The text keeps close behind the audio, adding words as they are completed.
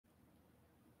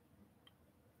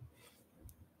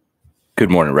Good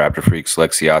morning, Raptor Freaks.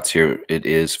 Lexiot's here. It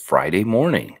is Friday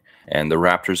morning, and the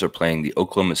Raptors are playing the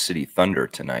Oklahoma City Thunder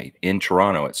tonight in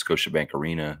Toronto at Scotiabank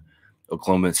Arena.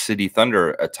 Oklahoma City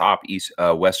Thunder, a top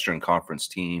Western Conference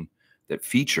team that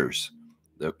features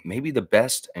maybe the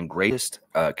best and greatest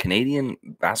Canadian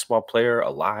basketball player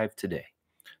alive today,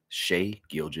 Shai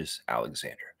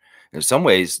Gilgeous-Alexander. In some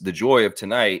ways, the joy of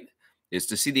tonight is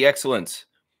to see the excellence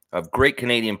of great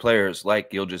Canadian players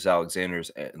like Gilgeous-Alexander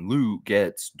and Lu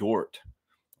Dort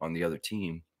on the other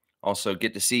team. Also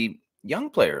get to see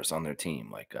young players on their team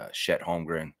like Chet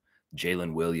Holmgren,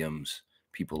 Jalen Williams,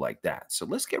 people like that. So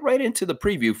let's get right into the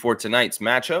preview for tonight's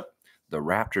matchup, the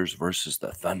Raptors versus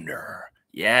the Thunder.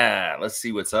 Yeah, let's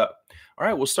see what's up. All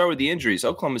right, we'll start with the injuries.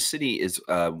 Oklahoma City is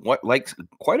like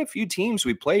quite a few teams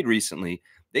we played recently.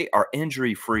 They are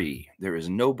injury-free. There is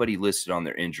nobody listed on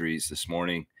their injuries this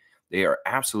morning. They are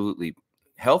absolutely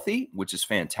healthy, which is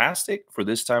fantastic for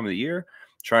this time of the year,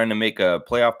 trying to make a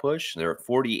playoff push. They're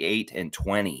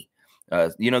 48-20.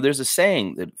 There's a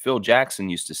saying that Phil Jackson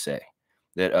used to say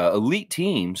that elite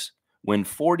teams win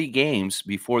 40 games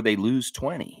before they lose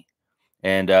 20.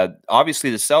 And obviously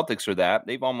the Celtics are that.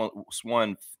 They've almost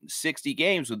won 60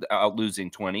 games without losing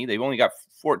 20. They've only got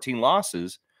 14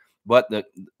 losses. But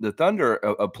the Thunder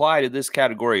apply to this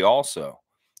category also.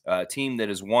 A team that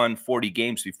has won 40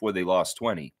 games before they lost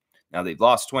 20. Now, they've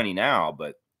lost 20 now,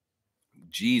 but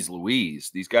geez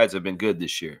Louise, these guys have been good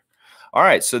this year. All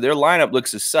right, so their lineup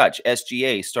looks as such.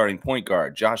 SGA starting point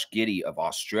guard, Josh Giddey of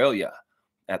Australia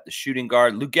at the shooting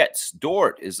guard. Lu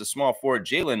Dort is the small forward.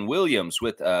 Jalen Williams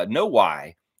with no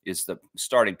Y is the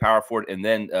starting power forward. And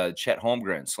then Chet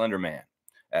Holmgren, slender man,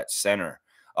 at center.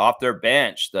 Off their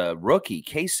bench, the rookie,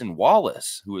 Cason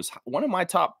Wallace, who is one of my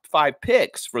top 5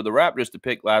 picks for the Raptors to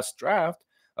pick last draft,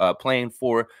 playing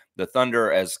for the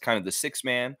Thunder as kind of the 6th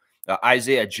man.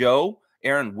 Isaiah Joe,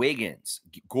 Aaron Wiggins,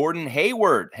 Gordon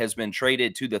Hayward has been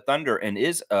traded to the Thunder and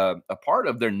is a part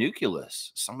of their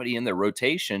nucleus. Somebody in their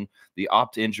rotation, the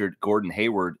opt-injured Gordon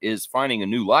Hayward, is finding a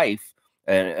new life,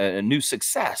 a new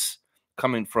success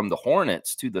coming from the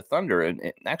Hornets to the Thunder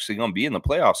and actually going to be in the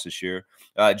playoffs this year.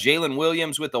 Jalen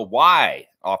Williams with a Y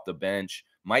off the bench.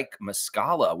 Mike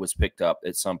Muscala was picked up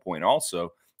at some point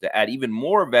also to add even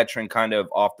more veteran kind of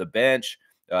off the bench,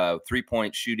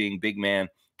 three-point shooting big man.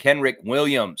 Kenrick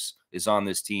Williams is on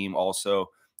this team also.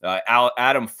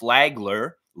 Adam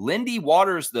Flagler, Lindy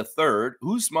Waters III,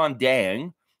 Usman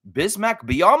Dang, Bismack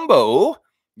Biyombo.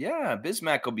 Yeah,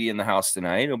 Bismack will be in the house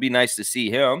tonight. It'll be nice to see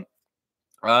him.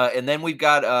 And then we've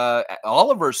got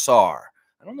Oliver Sarr.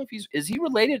 I don't know if is he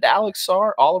related to Alex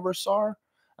Sarr, Oliver Sarr?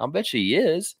 I'll bet you he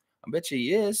is.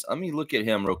 Let me look at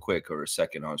him real quick for a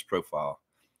second on his profile.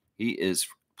 He is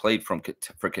played for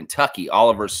Kentucky,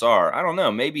 Oliver Sarr. I don't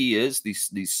know. Maybe he is.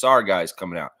 These Sarr guys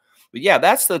coming out. But yeah,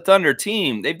 that's the Thunder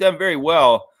team. They've done very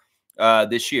well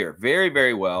this year. Very,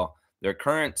 very well. Their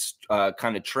current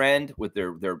kind of trend with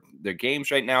their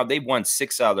games right now, they've won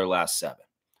 6 out of their last 7.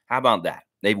 How about that?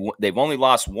 They've only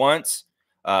lost once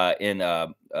in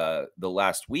the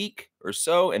last week or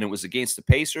so, and it was against the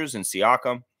Pacers and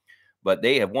Siakam. But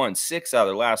they have won 6 out of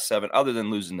their last 7, other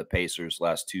than losing the Pacers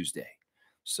last Tuesday.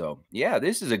 So yeah,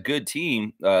 this is a good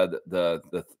team,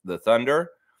 the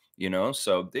Thunder.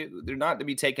 So they're not to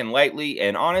be taken lightly.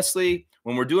 And honestly,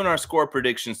 when we're doing our score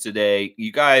predictions today,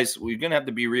 you guys, we're gonna have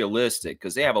to be realistic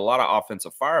because they have a lot of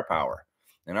offensive firepower,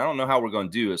 and I don't know how we're going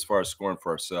to do as far as scoring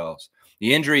for ourselves.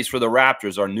 The injuries for the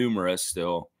Raptors are numerous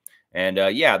still. And,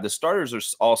 yeah, the starters are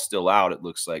all still out, it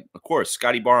looks like. Of course,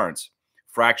 Scotty Barnes,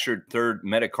 fractured 3rd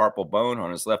metacarpal bone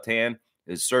on his left hand,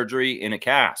 his surgery in a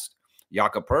cast.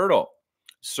 Jakob Poeltl,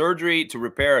 surgery to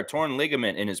repair a torn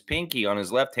ligament in his pinky on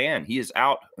his left hand. He is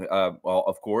out, well,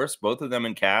 of course, both of them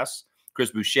in casts. Chris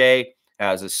Boucher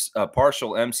has a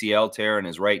partial MCL tear in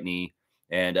his right knee,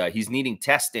 and he's needing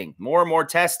testing. More and more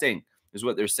testing is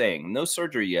what they're saying. No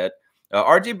surgery yet.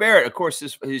 RJ Barrett, of course,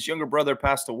 his younger brother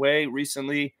passed away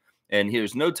recently, and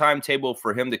there's no timetable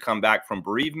for him to come back from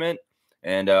bereavement.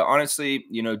 And honestly,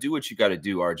 do what you got to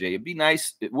do, RJ. It'd be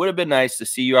nice. It would have been nice to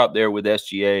see you out there with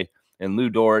SGA and Lu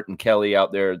Dort and Kelly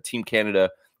out there, Team Canada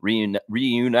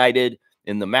reunited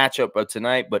in the matchup of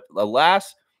tonight. But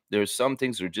alas, there's some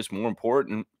things that are just more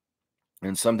important,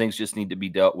 and some things just need to be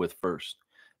dealt with first.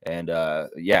 And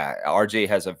yeah, RJ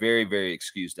has a very, very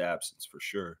excused absence for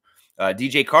sure.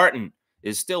 DJ Carton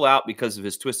is still out because of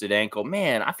his twisted ankle.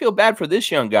 Man, I feel bad for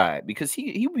this young guy because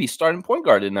he would be starting point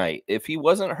guard tonight if he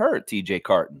wasn't hurt, TJ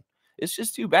Carton. It's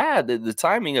just too bad. The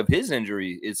timing of his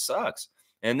injury, it sucks.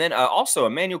 And then also,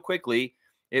 Emmanuel Quickly,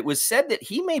 it was said that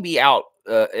he may be out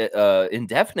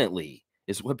indefinitely,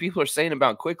 is what people are saying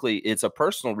about Quickly. It's a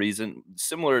personal reason,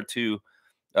 similar to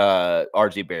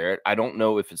RJ Barrett. I don't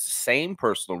know if it's the same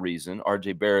personal reason,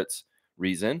 RJ Barrett's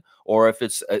reason, or if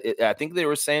it's, I think they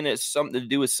were saying it's something to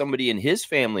do with somebody in his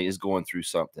family is going through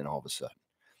something all of a sudden,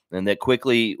 and that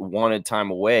quickly wanted time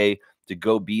away to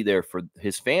go be there for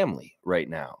his family right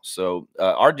now. So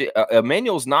RJ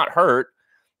Emmanuel's not hurt,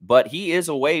 but he is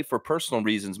away for personal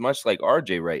reasons, much like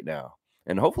RJ right now.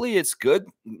 And hopefully it's good,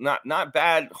 not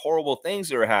bad, horrible things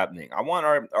that are happening. I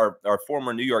want our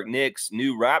former New York Knicks,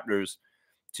 new Raptors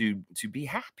to be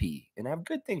happy and have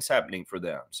good things happening for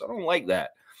them. So I don't like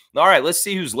that. All right, let's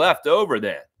see who's left over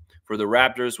then for the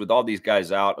Raptors with all these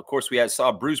guys out. Of course, we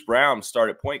saw Bruce Brown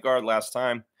start at point guard last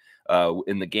time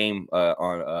in the game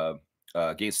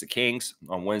against the Kings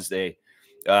on Wednesday.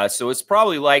 So it's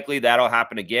probably likely that'll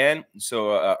happen again.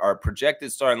 So our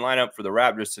projected starting lineup for the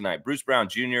Raptors tonight: Bruce Brown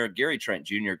Jr., Gary Trent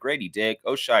Jr., Grady Dick,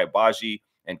 Ochai Agbaji,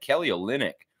 and Kelly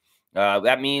Olynyk.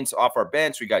 That means off our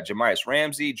bench, we got Jamias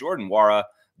Ramsey, Jordan Nwora,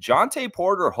 Jonte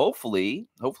Porter. Hopefully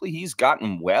he's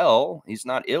gotten well. He's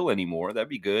not ill anymore. That'd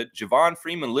be good. Javon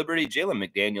Freeman Liberty, Jalen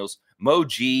McDaniels, Mo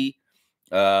G.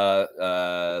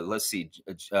 Let's see.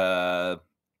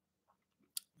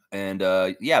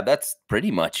 Yeah, that's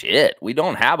pretty much it. We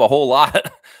don't have a whole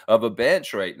lot of a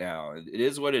bench right now. It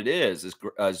is what it is.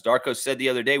 As Darko said the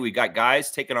other day, we got guys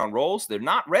taking on roles they're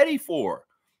not ready for,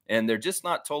 and they're just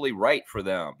not totally right for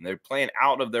them. They're playing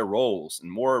out of their roles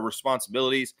and more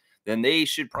responsibilities than they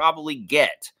should probably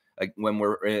get when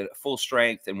we're at full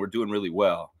strength and we're doing really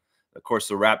well. Of course,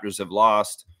 the Raptors have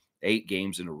lost 8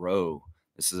 games in a row.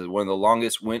 This is one of the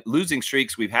longest losing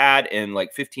streaks we've had in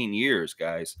like 15 years,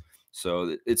 guys.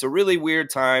 So it's a really weird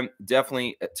time,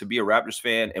 definitely, to be a Raptors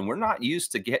fan, and we're not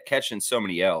used to catching so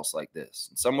many L's like this.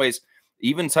 In some ways,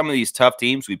 even some of these tough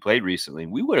teams we played recently,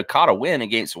 we would have caught a win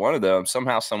against one of them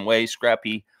somehow, some way,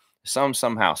 scrappy,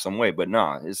 somehow, some way. But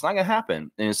no, it's not going to happen.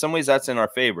 And in some ways, that's in our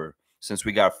favor, since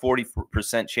we got a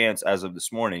 40% chance as of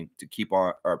this morning to keep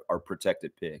on our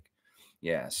protected pick.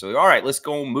 Yeah, so all right, let's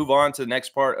go move on to the next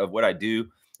part of what I do,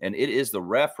 and it is the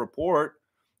ref report.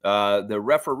 The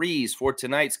referees for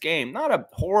tonight's game, not a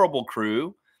horrible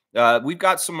crew. We've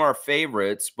got some of our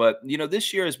favorites, but, you know,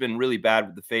 this year has been really bad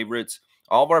with the favorites.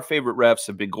 All of our favorite refs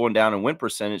have been going down in win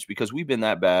percentage because we've been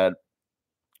that bad,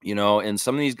 you know, and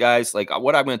some of these guys, like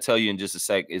what I'm going to tell you in just a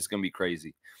sec, is going to be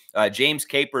crazy. James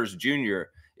Capers Jr.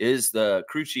 is the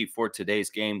crew chief for today's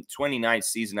game, 29th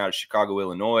season out of Chicago,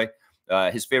 Illinois.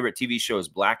 His favorite TV show is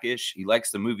Blackish. He likes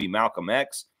the movie Malcolm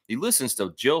X. He listens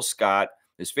to Jill Scott.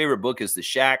 His favorite book is The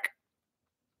Shack.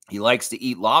 He likes to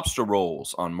eat lobster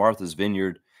rolls on Martha's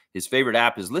Vineyard. His favorite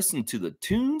app is listen to the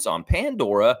tunes on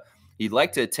Pandora. He'd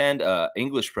like to attend an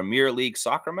English Premier League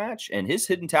soccer match, and his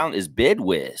hidden talent is bid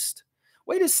whist.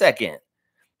 Wait a second.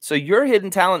 So your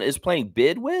hidden talent is playing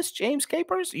bid whist, James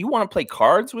Capers? You want to play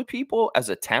cards with people as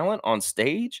a talent on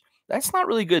stage? That's not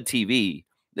really good TV.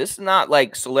 This is not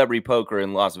like celebrity poker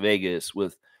in Las Vegas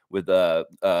with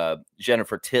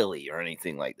Jennifer Tilly or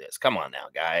anything like this. Come on now,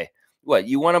 guy. What,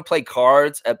 you want to play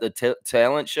cards at the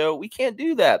talent show? We can't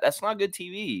do that. That's not good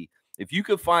TV. If you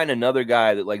could find another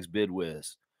guy that likes bid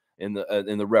whist in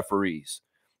the referees,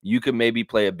 you could maybe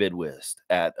play a bid whist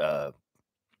at the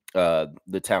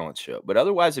talent show. But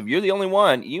otherwise, if you're the only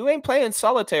one, you ain't playing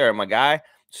solitaire, my guy.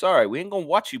 Sorry, we ain't gonna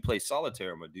watch you play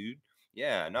solitaire, my dude.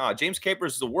 Yeah, no, James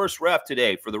Capers is the worst ref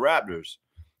today for the Raptors.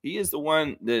 He is the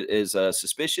one that is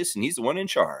suspicious, and he's the one in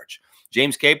charge.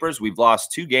 James Capers, we've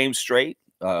lost 2 games straight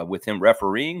with him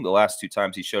refereeing the last 2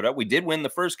 times he showed up. We did win the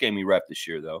first game he reffed this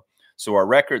year, though. So our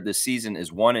record this season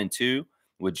is 1-2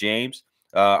 with James.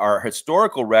 Our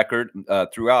historical record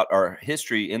throughout our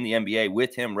history in the NBA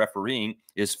with him refereeing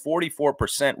is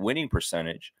 44% winning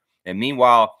percentage. And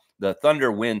meanwhile, the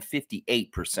Thunder win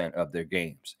 58% of their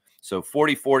games. So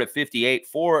 44-58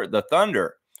 for the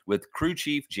Thunder with crew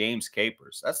chief James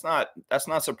Capers. That's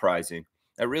not surprising.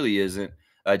 That really isn't.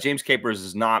 James Capers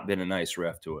has not been a nice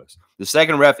ref to us. The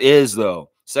second ref is,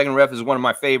 though. Second ref is one of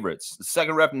my favorites. The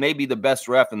second ref may be the best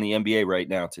ref in the NBA right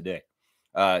now today.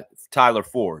 Tyler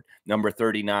Ford, number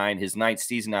 39, his 9th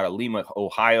season out of Lima,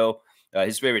 Ohio.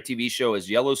 His favorite TV show is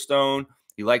Yellowstone.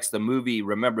 He likes the movie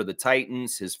Remember the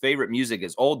Titans. His favorite music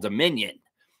is Old Dominion.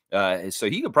 So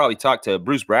he could probably talk to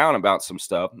Bruce Brown about some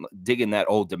stuff, digging that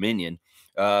Old Dominion.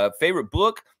 Favorite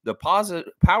book, The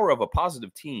Power of a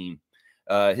Positive Team.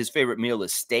 His favorite meal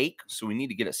is steak, so we need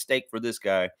to get a steak for this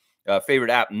guy.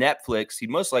 Favorite app, Netflix. He'd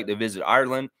most like to visit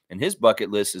Ireland, and his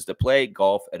bucket list is to play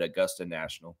golf at Augusta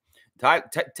National.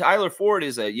 Tyler Ford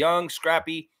is a young,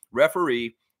 scrappy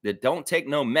referee that don't take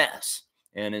no mess,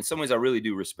 and in some ways I really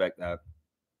do respect that.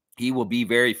 He will be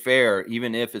very fair,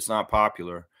 even if it's not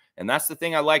popular. And that's the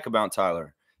thing I like about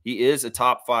Tyler. He is a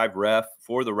top 5 ref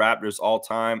for the Raptors all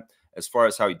time as far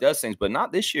as how he does things, but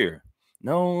not this year.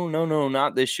 No, no, no,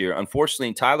 not this year.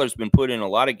 Unfortunately, Tyler's been put in a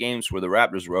lot of games where the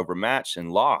Raptors were overmatched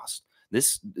and lost.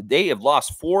 They have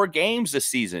lost 4 games this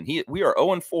season. We are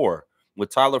 0-4 with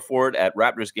Tyler Ford at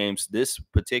Raptors games this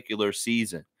particular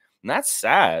season. And that's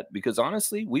sad because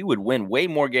honestly, we would win way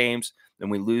more games than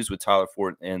we lose with Tyler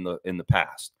Ford in the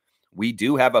past. We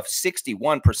do have a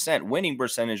 61% winning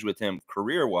percentage with him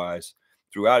career-wise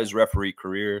throughout his referee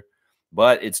career,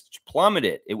 but it's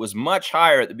plummeted. It was much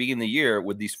higher at the beginning of the year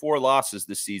with these 4 losses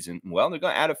this season. Well, they're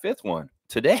going to add a 5th one.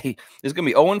 Today is going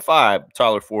to be 0-5,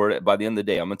 Tyler Ford, by the end of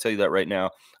the day. I'm going to tell you that right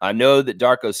now. I know that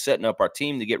Darko's setting up our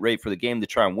team to get ready for the game to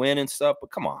try and win and stuff,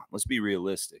 but come on, let's be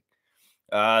realistic.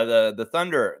 The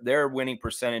Thunder, their winning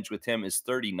percentage with him is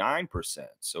 39%.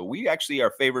 So we actually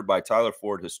are favored by Tyler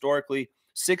Ford historically,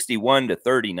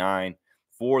 61-39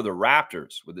 for the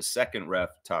Raptors with the second ref,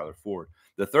 Tyler Ford.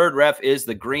 The third ref is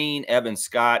the Green, Evan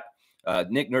Scott,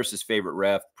 Nick Nurse's favorite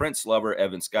ref, Prince lover,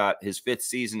 Evan Scott, his 5th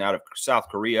season out of South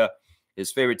Korea.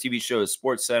 His favorite TV show is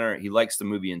SportsCenter. He likes the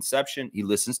movie Inception. He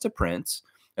listens to Prince.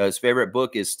 His favorite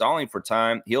book is Stalling for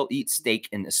Time. He'll eat steak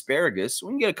and asparagus.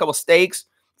 We can get a couple steaks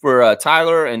for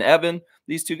Tyler and Evan,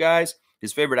 these 2 guys.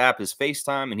 His favorite app is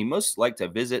FaceTime, and he most like to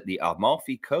visit the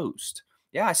Amalfi Coast.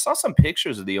 Yeah, I saw some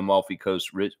pictures of the Amalfi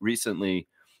Coast recently,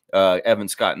 Evan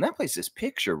Scott, and that place is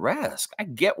picturesque. I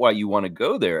get why you want to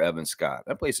go there, Evan Scott.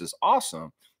 That place is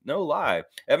awesome. No lie.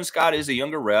 Evan Scott is a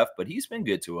younger ref, but he's been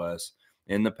good to us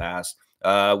in the past.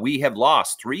 We have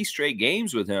lost 3 straight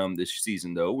games with him this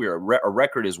season, though. Our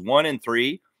record is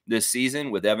 1-3 this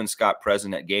season with Evan Scott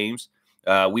present at games.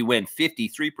 We win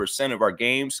 53% of our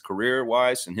games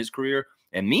career-wise in his career.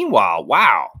 And meanwhile,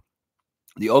 wow,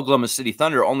 the Oklahoma City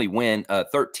Thunder only win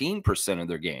 13% of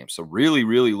their games. So really,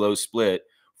 really low split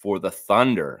for the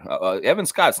Thunder. Evan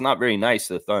Scott's not very nice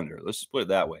to the Thunder. Let's just put it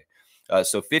that way.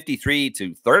 So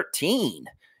 53-13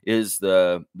 is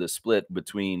the split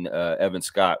between Evan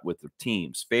Scott with the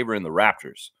teams favoring the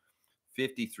Raptors.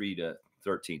 53-13.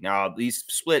 Now, these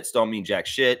splits don't mean jack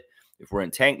shit. If we're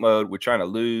in tank mode, we're trying to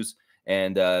lose,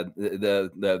 and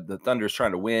the Thunder's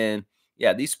trying to win.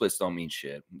 Yeah, these splits don't mean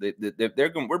shit.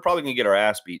 We're probably gonna get our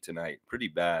ass beat tonight, pretty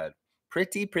bad,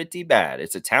 pretty bad.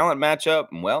 It's a talent matchup,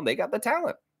 and well, they got the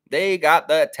talent. They got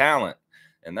the talent,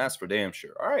 and that's for damn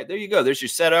sure. All right, there you go. There's your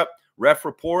setup, ref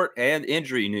report, and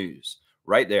injury news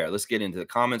right there. Let's get into the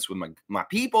comments with my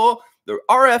people, the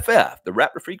RFF, the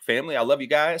Raptor Freak family. I love you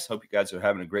guys. Hope you guys are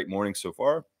having a great morning so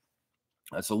far.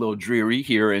 That's a little dreary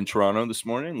here in Toronto this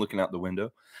morning, looking out the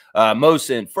window. Mo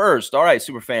sent first. All right,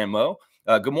 Superfan Mo.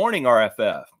 Good morning,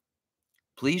 RFF.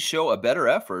 Please show a better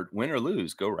effort, win or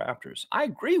lose. Go Raptors. I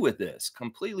agree with this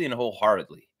completely and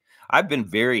wholeheartedly. I've been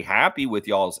very happy with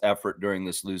y'all's effort during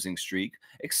this losing streak,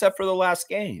 except for the last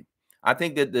game. I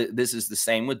think that this is the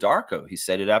same with Darko. He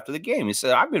said it after the game. He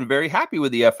said, I've been very happy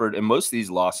with the effort in most of these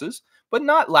losses, but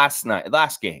not last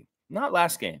game. Not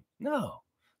last game. No,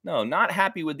 not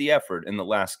happy with the effort in the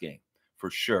last game for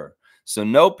sure. So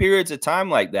no periods of time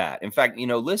like that. In fact,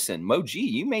 listen, Mo G,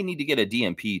 you may need to get a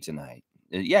DMP tonight.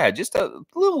 Yeah, just a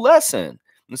little lesson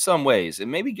in some ways.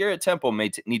 And maybe Garrett Temple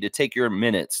may need to take your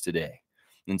minutes today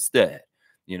instead.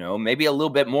 Maybe a little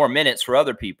bit more minutes for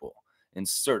other people in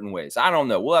certain ways. I don't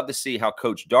know. We'll have to see how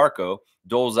Coach Darko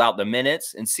doles out the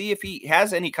minutes and see if he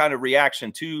has any kind of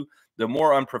reaction to the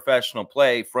more unprofessional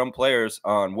play from players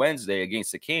on Wednesday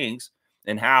against the Kings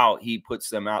and how he puts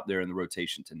them out there in the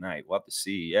rotation tonight. We'll have to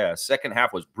see. Yeah, second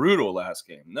half was brutal last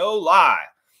game. No lie.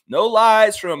 No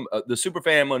lies from the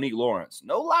superfan Monique Lawrence.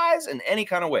 No lies in any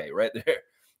kind of way right there.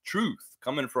 Truth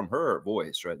coming from her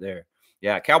voice right there.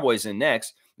 Yeah, Cowboys in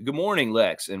next. Good morning,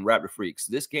 Lex and Raptor Freaks.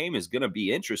 This game is going to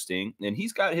be interesting, and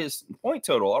he's got his point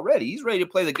total already. He's ready to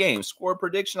play the game. Score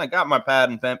prediction. I got my pad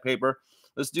and pen paper.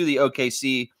 Let's do the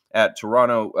OKC at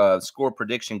Toronto score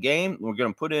prediction game. We're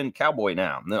going to put in Cowboy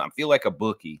now. I feel like a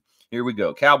bookie. Here we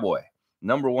go. Cowboy,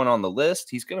 number 1 on the list.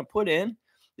 He's going to put in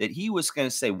that he was going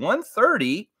to say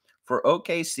 130 for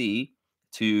OKC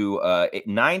to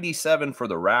 97 for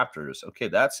the Raptors. Okay,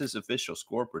 that's his official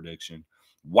score prediction.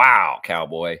 Wow,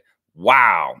 Cowboy.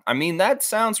 Wow. I mean, that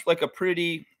sounds like a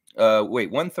pretty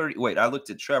 130. Wait, I looked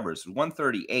at Trevor's.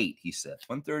 138, he said.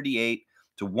 138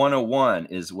 to 101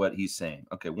 is what he's saying.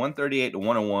 Okay, 138 to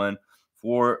 101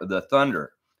 for the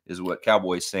Thunder is what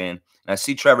Cowboy's saying. And I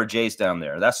see Trevor J's down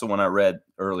there. That's the one I read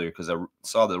earlier because I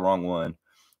saw the wrong one.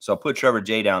 So I'll put Trevor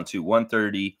J down to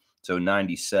 130 to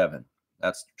 97.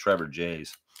 That's Trevor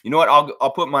J's. You know what?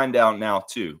 I'll put mine down now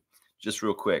too, just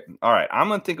real quick. All right, I'm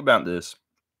gonna think about this.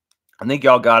 I think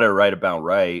y'all got it right about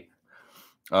right.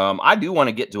 I do want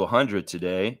to get to 100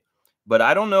 today. but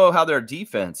I don't know how their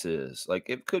defense is. Like,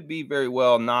 it could be very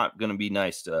well not going to be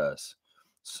nice to us.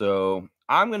 So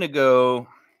I'm going to go,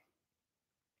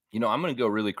 I'm going to go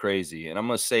really crazy. And I'm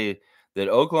going to say that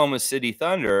Oklahoma City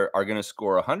Thunder are going to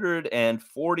score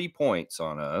 140 points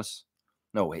on us.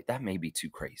 No, wait, that may be too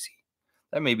crazy.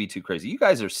 That may be too crazy. You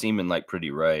guys are seeming like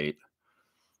pretty right.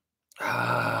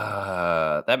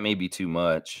 That may be too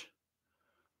much.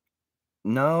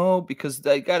 No, because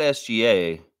they got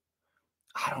SGA.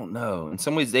 I don't know. In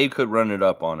some ways, they could run it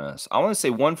up on us. I want to say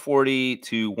 140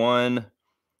 to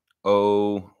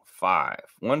 105.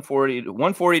 140 to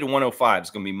 105 is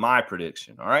going to be my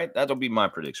prediction. All right. That'll be my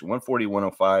prediction. 140 to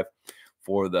 105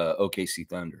 for the OKC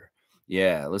Thunder.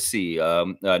 Yeah. Let's see.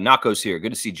 Nako's here.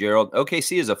 Good to see Gerald.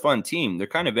 OKC is a fun team. They're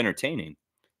kind of entertaining.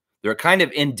 They're kind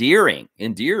of endearing.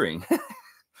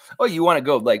 Oh, you want to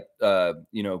go like,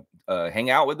 hang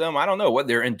out with them? I don't know what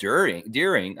they're endearing.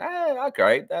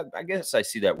 Okay, I guess I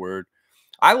see that word.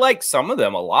 I like some of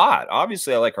them a lot.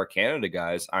 Obviously, I like our Canada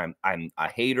guys. I'm a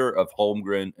hater of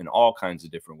Holmgren in all kinds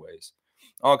of different ways.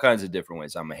 All kinds of different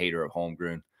ways. I'm a hater of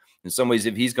Holmgren. In some ways,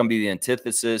 if he's going to be the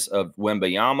antithesis of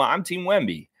Wembayama, I'm Team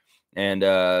Wemby. And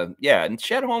and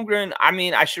Chet Holmgren, I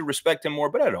mean, I should respect him more,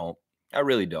 but I don't. I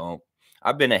really don't.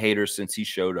 I've been a hater since he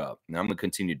showed up, and I'm going to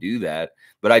continue to do that.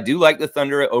 But I do like the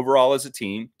Thunder overall as a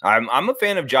team. I'm a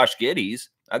fan of Josh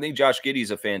Giddey's. I think Josh Giddey's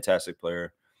a fantastic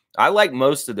player. I like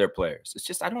most of their players. It's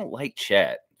just I don't like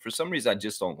Chet. For some reason, I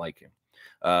just don't like him.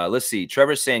 Let's see.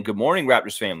 Trevor's saying, good morning,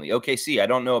 Raptors family. OKC, I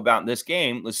don't know about this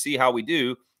game. Let's see how we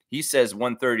do. He says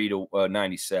 130 to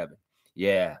 97.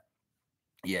 Yeah,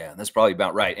 that's probably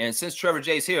about right. And since Trevor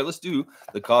J's here, let's do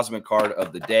the Cosmic Card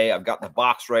of the day. I've got the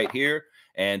box right here.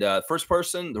 And first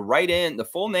person, the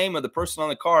full name of the person on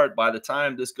the card by the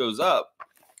time this goes up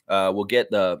will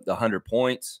get the 100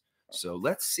 points. So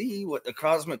let's see what the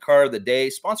Cosmic Card of the day,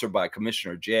 sponsored by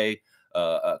Commissioner J,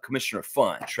 Commissioner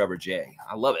Fun, Trevor J.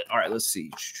 I love it. All right, let's see.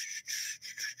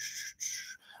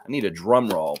 I need a drum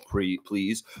roll,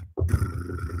 please.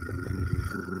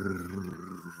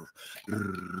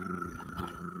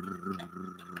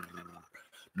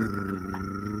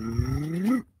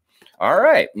 All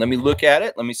right, let me look at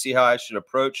it. Let me see how I should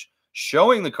approach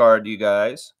showing the card to you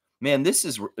guys. Man, this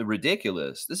is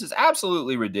ridiculous. This is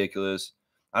absolutely ridiculous.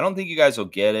 I don't think you guys will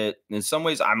get it. In some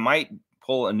ways, I might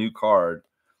pull a new card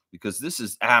because this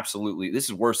is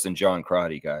worse than John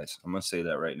Crotty, guys. I'm going to say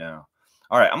that right now.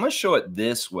 All right, I'm going to show it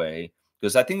this way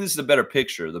because I think this is a better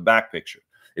picture, the back picture.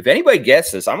 If anybody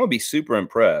gets this, I'm going to be super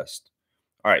impressed.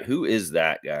 All right, who is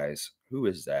that, guys? Who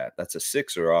is that? That's a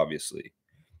Sixer, obviously.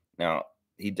 Now,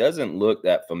 he doesn't look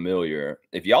that familiar.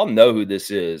 If y'all know who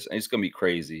this is, it's going to be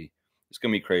crazy. It's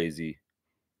going to be crazy.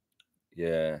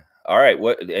 Yeah. All right.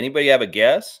 Anybody have a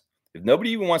guess? If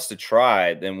nobody even wants to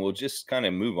try, then we'll just kind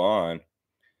of move on.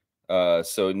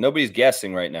 So nobody's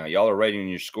guessing right now. Y'all are writing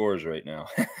your scores right now.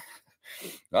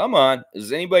 Come on.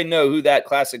 Does anybody know who that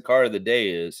classic card of the day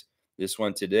is? This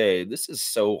one today. This is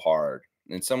so hard.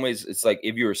 In some ways, it's like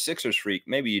if you're a Sixers freak,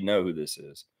 maybe you know who this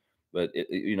is. But,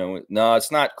 no,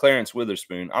 it's not Clarence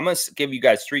Witherspoon. I'm going to give you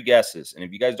guys 3 guesses. And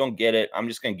if you guys don't get it, I'm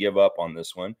just going to give up on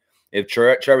this one. If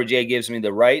Trevor J gives me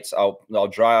the rights, I'll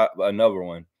draw another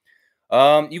one.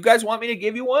 You guys want me to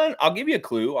give you one? I'll give you a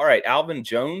clue. All right, Alvin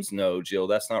Jones? No, Jill,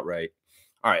 that's not right.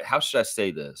 All right, how should I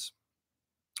say this?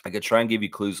 I could try and give you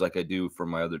clues like I do for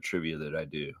my other trivia that I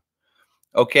do.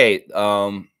 Okay.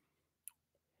 All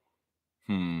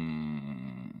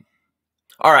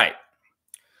right.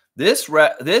 This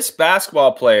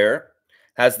basketball player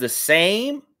has the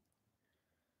same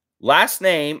last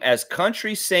name as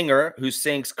country singer who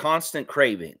sings Constant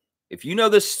Craving. If you know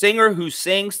the singer who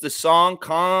sings the song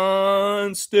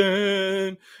Constant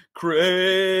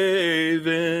Craving,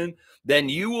 then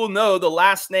you will know the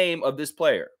last name of this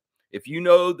player. If you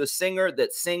know the singer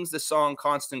that sings the song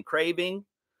Constant Craving,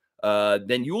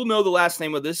 then you will know the last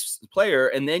name of this player,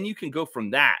 and then you can go from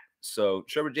that. So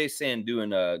Trevor J saying do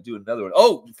another one.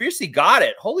 Oh, Fiercey got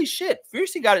it. Holy shit.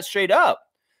 Fiercey got it straight up.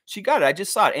 She got it. I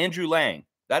just saw it. Andrew Lang.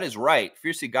 That is right.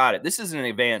 Fiercey got it. This is an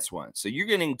advanced one. So you're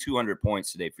getting 200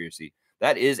 points today, Fiercey.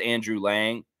 That is Andrew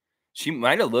Lang. She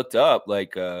might have looked up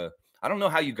like, I don't know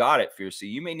how you got it,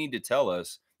 Fiercey. You may need to tell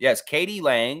us. Yes, Katie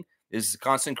Lang is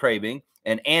Constant Craving,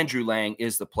 and Andrew Lang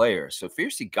is the player. So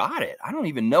Fiercey got it. I don't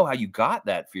even know how you got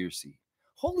that, Fiercey.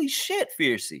 Holy shit,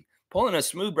 Fiercey. Pulling a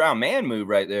smooth brown man move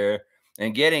right there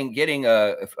and getting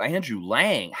Andrew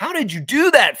Lang. How did you do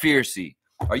that, Fiercey?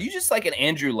 Are you just like an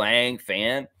Andrew Lang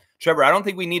fan? Trevor, I don't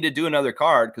think we need to do another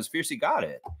card because Fiercey got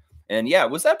it. And yeah,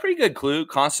 was that a pretty good clue?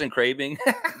 Constant Craving.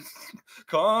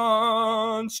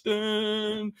 Constant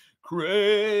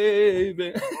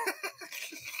Craving.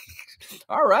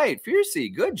 All right,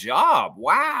 Fiercey, good job.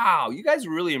 Wow, you guys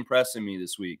are really impressing me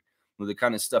this week with the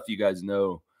kind of stuff you guys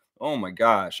know. Oh my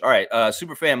gosh. All right,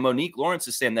 superfan Monique Lawrence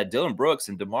is saying that Dylan Brooks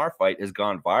and DeMar fight has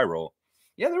gone viral.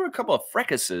 Yeah, there were a couple of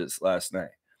fracases last night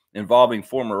involving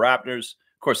former Raptors.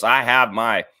 Of course, I have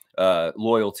my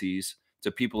loyalties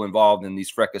to people involved in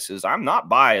these fracases. I'm not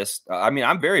biased. I mean,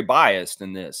 I'm very biased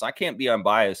in this. I can't be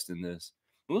unbiased in this.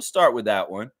 We'll start with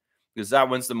that one because that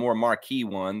one's the more marquee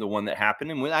one, the one that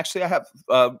happened. And I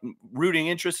have rooting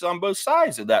interests on both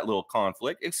sides of that little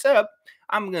conflict, except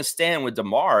I'm going to stand with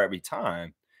DeMar every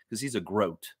time because he's a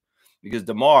groat. Because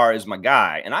DeMar is my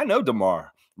guy. And I know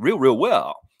DeMar real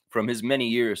well from his many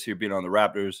years here being on the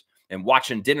Raptors and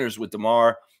watching dinners with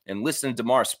DeMar and listening to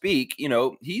DeMar speak. You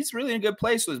know, he's really in a good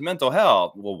place with his mental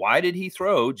health. Well, why did he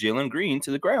throw Jalen Green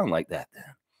to the ground like that then?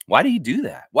 Why did he do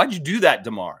that? Why'd you do that,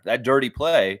 DeMar? That dirty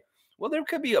play? Well, there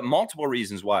could be multiple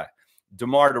reasons why.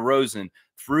 DeMar DeRozan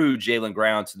threw Jalen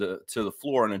Brown to the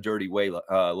floor in a dirty way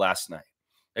last night.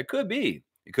 It could be.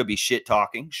 It could be shit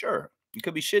talking. Sure. It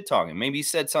could be shit talking. Maybe he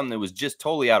said something that was just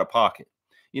totally out of pocket.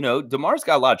 You know, DeMar's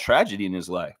got a lot of tragedy in his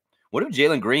life. What if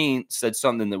Jalen Green said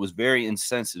something that was very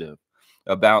insensitive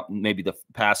about maybe the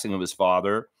passing of his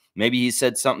father? Maybe he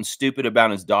said something stupid about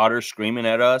his daughter screaming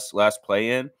at us last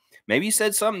play-in. Maybe he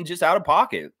said something just out of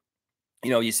pocket. You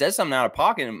know, he says something out of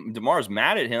pocket and DeMar's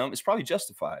mad at him. It's probably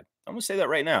justified. I'm going to say that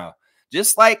right now.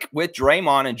 Just like with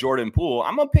Draymond and Jordan Poole,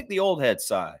 I'm going to pick the old head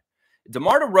side.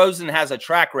 DeMar DeRozan has a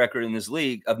track record in this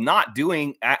league of not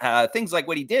doing things like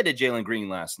what he did to Jalen Green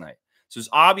last night. So it's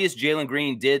obvious Jalen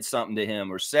Green did something to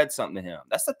him or said something to him.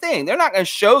 That's the thing. They're not going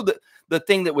to show the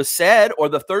thing that was said or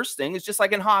the thirst thing. It's just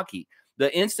like in hockey.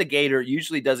 The instigator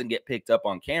usually doesn't get picked up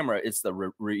on camera. It's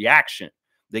the reaction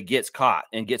that gets caught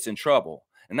and gets in trouble.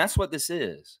 And that's what this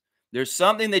is. There's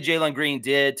something that Jalen Green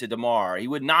did to DeMar. He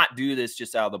would not do this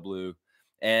just out of the blue.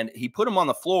 And he put him on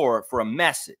the floor for a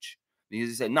message. Because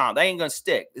he said, no, they ain't going to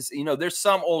stick. You know, there's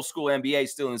some old school NBA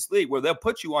still in this league where they'll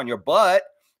put you on your butt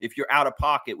if you're out of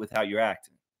pocket with how you're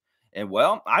acting. And,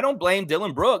 well, I don't blame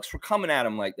Dylan Brooks for coming at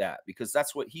him like that because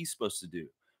that's what he's supposed to do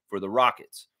for the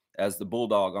Rockets as the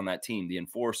bulldog on that team, the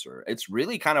enforcer. It's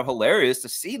really kind of hilarious to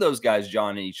see those guys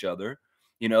jawing at each other.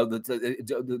 You know,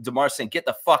 DeMar saying, get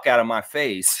the fuck out of my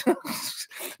face.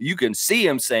 You can see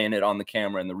him saying it on the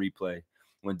camera in the replay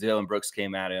when Dylan Brooks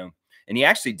came at him. And he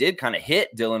actually did kind of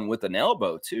hit Dylan with an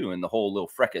elbow, too, in the whole little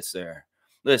fracas there.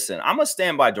 Listen, I'm going to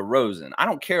stand by DeRozan. I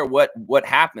don't care what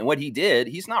happened, what he did.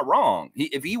 He's not wrong.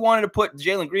 If he wanted to put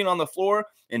Jalen Green on the floor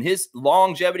and his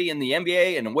longevity in the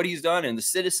NBA and what he's done and the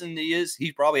citizen he is,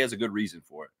 he probably has a good reason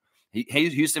for it.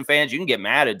 Houston fans, you can get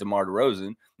mad at DeMar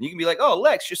DeRozan. You can be like, oh,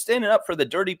 Lex, you're standing up for the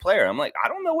dirty player. I'm like, I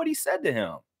don't know what he said to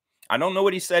him. I don't know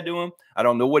what he said to him. I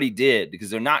don't know what he did because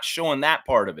they're not showing that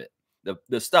part of it.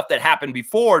 The stuff that happened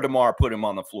before DeMar put him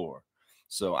on the floor.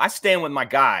 So I stand with my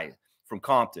guy from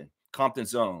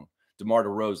Compton's own, DeMar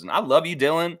DeRozan. I love you,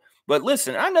 Dylan. But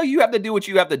listen, I know you have to do what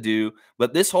you have to do.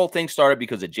 But this whole thing started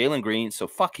because of Jalen Green. So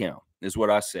fuck him is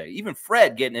what I say. Even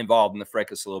Fred getting involved in the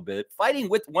fracas a little bit, fighting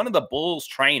with one of the Bulls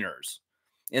trainers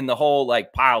in the whole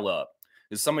like pile up.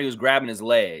 Because somebody was grabbing his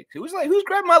leg. He was like, who's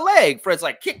grabbing my leg? Fred's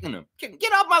like kicking him.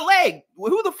 Get off my leg.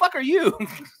 Well, who the fuck are you?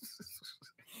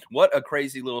 What a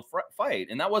crazy little fight.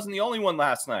 And that wasn't the only one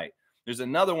last night. There's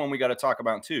another one we got to talk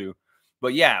about too.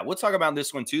 But yeah, we'll talk about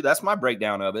this one too. That's my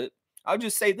breakdown of it. I'll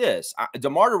just say this.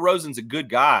 DeMar DeRozan's a good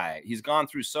guy. He's gone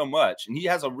through so much, and he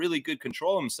has a really good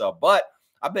control of himself. But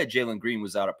I bet Jalen Green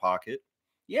was out of pocket.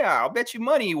 Yeah, I'll bet you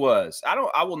money he was.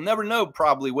 I will never know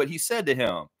probably what he said to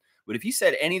him. But if he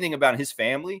said anything about his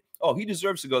family, oh, he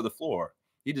deserves to go to the floor.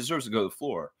 He deserves to go to the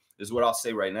floor is what I'll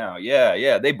say right now.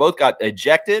 Yeah. They both got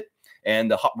ejected,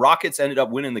 and the Rockets ended up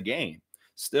winning the game.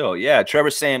 Still, yeah.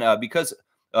 Trevor's saying because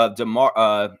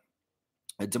DeMar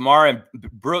and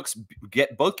Brooks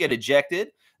both get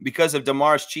ejected because of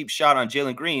DeMar's cheap shot on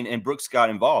Jalen Green, and Brooks got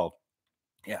involved.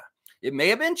 Yeah, it may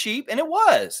have been cheap, and it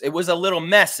was. It was a little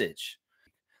message.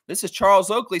 This is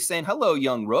Charles Oakley saying, hello,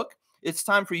 young rook. It's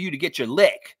time for you to get your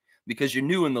lick because you're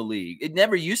new in the league. It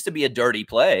never used to be a dirty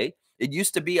play. It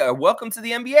used to be a welcome to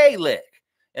the NBA lick.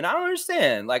 And I don't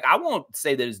understand. Like, I won't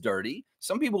say that it's dirty.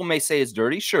 Some people may say it's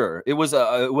dirty. Sure, it was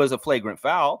a flagrant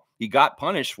foul. He got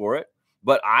punished for it,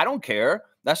 but I don't care.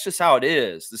 That's just how it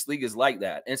is. This league is like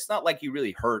that. And it's not like he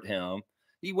really hurt him.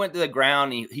 He went to the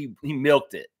ground. He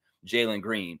milked it. Jalen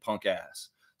Green, punk ass.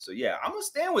 So, yeah, I'm going to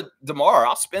stand with DeMar.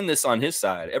 I'll spin this on his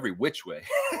side every which way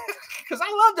because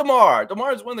I love DeMar.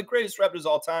 DeMar is one of the greatest Raptors of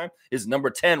all time. His number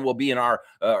 10 will be in our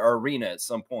arena at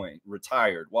some point.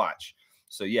 Retired. Watch.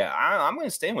 So, yeah, I'm going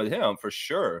to stand with him for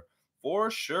sure.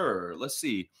 For sure. Let's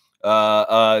see.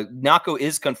 Nako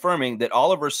is confirming that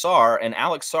Oliver Sarr and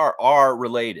Alex Sarr are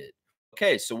related.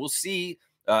 Okay, so we'll see.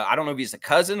 I don't know if he's the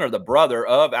cousin or the brother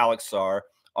of Alex Sarr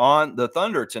on the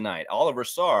Thunder tonight. Oliver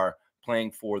Sarr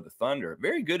playing for the Thunder.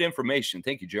 Very good information.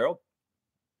 Thank you, Gerald.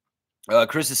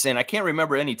 Chris is saying, I can't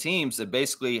remember any teams that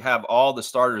basically have all the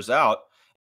starters out.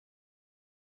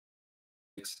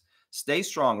 Stay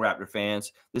strong, Raptor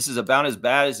fans. This is about as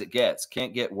bad as it gets.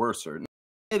 Can't get worse.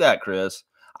 Say that, Chris.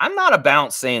 I'm not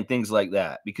about saying things like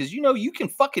that because you can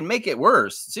fucking make it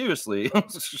worse. Seriously,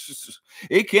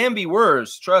 it can be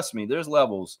worse. Trust me. There's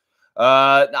levels.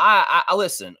 I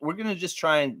listen. We're gonna just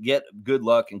try and get good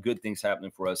luck and good things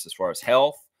happening for us as far as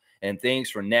health and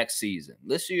things for next season.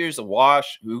 This year's a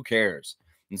wash. Who cares?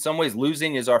 In some ways,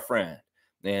 losing is our friend.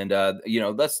 And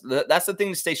that's the thing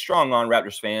to stay strong on,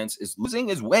 Raptors fans, is losing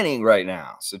is winning right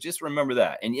now. So just remember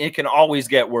that. And it can always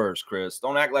get worse, Chris.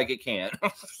 Don't act like it can't.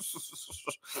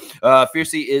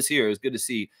 Fiercey is here. It's good to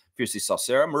see Fiercey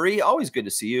Salsera. Marie, always good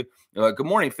to see you. Good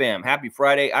morning, fam. Happy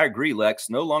Friday. I agree, Lex.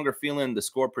 No longer feeling the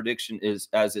score prediction is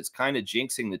as it's kind of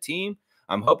jinxing the team.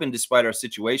 I'm hoping despite our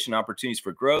situation, opportunities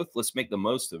for growth, let's make the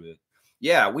most of it.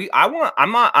 Yeah, I'm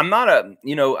not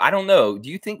I don't know. Do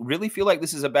you really feel like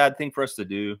this is a bad thing for us to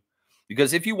do?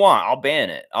 Because if you want, I'll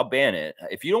ban it. I'll ban it.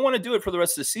 If you don't want to do it for the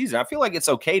rest of the season, I feel like it's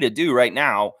okay to do right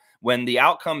now when the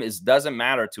outcome doesn't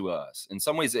matter to us. In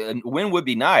some ways, a win would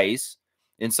be nice.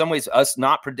 In some ways, us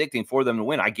not predicting for them to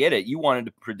win. I get it. You wanted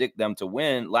to predict them to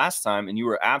win last time, and you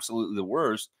were absolutely the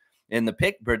worst in the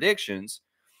pick predictions.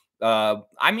 I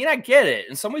get it.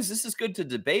 In some ways, this is good to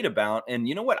debate about. And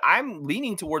you know what? I'm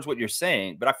leaning towards what you're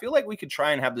saying, but I feel like we could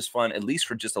try and have this fun at least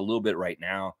for just a little bit right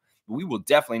now. We will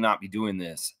definitely not be doing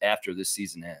this after this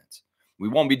season ends. We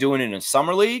won't be doing it in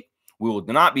summer league. We will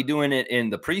not be doing it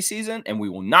in the preseason, and we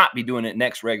will not be doing it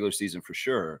next regular season for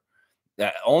sure.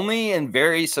 That only in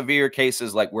very severe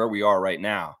cases like where we are right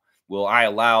now will I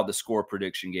allow the score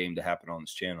prediction game to happen on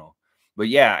this channel. But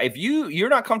yeah, if you're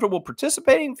not comfortable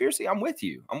participating, Fiercely, I'm with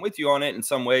you. I'm with you on it in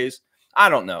some ways. I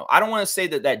don't know. I don't want to say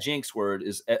that jinx word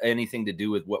is anything to do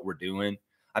with what we're doing.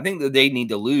 I think that they need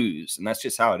to lose, and that's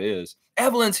just how it is.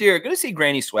 Evelyn's here. Good to see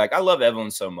Granny Swag. I love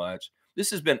Evelyn so much.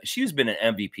 She's been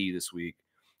an MVP this week.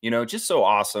 Just so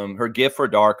awesome. Her gift for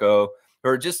Darko,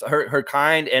 her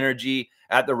kind energy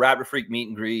at the Raptor Freak meet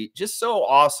and greet. Just so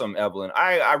awesome, Evelyn.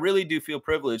 I really do feel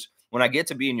privileged when I get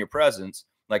to be in your presence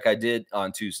like I did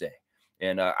on Tuesday.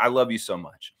 And I love you so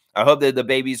much. I hope that the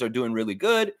babies are doing really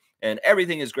good and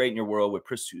everything is great in your world with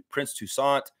Prince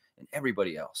Toussaint and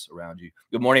everybody else around you.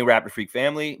 Good morning, Raptor Freak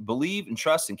family. Believe and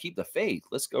trust and keep the faith.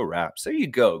 Let's go, Raps. There you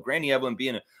go. Granny Evelyn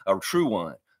being a true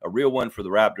one, a real one for the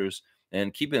Raptors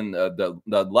and keeping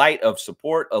the light of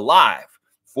support alive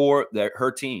for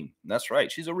her team. That's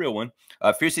right. She's a real one.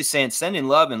 Fiercely saying, sending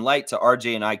love and light to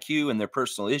RJ and IQ and their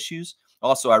personal issues.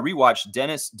 Also, I rewatched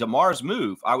Dennis DeMar's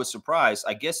move. I was surprised.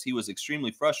 I guess he was extremely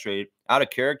frustrated, out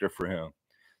of character for him.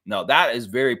 No, that is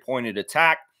very pointed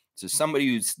attack to somebody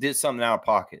who did something out of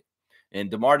pocket.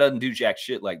 And DeMar doesn't do jack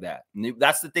shit like that. And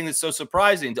that's the thing that's so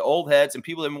surprising to old heads and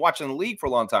people that have been watching the league for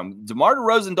a long time. DeMar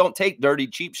DeRozan don't take dirty,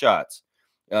 cheap shots.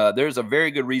 There's a very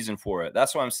good reason for it.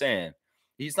 That's what I'm saying.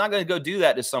 He's not going to go do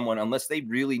that to someone unless they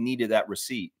really needed that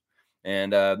receipt.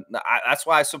 And that's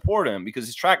why I support him, because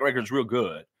his track record is real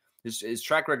good. His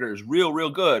track record is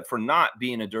real good for not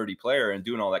being a dirty player and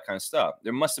doing all that kind of stuff.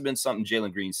 There must have been something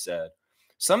Jalen Green said.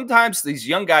 Sometimes these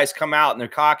young guys come out and they're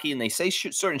cocky and they say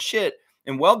certain shit.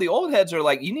 And, well, the old heads are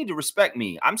like, you need to respect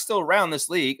me. I'm still around this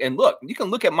league. And, look, you can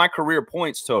look at my career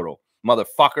points total,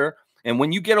 motherfucker. And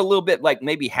when you get a little bit, like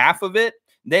maybe half of it,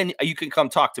 then you can come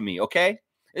talk to me, okay?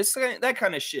 It's that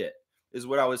kind of shit is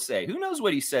what I would say. Who knows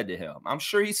what he said to him? I'm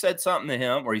sure he said something to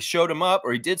him, or he showed him up,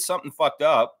 or he did something fucked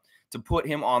up to put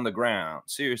him on the ground.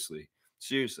 Seriously.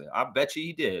 I bet you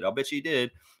he did.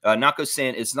 Nako's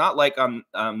saying, it's not like I'm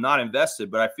not invested,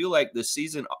 but I feel like this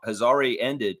season has already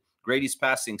ended. Grady's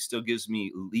passing still gives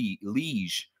me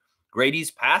liege.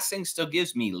 Grady's passing still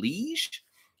gives me liege?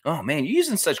 Oh, man, you're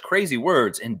using such crazy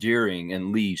words, endearing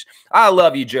and liege. I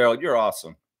love you, Gerald. You're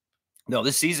awesome. No,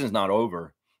 this season's not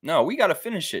over. No, we got to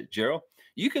finish it, Gerald.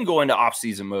 You can go into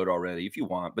off-season mode already if you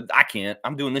want, but I can't.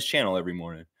 I'm doing this channel every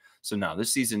morning. So no,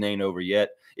 this season ain't over yet.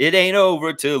 It ain't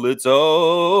over till it's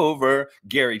over.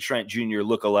 Gary Trent Jr.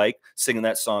 look-alike singing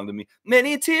that song to me.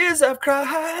 Many tears I've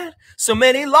cried, so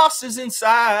many losses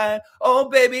inside. Oh,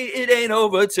 baby, it ain't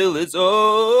over till it's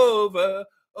over.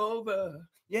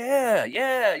 Yeah.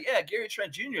 Gary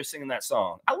Trent Jr. singing that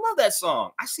song. I love that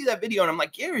song. I see that video and I'm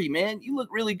like, Gary, man, you look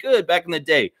really good back in the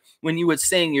day when you would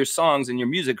sing your songs in your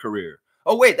music career.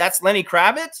 Oh, wait, that's Lenny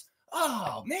Kravitz?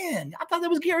 Oh, man, I thought that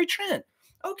was Gary Trent.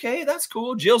 Okay, that's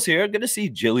cool. Jill's here. Good to see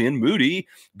Jillian Moody.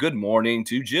 Good morning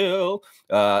to Jill.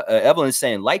 Evelyn's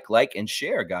saying like, and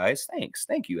share, guys. Thanks.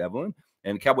 Thank you, Evelyn.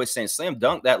 And Cowboy's saying slam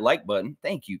dunk that like button.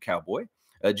 Thank you, Cowboy.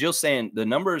 Jill's saying the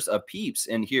numbers of peeps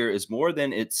in here is more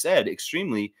than it said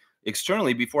externally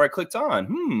before I clicked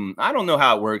on. I don't know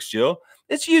how it works, Jill.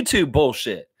 It's YouTube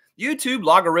bullshit. YouTube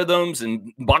logarithms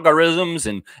and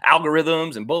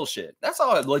algorithms and bullshit. That's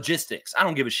all logistics. I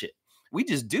don't give a shit. We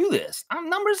just do this. I'm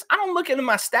numbers. I don't look into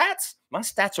my stats. My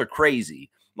stats are crazy.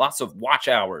 Lots of watch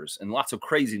hours and lots of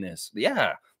craziness.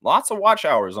 Yeah, lots of watch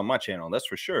hours on my channel. That's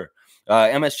for sure.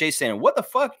 MSJ saying, what the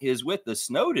fuck is with the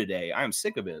snow today? I'm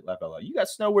sick of it. You got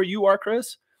snow where you are,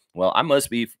 Chris? Well, I must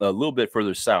be a little bit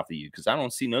further south of you because I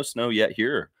don't see no snow yet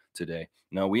here today.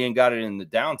 No, we ain't got it in the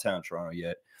downtown Toronto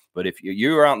yet. But if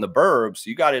you're out in the burbs,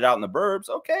 you got it out in the burbs.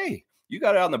 Okay, you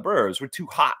got it out in the burbs. We're too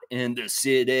hot in the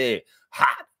city.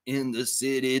 Hot in the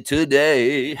city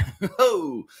today.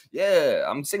 Oh, yeah.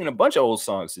 I'm singing a bunch of old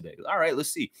songs today. All right,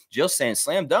 let's see. Jill's saying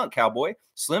slam dunk, Cowboy.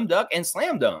 Slim dunk and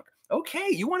slam dunk. Okay,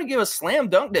 you want to give a slam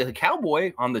dunk to the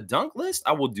Cowboy on the dunk list?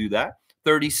 I will do that.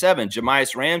 37,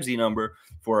 Jamias Ramsey number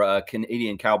for a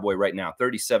Canadian Cowboy right now.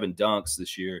 37 dunks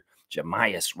this year.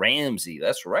 Jamias Ramsey.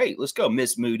 That's right. Let's go,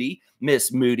 Miss Moody.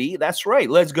 Miss Moody. That's right.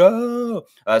 Let's go.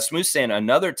 Smooth saying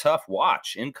another tough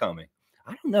watch incoming.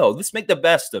 I don't know. Let's make the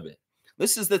best of it.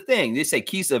 This is the thing. They say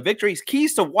keys to victory,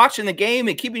 keys to watching the game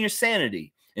and keeping your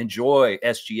sanity. Enjoy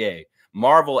SGA.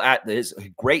 Marvel at his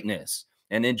greatness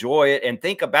and enjoy it. And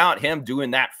think about him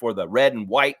doing that for the red and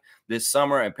white this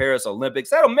summer in Paris Olympics.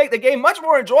 That'll make the game much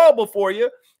more enjoyable for you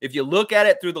if you look at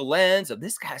it through the lens of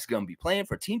this guy's going to be playing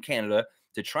for Team Canada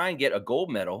to try and get a gold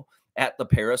medal at the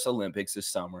Paris Olympics this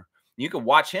summer. You can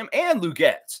watch him and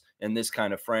Lugetz in this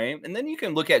kind of frame. And then you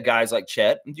can look at guys like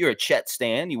Chet. If you're a Chet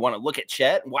stan, you want to look at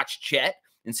Chet and watch Chet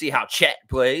and see how Chet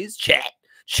plays.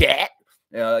 Chet.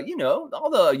 You know, all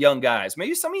the young guys.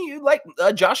 Maybe some of you like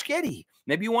Josh Giddey.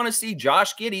 Maybe you want to see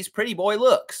Josh Giddey's pretty boy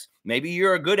looks. Maybe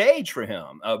you're a good age for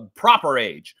him, a proper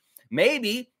age.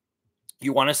 Maybe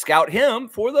you want to scout him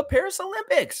for the Paris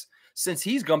Olympics. Since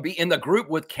he's going to be in the group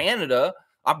with Canada,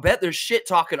 I bet there's shit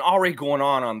talking already going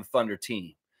on the Thunder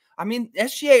team. I mean,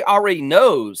 SGA already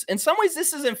knows. In some ways,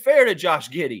 this isn't fair to Josh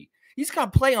Giddey. He's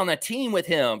got to play on that team with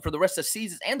him for the rest of the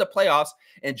seasons and the playoffs.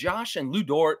 And Josh and Lu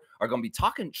Dort are going to be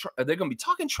talking. They're going to be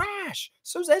talking trash.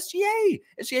 So's SGA.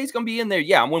 SGA's going to be in there.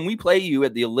 Yeah, when we play you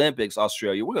at the Olympics,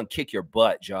 Australia, we're going to kick your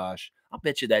butt, Josh. I'll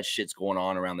bet you that shit's going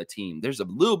on around the team. There's a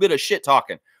little bit of shit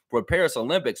talking for Paris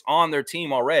Olympics on their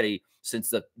team already,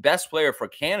 since the best player for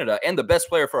Canada and the best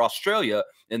player for Australia,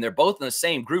 and they're both in the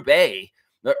same Group A,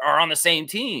 are on the same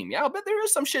team. Yeah, I bet there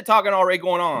is some shit talking already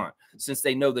going on since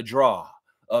they know the draw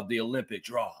of the Olympic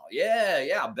draw.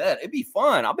 Yeah, I bet. It'd be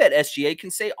fun. I bet SGA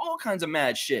can say all kinds of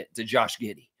mad shit to Josh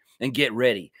Giddey and get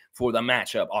ready for the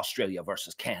matchup, Australia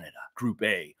versus Canada, Group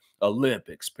A,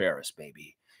 Olympics, Paris,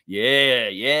 baby. Yeah.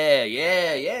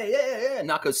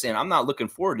 Nako saying, I'm not looking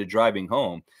forward to driving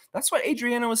home. That's what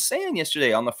Adriana was saying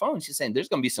yesterday on the phone. She's saying there's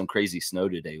going to be some crazy snow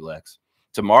today, Lex.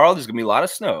 Tomorrow, there's going to be a lot of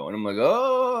snow. And I'm like,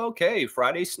 oh, okay,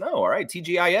 Friday snow. All right,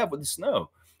 TGIF with the snow.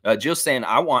 Jill's saying,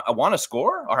 I want to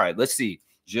score. All right, let's see.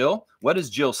 Jill, what is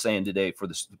Jill saying today for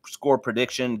the score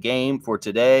prediction game for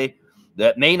today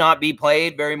that may not be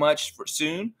played very much for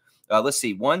soon? Let's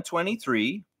see,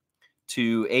 123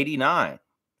 to 89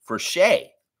 for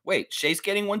Shea. Wait, Shea's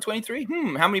getting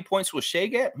 123? How many points will Shea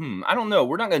get? I don't know.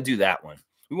 We're not going to do that one.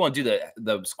 We want to do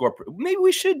the score. Maybe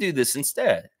we should do this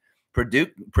instead.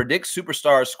 Predict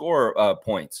superstar score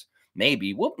points.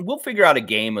 Maybe we'll figure out a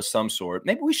game of some sort.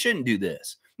 Maybe we shouldn't do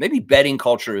this. Maybe betting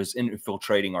culture is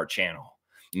infiltrating our channel.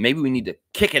 Maybe we need to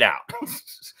kick it out.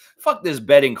 Fuck this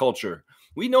betting culture.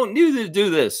 We don't need to do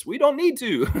this. We don't need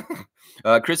to.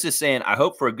 Chris is saying, I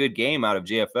hope for a good game out of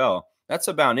JFL. That's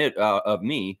about it of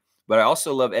me. But I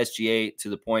also love SGA to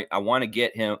the point I want to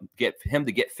get him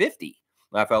to get 50.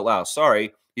 Laugh out loud.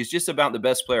 Sorry. He's just about the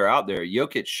best player out there.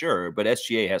 Jokic, sure, but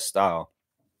SGA has style.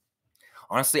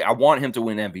 Honestly, I want him to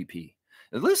win MVP.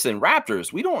 Listen,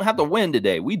 Raptors, we don't have to win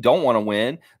today. We don't want to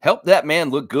win. Help that man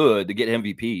look good to get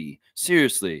MVP.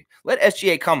 Seriously. Let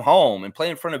SGA come home and play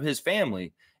in front of his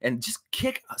family and just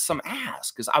kick some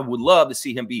ass, because I would love to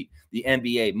see him be the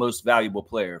NBA most valuable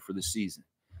player for the season.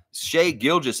 Shai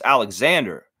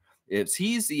Gilgeous-Alexander, if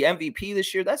he's the MVP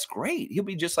this year, that's great. He'll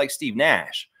be just like Steve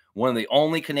Nash, one of the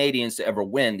only Canadians to ever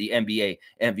win the NBA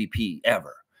MVP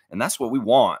ever. And that's what we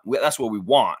want. That's what we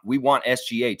want. We want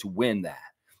SGA to win that.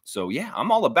 So, yeah,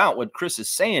 I'm all about what Chris is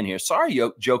saying here. Sorry,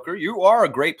 Joker. You are a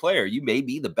great player. You may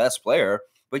be the best player,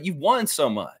 but you've won so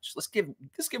much. Let's give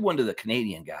one to the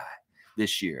Canadian guy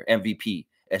this year, MVP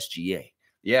SGA.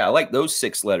 Yeah, I like those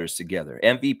 6 letters together.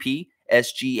 MVP,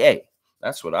 SGA.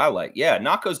 That's what I like. Yeah,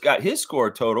 Nako's got his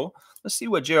score total. Let's see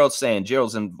what Gerald's saying.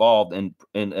 Gerald's involved in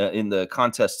the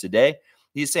contest today.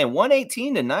 He's saying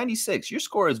 118 to 96. Your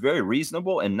score is very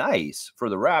reasonable and nice for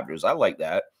the Raptors. I like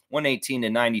that. 118 to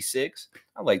 96.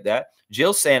 I like that.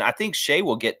 Jill's saying, I think Shea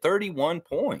will get 31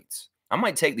 points. I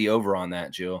might take the over on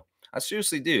that, Jill. I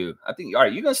seriously do. I think, all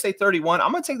right, you're going to say 31.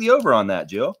 I'm going to take the over on that,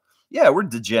 Jill. Yeah, we're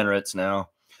degenerates now.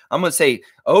 I'm going to say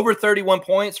over 31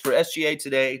 points for SGA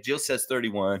today. Jill says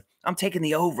 31. I'm taking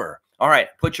the over. All right,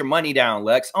 put your money down,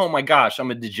 Lex. Oh, my gosh,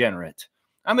 I'm a degenerate.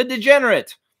 I'm a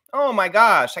degenerate. Oh, my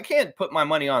gosh, I can't put my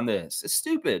money on this. It's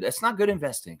stupid. It's not good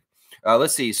investing.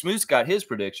 Let's see. Smooth's got his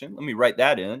prediction. Let me write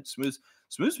that in.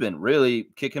 Smooth's been really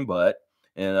kicking butt.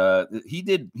 And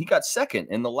he got second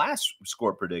in the last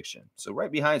score prediction. So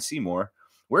right behind Seymour.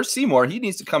 Where's Seymour? He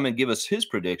needs to come and give us his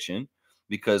prediction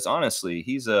because honestly,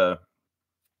 he's the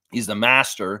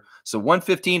master. So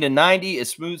 115 to 90 is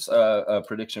Smooth's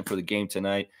prediction for the game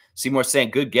tonight. Seymour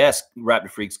saying, good guess, Raptor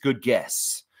Freaks. Good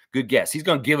guess. Good guess. He's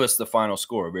going to give us the final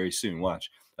score very soon. Watch.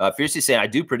 Fiercely saying, I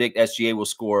do predict SGA will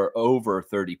score over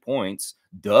 30 points.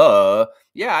 Duh.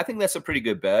 Yeah, I think that's a pretty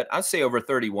good bet. I'd say over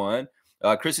 31.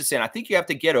 Chris is saying, I think you have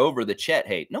to get over the Chet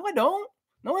hate. No, I don't.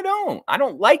 No, I don't. I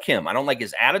don't like him. I don't like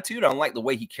his attitude. I don't like the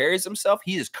way he carries himself.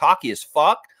 He is cocky as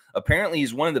fuck. Apparently,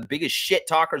 he's one of the biggest shit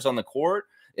talkers on the court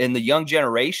in the young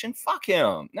generation. Fuck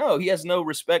him. No, he has no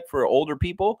respect for older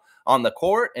people on the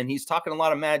court, and he's talking a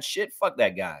lot of mad shit. Fuck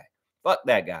that guy. Fuck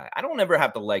that guy. I don't ever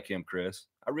have to like him, Chris.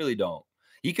 I really don't.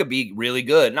 He could be really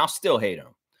good, and I'll still hate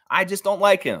him. I just don't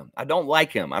like him. I don't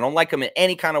like him. I don't like him in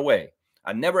any kind of way.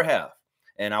 I never have,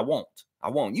 and I won't. I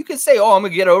won't. You can say, oh, I'm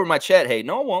going to get over my Chet hate.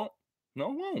 No, I won't.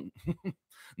 No, I won't.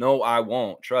 No, I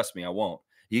won't. Trust me, I won't.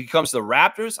 He comes to the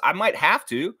Raptors, I might have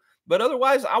to, but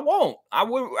otherwise I won't. I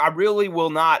really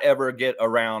will not ever get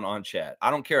around on Chet.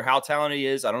 I don't care how talented he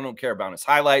is. I don't care about his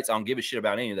highlights. I don't give a shit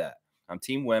about any of that. I'm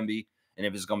Team Wemby, and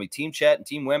if it's going to be Team Chet and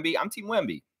Team Wemby, I'm Team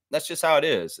Wemby. That's just how it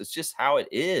is. It's just how it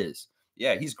is.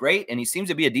 Yeah, he's great, and he seems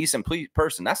to be a decent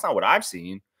person. That's not what I've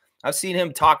seen. I've seen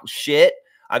him talk shit.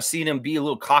 I've seen him be a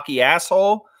little cocky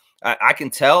asshole. I can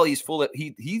tell he's full of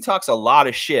he talks a lot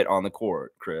of shit on the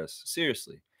court, Chris.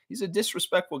 Seriously. He's a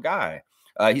disrespectful guy.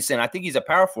 He's saying, I think he's a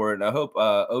power forward, and I hope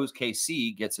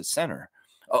OKC gets a center.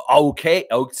 OCK,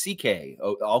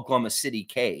 Oklahoma City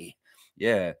K.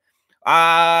 Yeah.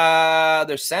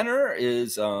 Their center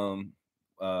is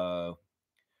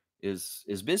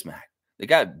Bismack. They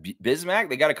got Bismack.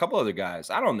 They got a couple other guys.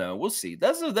 I don't know. We'll see.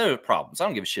 Those are their problems. I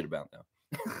don't give a shit about them.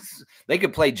 They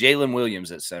could play Jalen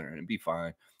Williams at center and be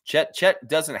fine. Chet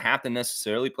doesn't have to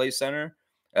necessarily play center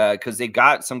because they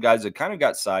got some guys that kind of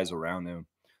got size around them.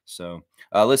 So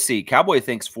let's see. Cowboy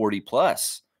thinks 40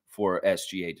 plus for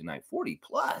SGA tonight. 40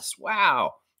 plus.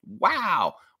 Wow.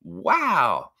 Wow.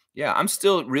 Wow. Yeah, I'm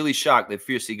still really shocked that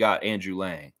Fiercey got Andrew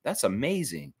Lang. That's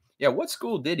amazing. Yeah, what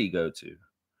school did he go to?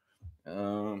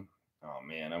 Oh,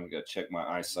 man, I'm going to check my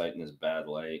eyesight in this bad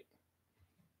light.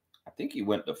 I think he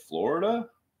went to Florida.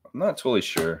 I'm not totally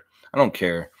sure. I don't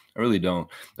care. I really don't.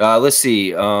 Let's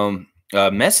see.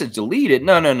 Message deleted.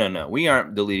 No. We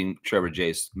aren't deleting Trevor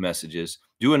J's messages.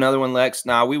 Do another one, Lex.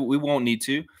 Nah, we won't need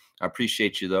to. I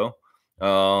appreciate you, though.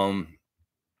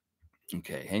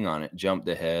 Okay, hang on. It jumped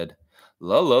ahead.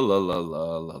 La, la, la, la,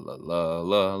 la, la, la, la,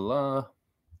 la, la.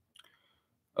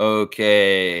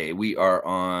 Okay, we are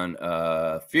on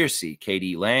Fiercey,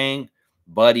 KD Lang.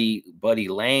 Buddy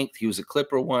Length. He was a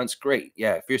Clipper once. Great.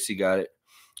 Yeah, Fiercey got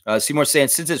it. Seymour saying,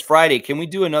 since it's Friday, can we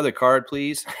do another card,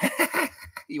 please?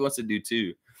 He wants to do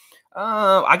two.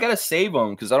 I got to save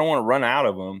them because I don't want to run out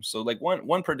of them. So, like,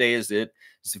 one per day is it.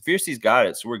 So Fiercey's got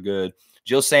it, so we're good.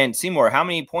 Jill saying, Seymour, how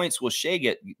many points will Shea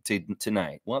get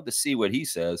tonight? We'll have to see what he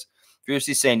says.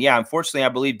 Fiercey's saying, yeah, unfortunately, I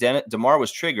believe DeMar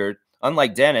was triggered,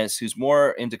 unlike Dennis, who's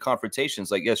more into confrontations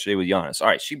like yesterday with Giannis. All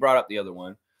right, she brought up the other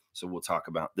one. So we'll talk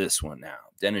about this one now.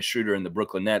 Dennis Schroeder and the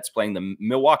Brooklyn Nets playing the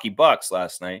Milwaukee Bucks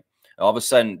last night. All of a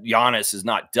sudden, Giannis is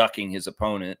not ducking his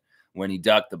opponent when he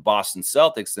ducked the Boston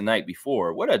Celtics the night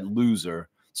before. What a loser.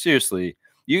 Seriously.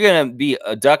 You're going to be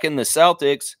ducking the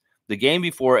Celtics the game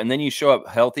before, and then you show up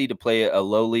healthy to play a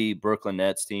lowly Brooklyn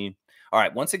Nets team. All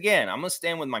right, once again, I'm going to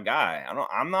stand with my guy.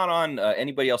 I'm not on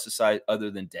anybody else's side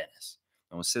other than Dennis.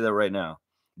 I'm going to say that right now.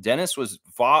 Dennis was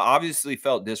obviously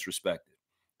felt disrespected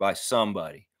by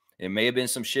somebody. It may have been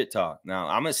some shit talk. Now,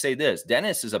 I'm going to say this.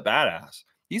 Dennis is a badass.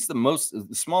 He's the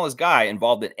smallest guy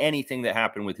involved in anything that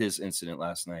happened with his incident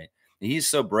last night. He's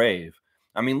so brave.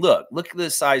 I mean, look at the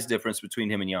size difference between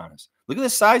him and Giannis. Look at the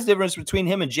size difference between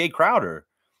him and Jay Crowder.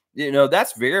 You know,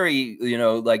 that's very,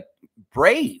 like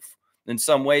brave. in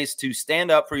some ways to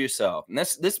stand up for yourself. And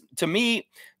this to me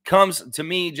comes to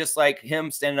me just like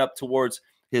him standing up towards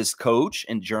his coach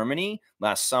in Germany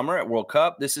last summer at World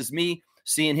Cup. This is me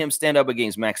seeing him stand up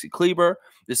against Maxi Kleber.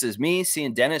 This is me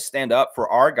seeing Dennis stand up for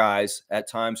our guys at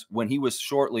times when he was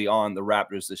shortly on the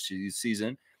Raptors this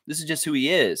season. This is just who he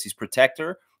is. He's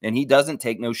protector, and he doesn't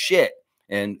take no shit.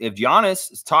 And if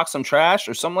Giannis talks some trash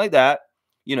or something like that,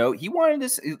 you know, he wanted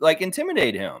to like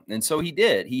intimidate him. And so he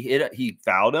did. He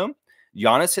fouled him.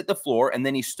 Giannis hit the floor, and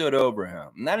then he stood over him.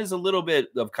 And that is a little bit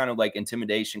of kind of like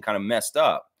intimidation, kind of messed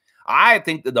up. I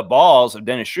think that the balls of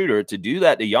Dennis Schroeder to do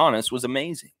that to Giannis was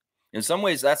amazing. In some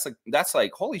ways, that's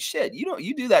like holy shit.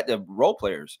 You do that to role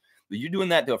players, but you're doing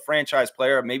that to a franchise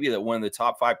player, maybe that one of the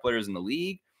top 5 players in the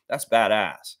league. That's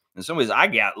badass. In some ways, I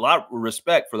got a lot of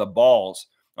respect for the balls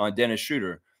on Dennis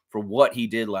Schroeder for what he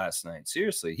did last night.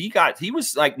 Seriously, he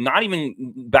was like not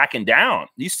even backing down.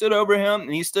 He stood over him,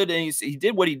 and he stood and he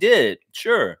did what he did.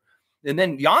 Sure, and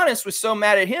then Giannis was so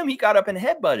mad at him, he got up and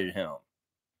headbutted him,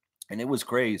 and it was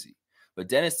crazy. But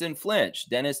Dennis didn't flinch.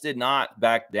 Dennis did not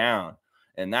back down.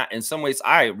 And that, in some ways,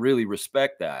 I really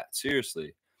respect that.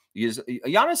 Seriously. Because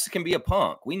Giannis can be a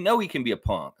punk. We know he can be a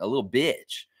punk, a little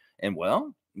bitch. And,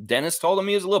 well, Dennis told him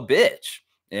he was a little bitch.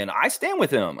 And I stand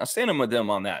with him. I stand with him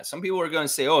on that. Some people are going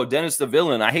to say, oh, Dennis the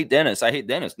villain. I hate Dennis. I hate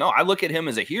Dennis. No, I look at him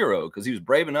as a hero because he was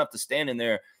brave enough to stand in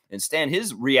there and stand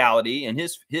his reality and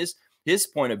his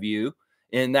point of view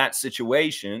in that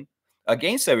situation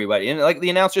against everybody. And like the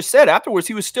announcer said afterwards,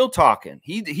 he was still talking.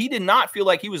 He did not feel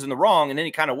like he was in the wrong in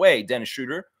any kind of way, Dennis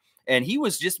Schroeder. And he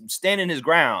was just standing his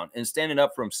ground and standing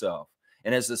up for himself.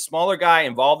 And as the smaller guy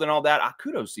involved in all that,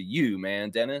 kudos to you, man,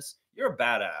 Dennis. You're a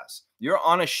badass. You're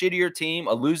on a shittier team,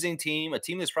 a losing team, a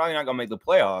team that's probably not going to make the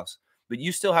playoffs, but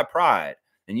you still have pride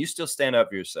and you still stand up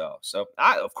for yourself. So,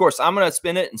 of course, I'm going to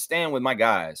spin it and stand with my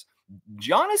guys.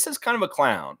 Giannis is kind of a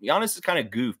clown. Giannis is kind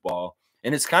of goofball.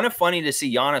 And it's kind of funny to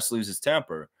see Giannis lose his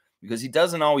temper because he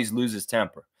doesn't always lose his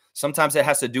temper. Sometimes it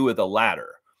has to do with a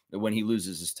ladder when he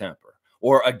loses his temper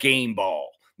or a game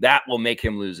ball. That will make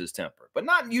him lose his temper. But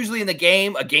not usually in the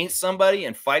game against somebody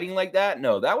and fighting like that.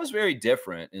 No, that was very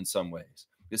different in some ways.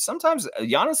 Because sometimes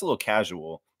Giannis is a little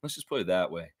casual. Let's just put it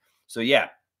that way. So, yeah,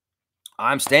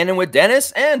 I'm standing with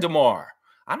Dennis and DeMar.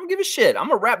 I don't give a shit.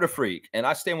 I'm a Raptor freak, and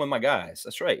I stand with my guys.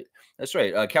 That's right. That's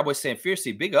right. Cowboys saying,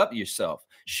 Fiercely, big up to yourself,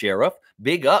 Sheriff.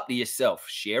 Big up to yourself,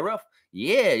 Sheriff.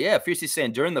 Yeah. Fiercely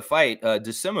saying, during the fight,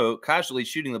 DeSimo casually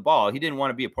shooting the ball. He didn't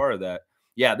want to be a part of that.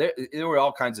 Yeah, there were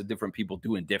all kinds of different people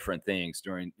doing different things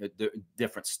during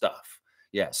different stuff.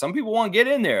 Yeah, some people want to get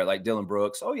in there, like Dylan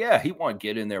Brooks. Oh, yeah, he want to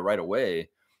get in there right away.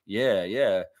 Yeah,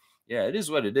 it is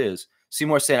what it is.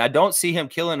 Seymour saying, I don't see him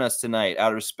killing us tonight.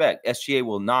 Out of respect, SGA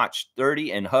will notch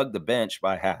 30 and hug the bench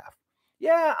by half.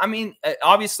 Yeah, I mean,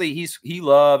 obviously he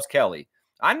loves Kelly.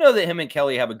 I know that him and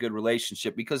Kelly have a good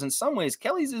relationship because in some ways,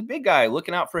 Kelly's a big guy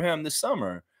looking out for him this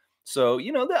summer. So,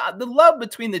 you know, the love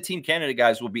between the Team Canada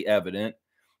guys will be evident.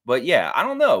 But, yeah, I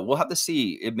don't know. We'll have to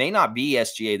see. It may not be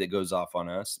SGA that goes off on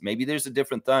us. Maybe there's a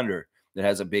different Thunder that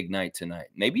has a big night tonight.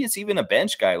 Maybe it's even a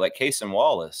bench guy like Case and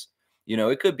Wallace. You know,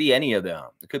 it could be any of them.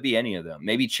 It could be any of them.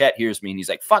 Maybe Chet hears me and he's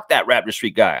like, fuck that Raptor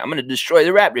Street guy. I'm going to destroy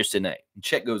the Raptors tonight. And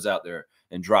Chet goes out there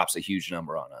and drops a huge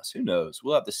number on us. Who knows?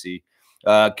 We'll have to see.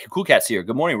 Cool Cat's here.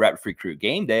 Good morning, Raptor Free Crew.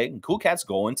 Game day. And Cool Cat's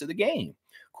going to the game.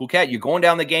 Cool Cat, you're going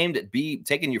down the game to be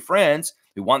taking your friends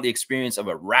who want the experience of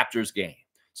a Raptors game.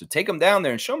 So take them down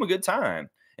there and show them a good time.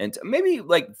 And maybe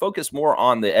like focus more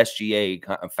on the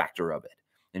SGA factor of it.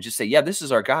 And just say, yeah, this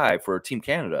is our guy for Team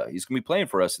Canada. He's going to be playing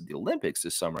for us at the Olympics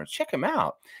this summer. Check him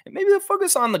out. And maybe they'll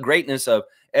focus on the greatness of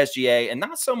SGA and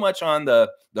not so much on the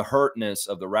hurtness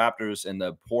of the Raptors and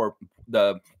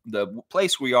the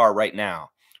place we are right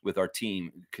now with our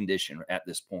team condition at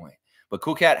this point. But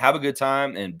Cool Cat, have a good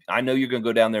time. And I know you're going to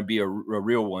go down there and be a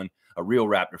real one, a real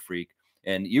Raptor freak.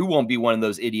 And you won't be one of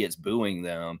those idiots booing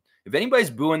them. If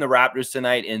anybody's booing the Raptors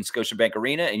tonight in Scotiabank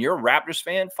Arena and you're a Raptors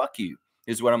fan, fuck you.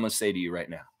 Is what I'm going to say to you right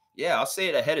now. Yeah, I'll say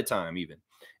it ahead of time even.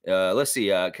 Let's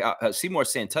see. Seymour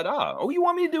saying, ta-da. Oh, you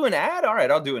want me to do an ad? All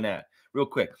right, I'll do an ad real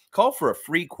quick. Call for a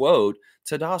free quote.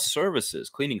 Ta-da Services,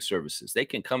 cleaning services. They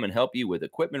can come and help you with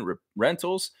equipment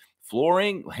rentals,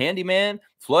 flooring, handyman,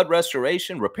 flood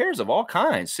restoration, repairs of all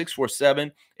kinds.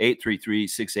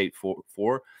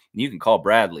 647-833-6844. You can call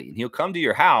Bradley, and he'll come to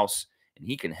your house, and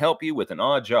he can help you with an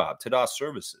odd job. Ta-da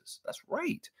Services. That's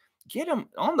right. Get him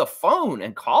on the phone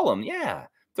and call him. Yeah,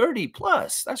 30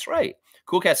 plus. That's right.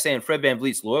 Cool Cat saying Fred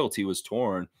VanVleet's loyalty was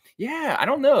torn. Yeah, I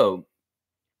don't know.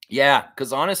 Yeah,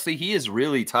 because honestly, he is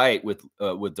really tight with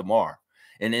DeMar.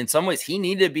 And in some ways, he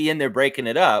needed to be in there breaking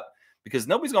it up because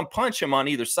nobody's going to punch him on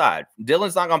either side.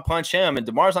 Dylan's not going to punch him, and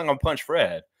DeMar's not going to punch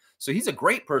Fred. So he's a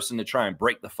great person to try and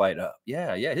break the fight up.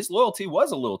 Yeah, yeah. His loyalty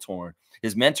was a little torn.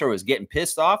 His mentor was getting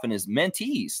pissed off, and his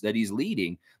mentees that he's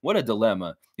leading, what a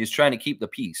dilemma. He's trying to keep the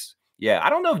peace. Yeah, I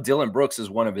don't know if Dylan Brooks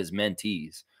is one of his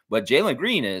mentees, but Jalen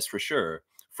Green is for sure.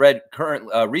 Fred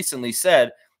recently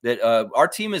said that our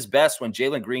team is best when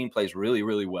Jalen Green plays really,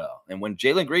 really well. And when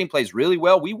Jalen Green plays really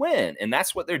well, we win. And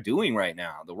that's what they're doing right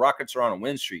now. The Rockets are on a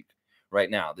win streak right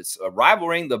now. That's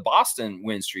rivaling the Boston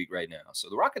win streak right now. So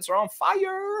the Rockets are on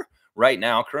fire right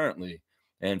now currently.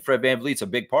 And Fred VanVleet's a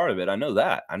big part of it. I know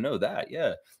that. I know that.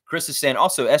 Yeah. Chris is saying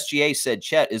also SGA said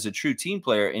Chet is a true team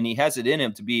player and he has it in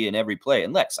him to be in every play.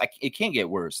 And Lex, it can't get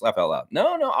worse. Laugh out loud.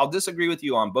 No, I'll disagree with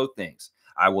you on both things.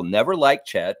 I will never like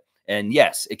Chet. And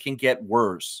yes, it can get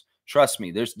worse. Trust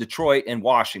me. There's Detroit and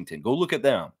Washington. Go look at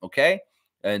them. Okay.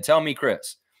 And tell me,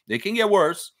 Chris, it can get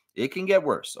worse. It can get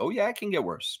worse. Oh, yeah, it can get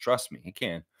worse. Trust me. It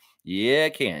can. Yeah,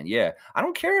 it can. Yeah. I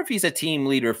don't care if he's a team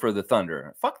leader for the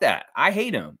Thunder. Fuck that. I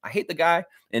hate him. I hate the guy.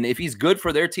 And if he's good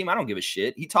for their team, I don't give a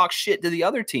shit. He talks shit to the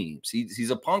other teams.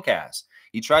 He's a punk ass.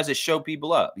 He tries to show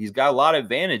people up. He's got a lot of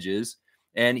advantages,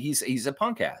 and he's a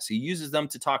punk ass. He uses them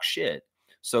to talk shit.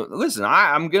 So listen,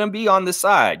 I'm going to be on the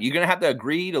side. You're going to have to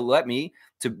agree to let me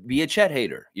to be a Chet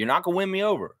hater. You're not going to win me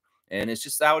over. And it's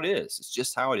just how it is. It's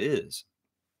just how it is.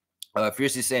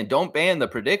 Fiercely saying, don't ban the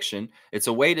prediction. It's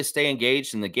a way to stay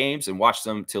engaged in the games and watch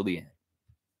them till the end.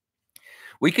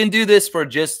 We can do this for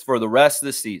the rest of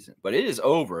the season, but it is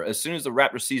over. As soon as the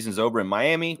Raptors season is over in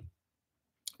Miami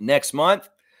next month,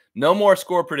 no more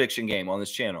score prediction game on this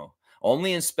channel.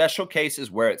 Only in special cases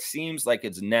where it seems like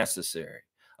it's necessary.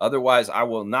 Otherwise, I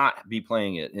will not be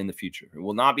playing it in the future. It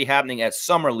will not be happening at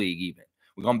Summer League even.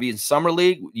 We're going to be in Summer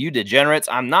League. You degenerates,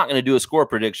 I'm not going to do a score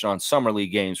prediction on Summer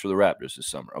League games for the Raptors this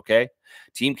summer, okay?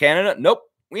 Team Canada, nope,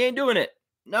 we ain't doing it.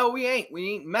 No, we ain't.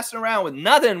 We ain't messing around with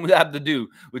nothing we have to do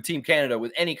with Team Canada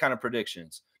with any kind of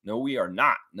predictions. No, we are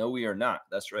not. No, we are not.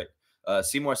 That's right.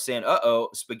 Seymour saying, uh-oh,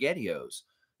 SpaghettiOs.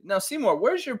 Now, Seymour,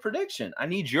 where's your prediction? I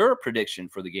need your prediction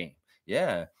for the game.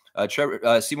 Yeah.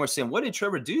 Seymour saying, what did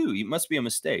Trevor do? It must be a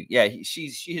mistake. Yeah, she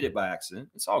hit it by accident.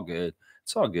 It's all good.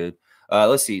 It's all good.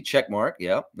 Let's see. Check mark.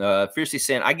 Yeah. Fiercely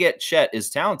saying, I get Chet is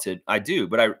talented. I do,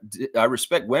 but I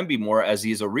respect Wemby more as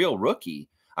he's a real rookie.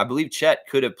 I believe Chet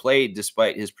could have played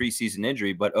despite his preseason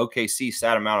injury, but OKC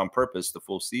sat him out on purpose the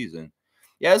full season.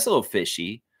 Yeah, it's a little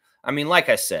fishy. I mean, like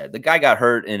I said, the guy got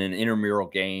hurt in an intramural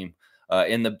game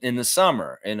in the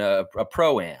summer in a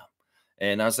pro-am.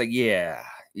 And I was like, yeah,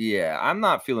 I'm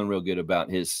not feeling real good about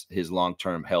his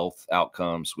long-term health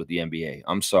outcomes with the NBA.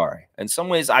 I'm sorry. In some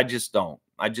ways, I just don't.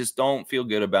 I just don't feel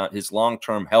good about his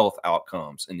long-term health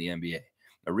outcomes in the NBA.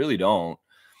 I really don't.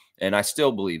 And I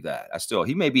still believe that.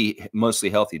 He may be mostly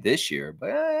healthy this year, but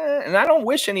and I don't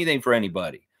wish anything for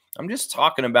anybody. I'm just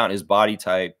talking about his body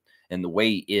type and the way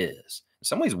he is. In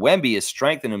some ways, Wemby has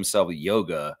strengthened himself with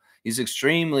yoga. He's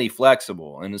extremely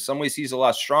flexible. And in some ways, he's a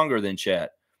lot stronger than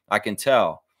Chet. I can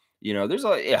tell. You know,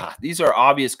 these are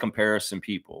obvious comparison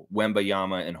people,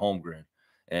 Wembayama and Holmgren.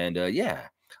 And yeah,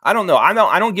 I don't know.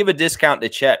 I don't give a discount to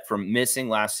Chet from missing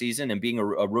last season and being a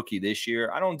rookie this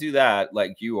year. I don't do that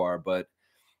like you are, but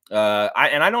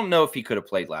I don't know if he could have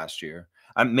played last year.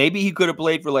 Maybe he could have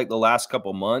played for like the last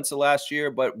couple months of last year,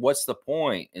 but what's the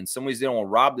point? In some ways, they don't want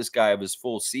to rob this guy of his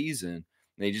full season.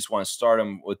 They just want to start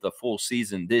him with the full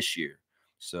season this year.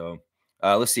 So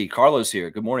let's see. Carlos here.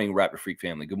 Good morning, Raptor Freak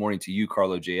family. Good morning to you,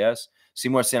 Carlo JS.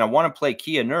 Seymour saying, I want to play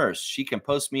Kia Nurse. She can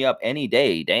post me up any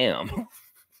day. Damn.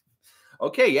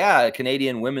 Okay, yeah,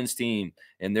 Canadian women's team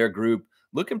and their group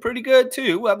looking pretty good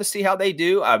too. We'll have to see how they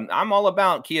do. I'm all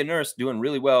about Kia Nurse doing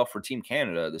really well for Team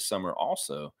Canada this summer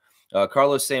also.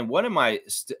 Carlos saying, what am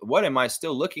I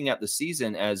still looking at the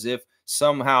season as if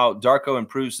somehow Darko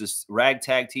improves this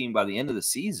ragtag team by the end of the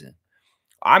season?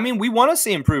 I mean, we want to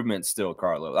see improvement still,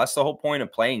 Carlo. That's the whole point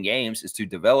of playing games, is to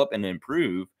develop and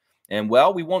improve. And,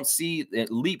 well, we won't see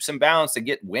leaps and bounds to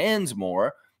get wins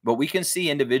more, but we can see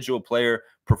individual player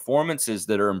performances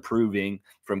that are improving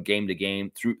from game to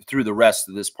game through the rest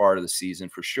of this part of the season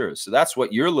for sure. So that's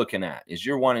what you're looking at, is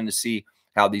you're wanting to see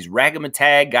how these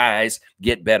ragamatag guys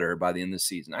get better by the end of the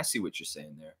season. I see what you're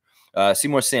saying there.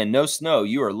 Seymour saying, no snow,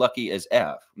 you are lucky as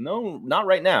F. No, not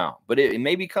right now, but it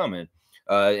may be coming.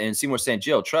 And Seymour saying,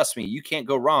 Jill, trust me, you can't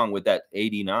go wrong with that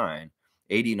 89.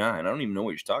 89. I don't even know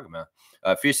what you're talking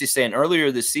about. Fiercely saying,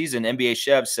 earlier this season, NBA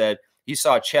Chev said he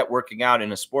saw Chet working out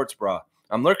in a sports bra.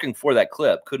 I'm looking for that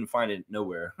clip. Couldn't find it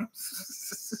nowhere.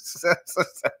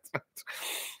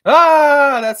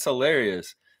 That's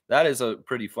hilarious. That is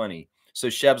pretty funny. So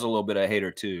Chev's a little bit of a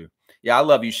hater too. Yeah, I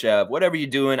love you, Chev. Whatever you're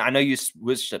doing, I know you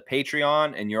switched to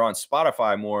Patreon and you're on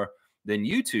Spotify more. than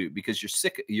YouTube because you're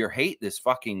sick. You hate this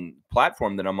fucking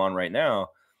platform that I'm on right now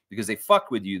because they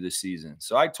fuck with you this season.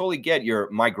 So I totally get your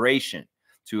migration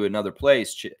to another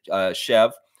place,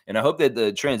 Chev. And I hope that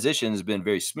the transition has been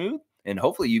very smooth. And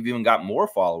hopefully you've even got more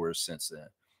followers since then.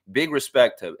 Big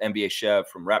respect to NBA Chev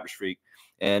from Raptors Freak.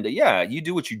 And yeah, you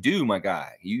do what you do, my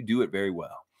guy. You do it very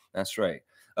well. That's right.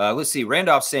 Let's see.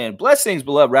 Randolph saying, blessings,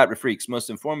 beloved Raptor Freaks. Most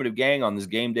informative gang on this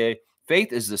game day.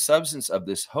 Faith is the substance of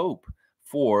this hope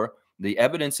for the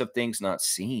evidence of things not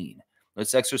seen.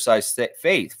 Let's exercise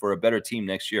faith for a better team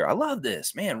next year. I love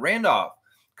this. Man, Randolph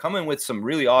coming with some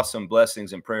really awesome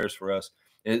blessings and prayers for us.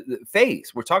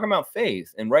 Faith. We're talking about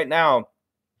faith. And right now,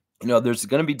 you know, there's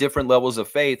going to be different levels of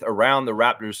faith around the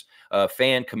Raptors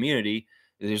fan community.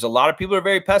 There's a lot of people who are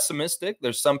very pessimistic.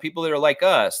 There's some people that are like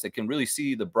us that can really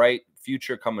see the bright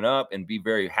future coming up and be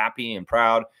very happy and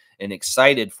proud and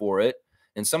excited for it.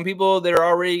 And some people that are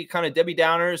already kind of Debbie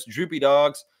Downers, droopy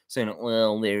dogs, saying,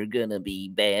 well, they're going to be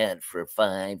bad for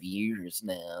 5 years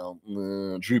now.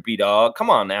 Droopy dog. Come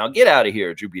on now. Get out of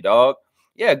here, droopy dog.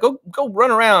 Yeah, go run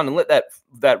around and let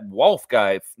that wolf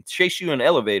guy chase you in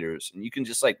elevators. And you can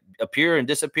just like appear and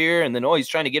disappear. And then, oh, he's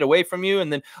trying to get away from you.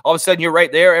 And then all of a sudden you're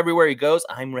right there everywhere he goes.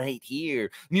 I'm right here.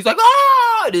 And he's like,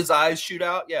 ah, and his eyes shoot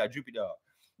out. Yeah, droopy dog.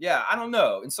 Yeah, I don't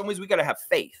know. In some ways, we got to have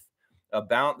faith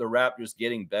about the Raptors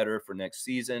getting better for next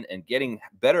season and getting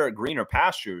better, greener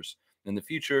pastures in the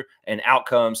future and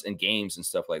outcomes and games and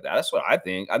stuff like that. That's what I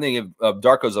think. I think if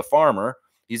Darko's a farmer,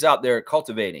 he's out there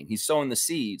cultivating. He's sowing the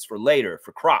seeds for later,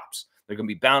 for crops. They're going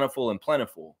to be bountiful and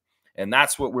plentiful. And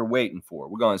that's what we're waiting for.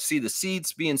 We're going to see the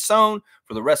seeds being sown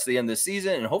for the rest of the end of the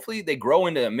season. And hopefully they grow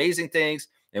into amazing things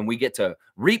and we get to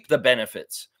reap the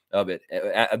benefits of it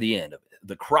at the end of it.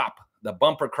 The crop, the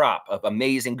bumper crop of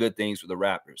amazing good things for the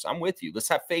Raptors. I'm with you. Let's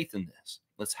have faith in this.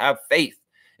 Let's have faith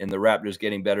in the Raptors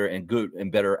getting better and good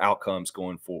and better outcomes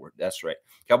going forward. That's right.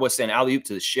 Cowboys saying alley-oop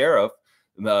to the sheriff.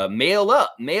 Mail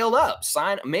up,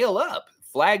 sign, mail up,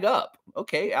 flag up.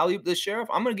 Okay, alley-oop the sheriff.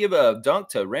 I'm going to give a dunk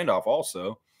to Randolph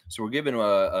also. So we're giving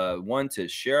a one to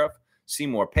Sheriff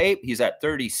Seymour Pape. He's at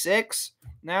 36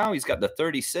 now. He's got the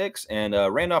 36. And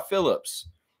Randolph Phillips,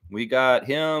 we got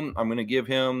him. I'm going to give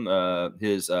him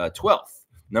his 12th,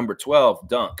 number 12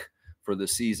 dunk for the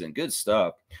season. Good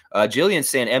stuff. Jillian's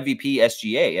saying MVP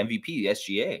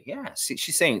SGA. Yeah,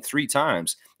 she's saying 3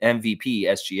 times MVP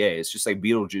SGA. It's just like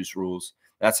Beetlejuice rules.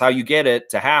 That's how you get it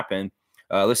to happen.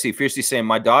 Let's see. Fiercely saying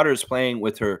my daughter's playing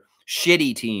with her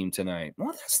shitty team tonight.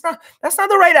 Well, that's not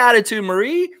the right attitude,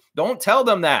 Marie. Don't tell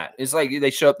them that. It's like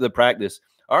they show up to the practice.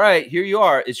 All right, here you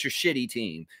are. It's your shitty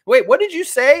team. Wait, what did you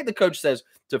say? The coach says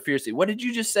to Fiercely, what did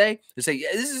you just say? They say,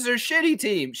 yeah, this is her shitty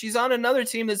team. She's on another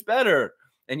team that's better.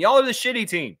 And y'all are the shitty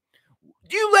team.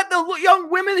 Do you let the young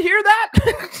women hear that?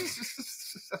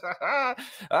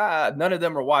 None of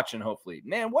them are watching, hopefully.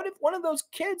 Man, what if one of those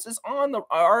kids is on the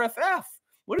RFF?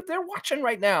 What if they're watching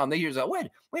right now and they hear, wait,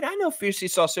 I know Fiercely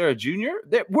Saucera Jr.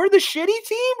 We're the shitty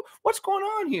team? What's going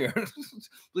on here?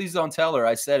 Please don't tell her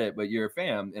I said it, but you're a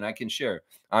fan and I can share.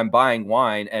 I'm buying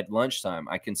wine at lunchtime.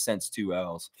 I can sense 2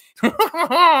 L's.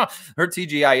 Her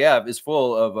TGIF is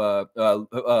full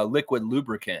of liquid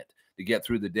lubricant to get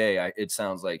through the day. It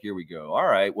sounds like. Here we go. All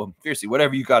right. Well, Fiercely,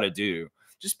 whatever you got to do.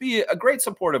 Just be a great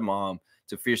supportive mom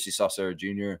to Fiercely Saucera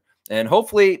Jr. And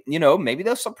hopefully, you know, maybe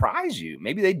they'll surprise you.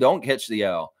 Maybe they don't catch the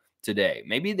L today.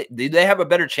 Maybe they have a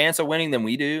better chance of winning than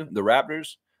we do, the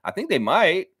Raptors. I think they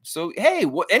might. So, hey,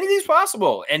 anything's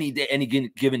possible. Any day, any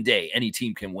given day, any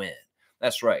team can win.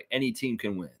 That's right. Any team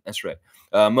can win. That's right.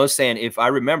 Most saying, if I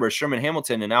remember, Sherman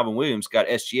Hamilton and Alvin Williams got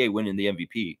SGA winning the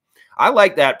MVP. I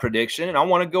like that prediction, and I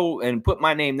want to go and put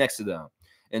my name next to them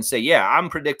and say, yeah, I'm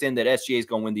predicting that SGA is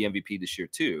going to win the MVP this year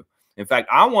too. In fact,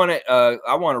 I want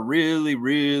to really,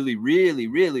 really, really,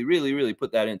 really, really, really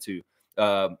put that into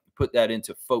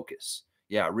focus.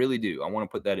 Yeah, I really do. I want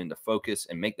to put that into focus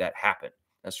and make that happen.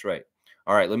 That's right.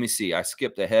 All right, let me see. I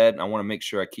skipped ahead, and I want to make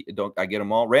sure I get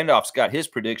them all. Randolph's got his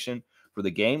prediction for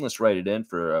the game. Let's write it in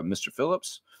for Mr.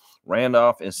 Phillips.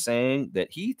 Randolph is saying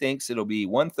that he thinks it'll be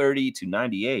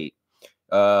 130-98.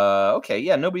 Okay,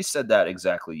 yeah, nobody said that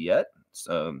exactly yet.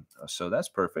 So that's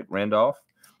perfect. Randolph,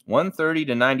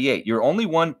 130-98. You're only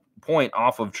 1 point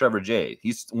off of Trevor J.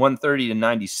 He's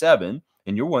 130-97,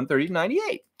 and you're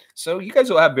 130-98. So you guys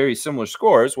will have very similar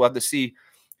scores. We'll have to see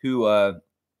who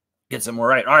gets them more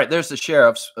right. All right, there's the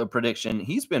Sheriff's prediction.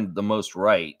 He's been the most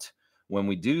right when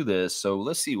we do this. So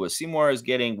let's see what Seymour is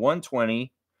getting.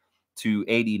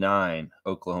 120-89,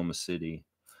 Oklahoma City.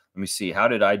 Let me see. How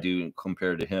did I do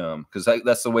compared to him? Because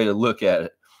that's the way to look at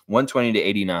it.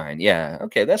 120-89. Yeah.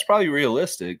 Okay. That's probably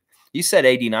realistic. He said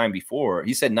 89 before.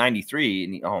 He said 93.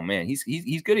 And oh, man, he's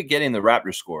good at getting the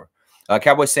Raptor score.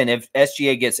 Cowboys saying if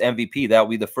SGA gets MVP, that'll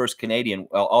be the first Canadian.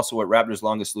 Also, at Raptors'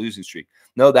 longest losing streak.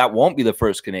 No, that won't be the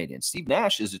first Canadian. Steve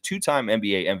Nash is a 2-time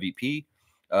NBA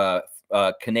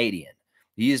MVP Canadian.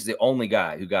 He is the only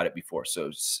guy who got it before. So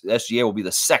SGA will be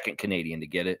the second Canadian to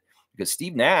get it because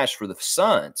Steve Nash for the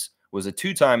Suns was a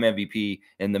 2-time MVP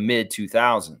in the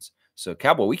mid-2000s. So,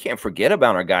 Cowboy, we can't forget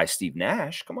about our guy, Steve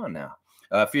Nash. Come on now.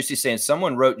 Fiercely saying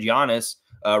someone wrote Giannis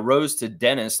rose to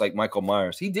Dennis like Michael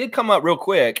Myers. He did come up real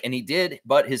quick, and he did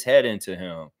butt his head into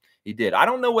him. He did. I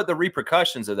don't know what the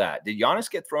repercussions of that. Did Giannis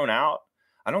get thrown out?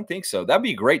 I don't think so. That'd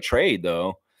be a great trade,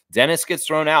 though. Dennis gets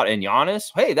thrown out, and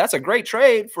Giannis, hey, that's a great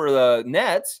trade for the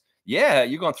Nets. Yeah,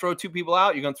 you're going to throw 2 people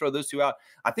out. You're going to throw those 2 out.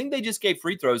 I think they just gave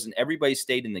free throws, and everybody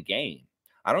stayed in the game.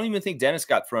 I don't even think Dennis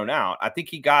got thrown out. I think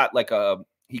he got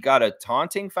a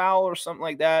taunting foul or something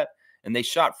like that, and they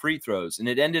shot free throws, and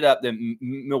it ended up that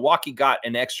Milwaukee got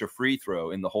an extra free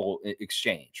throw in the whole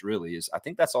exchange. Really is. I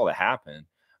think that's all that happened.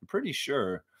 I'm pretty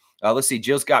sure. Let's see.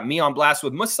 Jill's got me on blast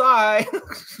with Masai.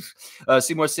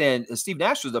 Seymour saying Steve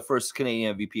Nash was the first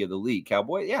Canadian MVP of the league.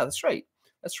 Cowboy. Yeah, that's right.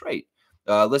 That's right.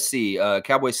 Let's see.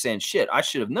 Cowboy saying, shit, I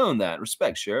should have known that.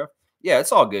 Respect, Sheriff. Yeah,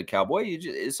 it's all good, Cowboy.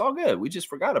 It's all good. We just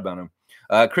forgot about him.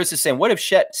 Chris is saying, what if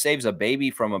Chet saves a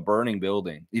baby from a burning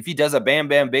building? If he does a Bam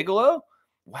Bam Bigelow?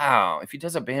 Wow. If he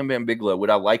does a Bam Bam Bigelow, would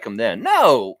I like him then?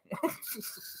 No.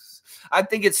 I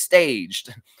think it's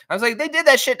staged. I was like, they did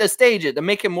that shit to stage it, to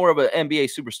make him more of an NBA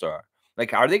superstar.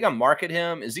 Like, are they going to market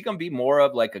him? Is he going to be more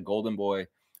of like a golden boy?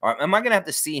 Or am I going to have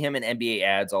to see him in NBA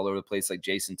ads all over the place like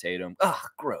Jason Tatum? Ugh,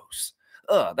 gross.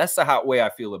 Ugh, that's the way I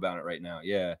feel about it right now.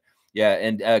 Yeah. Yeah.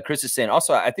 And Chris is saying,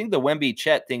 also, I think the Wemby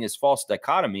Chet thing is false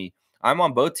dichotomy. I'm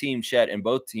on both Team Chet and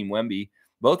both Team Wemby.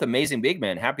 Both amazing big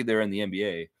men. Happy they're in the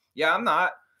NBA. Yeah, I'm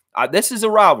not. This is a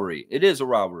rivalry. It is a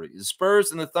rivalry. The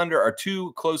Spurs and the Thunder are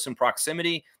too close in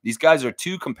proximity. These guys are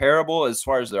too comparable as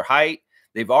far as their height.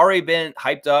 They've already been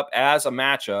hyped up as a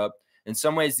matchup. In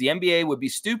some ways, the NBA would be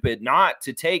stupid not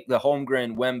to take the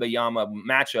Holmgren Wembanyama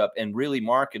matchup and really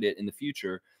market it in the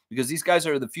future because these guys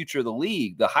are the future of the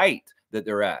league, the height that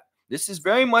they're at. This is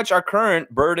very much our current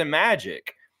Bird and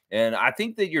Magic. And I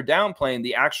think that you're downplaying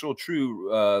the actual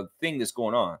true thing that's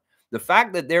going on. The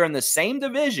fact that they're in the same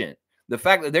division, the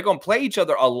fact that they're going to play each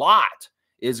other a lot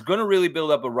is going to really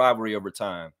build up a rivalry over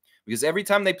time. Because every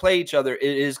time they play each other,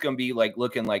 it is going to be like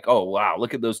looking like, oh, wow,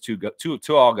 look at those two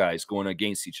all guys going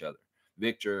against each other,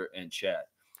 Victor and Chet.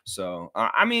 So,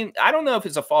 I mean, I don't know if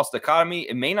it's a false dichotomy.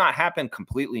 It may not happen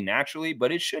completely naturally,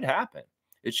 but it should happen.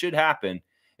 It should happen.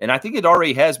 And I think it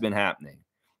already has been happening.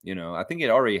 You know, I think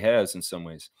it already has in some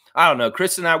ways. I don't know.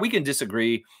 Chris and I, we can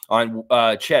disagree on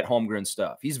Chet Holmgren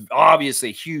stuff. He's obviously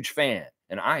a huge fan,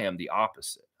 and I am the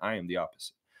opposite. I am the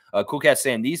opposite. Cool Cat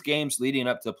saying these games leading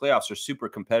up to the playoffs are super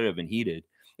competitive and heated.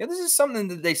 Yeah, this is something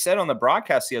that they said on the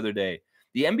broadcast the other day.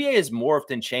 The NBA has morphed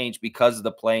and changed because of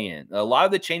the play-in. A lot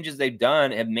of the changes they've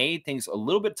done have made things a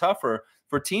little bit tougher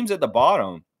for teams at the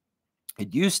bottom.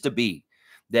 It used to be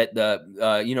that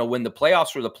when the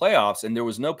playoffs were the playoffs and there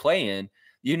was no play-in,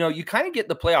 you kind of get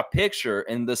the playoff picture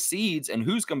and the seeds and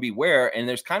who's going to be where, and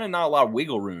there's kind of not a lot of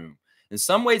wiggle room. In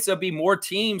some ways, there'll be more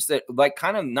teams that like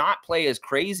kind of not play as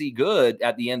crazy good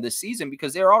at the end of the season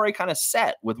because they're already kind of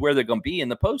set with where they're going to be in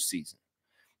the postseason.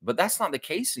 But that's not the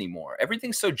case anymore.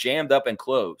 Everything's so jammed up and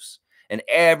close, and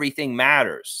everything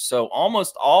matters. So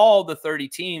almost all the 30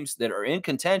 teams that are in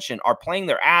contention are playing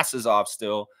their asses off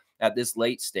still at this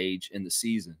late stage in the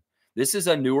season. This is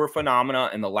a newer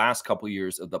phenomena in the last couple of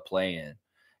years of the play-in.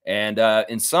 And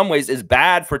in some ways, it's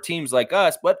bad for teams like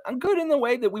us, but I'm good in the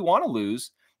way that we want to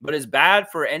lose. But it's bad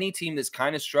for any team that's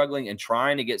kind of struggling and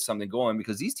trying to get something going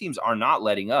because these teams are not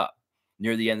letting up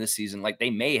near the end of the season like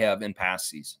they may have in past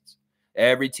seasons.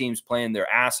 Every team's playing their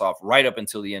ass off right up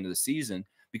until the end of the season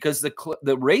because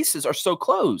the races are so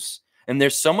close. And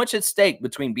there's so much at stake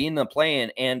between being in the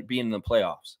play-in and being in the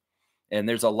playoffs. And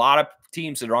there's a lot of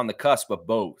teams that are on the cusp of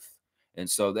both. And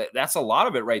so that's a lot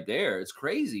of it right there. It's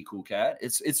crazy, Cool Cat.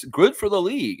 It's good for the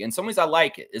league. In some ways, I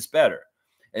like it. It's better.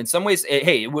 In some ways,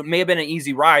 hey, it may have been an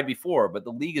easy ride before, but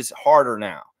the league is harder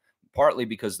now, partly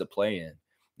because of the play-in.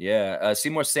 Yeah,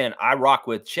 Seymour saying, I rock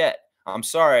with Chet. I'm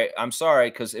sorry,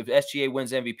 because if SGA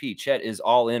wins MVP, Chet is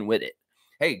all in with it.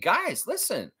 Hey, guys,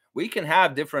 listen. We can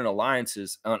have different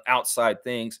alliances on outside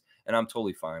things, and I'm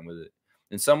totally fine with it.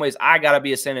 In some ways, I got to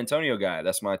be a San Antonio guy.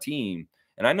 That's my team.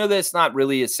 And I know that it's not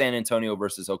really a San Antonio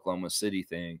versus Oklahoma City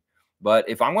thing, but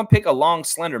if I'm going to pick a long,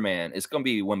 slender man, it's going to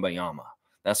be Wembanyama.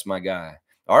 That's my guy.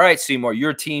 All right, Seymour,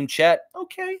 you're Team Chet.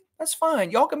 Okay, that's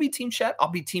fine. Y'all can be Team Chet. I'll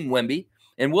be Team Wemby,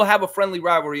 and we'll have a friendly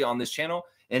rivalry on this channel.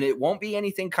 And it won't be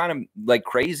anything kind of like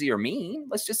crazy or mean.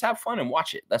 Let's just have fun and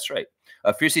watch it. That's right.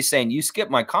 Fiercely saying, you skipped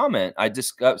my comment. I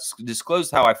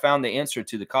disclosed how I found the answer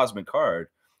to the cosmic card.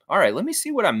 All right, let me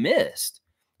see what I missed.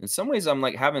 In some ways, I'm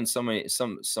like having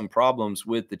some problems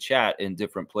with the chat in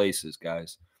different places,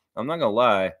 guys. I'm not gonna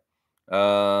lie.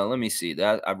 Let me see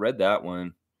that. I read that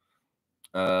one.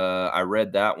 I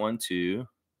read that one too.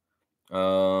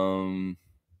 I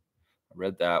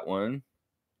read that one.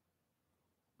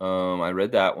 I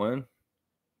read that one.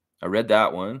 I read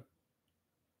that one.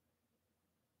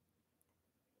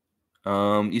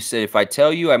 You said, if I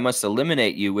tell you, I must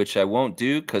eliminate you, which I won't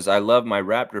do because I love my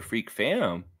Raptor Freak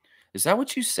fam. Is that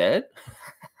what you said?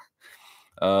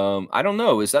 I don't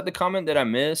know. Is that the comment that I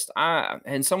missed?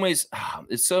 In some ways,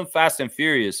 it's so fast and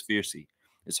furious, fiercey.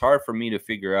 It's hard for me to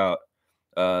figure out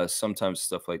sometimes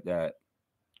stuff like that.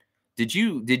 Did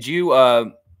you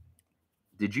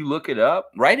look it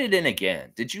up? Write it in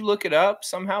again. Did you look it up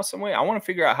somehow, some way? I want to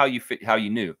figure out how you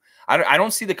knew. I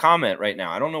don't see the comment right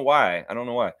now. I don't know why.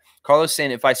 Carlos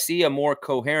saying, if I see a more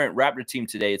coherent Raptor team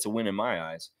today, it's a win in my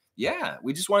eyes. Yeah,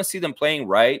 we just want to see them playing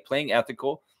right, playing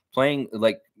ethical, playing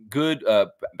like good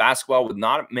basketball with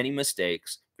not many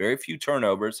mistakes, very few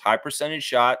turnovers, high percentage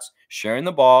shots, sharing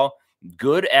the ball,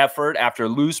 good effort after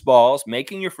loose balls,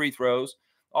 making your free throws.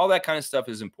 All that kind of stuff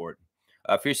is important.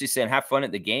 Fiercely saying, have fun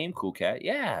at the game, Cool Cat.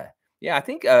 Yeah. I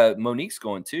think Monique's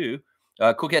going too.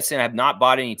 Cool Cat saying, I have not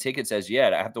bought any tickets as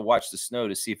yet. I have to watch the snow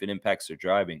to see if it impacts their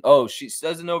driving. Oh, she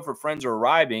doesn't know if her friends are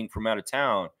arriving from out of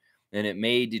town, and it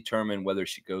may determine whether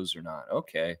she goes or not.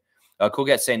 Okay. Cool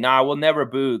Cat saying, nah, we'll never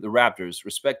boo the Raptors.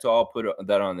 Respect to all, put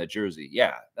that on the jersey.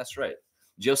 Yeah, that's right.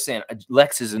 Jill saying,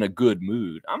 Lex is in a good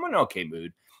mood. I'm in an okay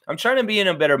mood. I'm trying to be in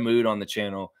a better mood on the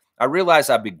channel. I realize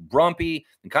I've been grumpy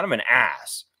and kind of an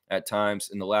ass at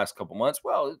times in the last couple months.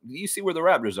 Well, you see where the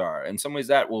Raptors are. In some ways,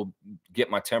 that will get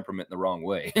my temperament in the wrong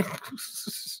way.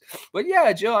 But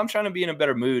yeah, Jill, I'm trying to be in a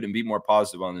better mood and be more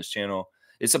positive on this channel.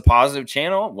 It's a positive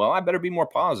channel. Well, I better be more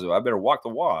positive. I better walk the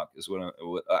walk is what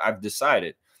I've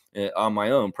decided on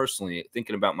my own personally,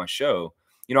 thinking about my show.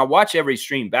 You know, I watch every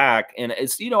stream back, and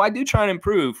it's, you know, I do try and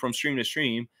improve from stream to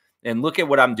stream and look at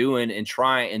what I'm doing and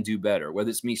try and do better. Whether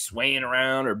it's me swaying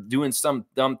around or doing some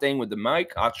dumb thing with the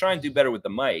mic, I'll try and do better with the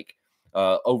mic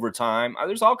over time.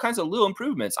 There's all kinds of little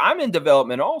improvements. I'm in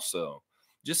development also,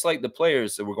 just like the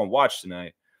players that we're going to watch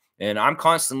tonight. And I'm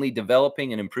constantly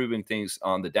developing and improving things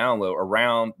on the down low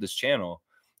around this channel.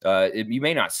 You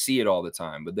may not see it all the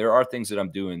time, but there are things that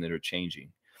I'm doing that are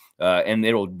changing. And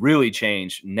it'll really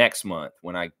change next month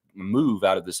when I move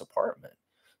out of this apartment.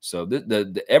 So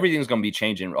everything's going to be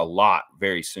changing a lot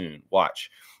very soon. Watch.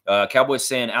 Cowboys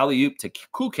saying alley-oop to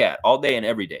Cool Cat all day and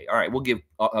every day. All right, we'll give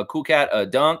Cool Cat a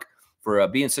dunk for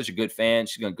being such a good fan.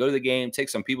 She's going to go to the game, take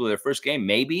some people to their first game,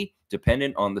 maybe,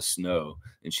 dependent on the snow.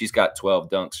 And she's got 12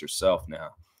 dunks herself now.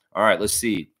 All right, let's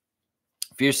see.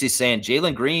 Fiercely saying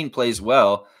Jalen Green plays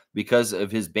well because of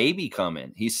his baby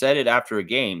coming. He said it after a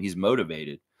game. He's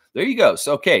motivated. There you go.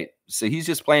 So, okay. So he's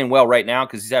just playing well right now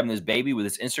because he's having this baby with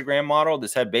his Instagram model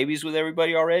that's had babies with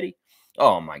everybody already.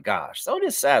 Oh, my gosh. So it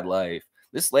is sad life.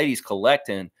 This lady's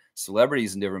collecting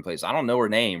celebrities in different places. I don't know her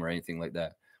name or anything like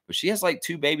that. But she has like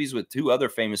 2 babies with 2 other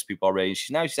famous people already.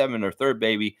 She's having her 3rd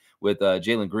baby with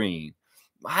Jalen Green.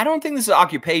 I don't think this is an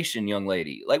occupation, young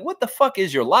lady. Like, what the fuck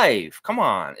is your life? Come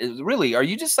on. Really, are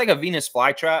you just like a Venus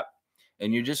flytrap?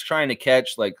 And you're just trying to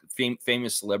catch like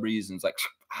famous celebrities and it's like,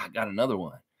 I got another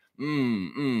one.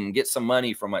 Get some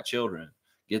money for my children.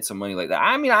 Get some money like that.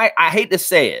 I mean, I hate to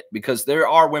say it because there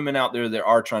are women out there that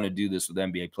are trying to do this with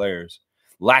NBA players.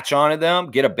 Latch on to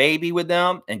them, get a baby with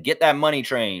them, and get that money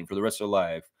train for the rest of their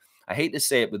life. I hate to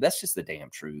say it, but that's just the damn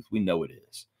truth. We know it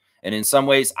is. And in some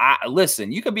ways,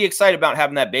 listen, you could be excited about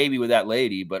having that baby with that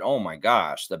lady, but oh my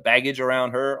gosh, the baggage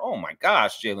around her. Oh my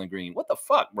gosh, Jalen Green. What the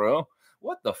fuck, bro?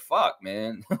 What the fuck,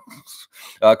 man?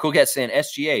 Cool Cat saying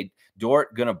SGA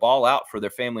Dort gonna ball out for their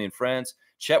family and friends.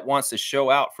 Chet wants to show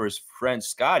out for his friend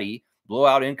Scotty.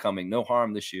 Blowout incoming. No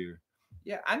harm this year.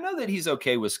 Yeah, I know that he's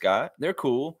okay with Scott. They're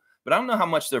cool, but I don't know how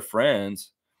much they're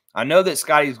friends. I know that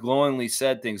Scotty's glowingly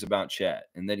said things about Chet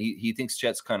and that he thinks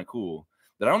Chet's kind of cool,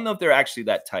 but I don't know if they're actually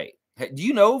that tight. Do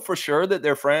you know for sure that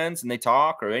they're friends and they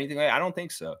talk or anything like that? I don't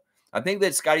think so. I think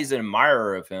that Scotty's an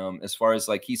admirer of him as far as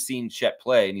like he's seen Chet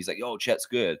play and he's like, yo, Chet's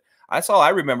good. I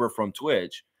remember from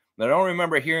Twitch, but I don't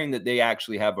remember hearing that they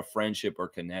actually have a friendship or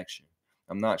connection.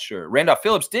 I'm not sure. Randolph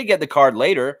Phillips did get the card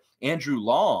later. Andrew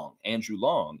Long.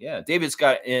 Yeah. David's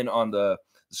got in on the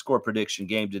score prediction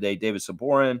game today. David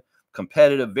Saborin,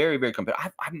 competitive, very, very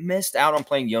competitive. I missed out on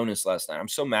playing Jonas last night. I'm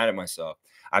so mad at myself.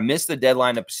 I missed the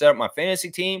deadline to set up my fantasy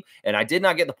team, and I did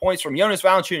not get the points from Jonas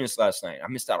Valanciunas last night. I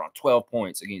missed out on 12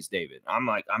 points against David.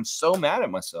 I'm so mad at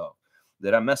myself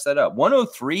that I messed that up.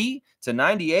 103 to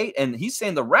 98, and he's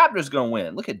saying the Raptors going to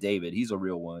win. Look at David. He's a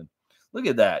real one. Look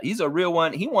at that. He's a real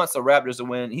one. He wants the Raptors to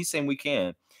win. He's saying we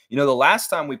can. You know, the last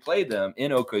time we played them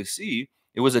in OKC,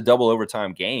 it was a double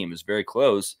overtime game. It was very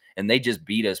close, and they just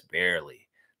beat us barely.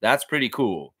 That's pretty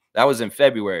cool. That was in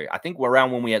February. I think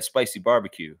around when we had spicy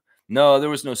barbecue. No, there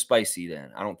was no spicy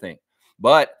then, I don't think.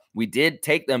 But we did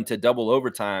take them to double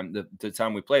overtime the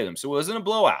time we played them. So it wasn't a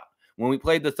blowout. When we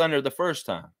played the Thunder the first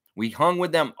time, we hung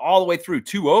with them all the way through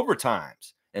 2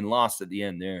 overtimes and lost at the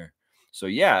end there. So,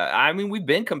 yeah, I mean, we've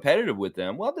been competitive with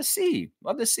them. We'll have to see.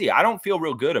 We'll have to see. I don't feel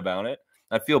real good about it.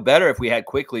 I'd feel better if we had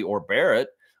Quickly or Barrett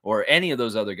or any of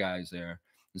those other guys there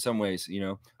in some ways, you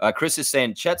know. Chris is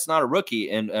saying Chet's not a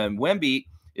rookie, and Wemby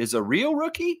is a real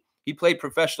rookie. He played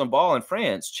professional ball in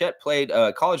France. Chet played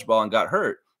college ball and got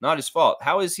hurt. Not his fault.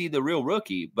 How is he the real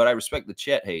rookie? But I respect the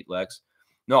Chet hate, Lex.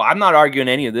 No, I'm not arguing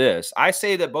any of this. I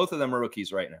say that both of them are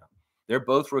rookies right now. They're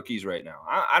both rookies right now.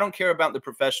 I don't care about the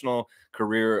professional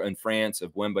career in France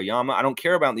of Wembayama. I don't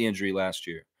care about the injury last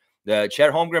year.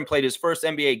 Chet Holmgren played his first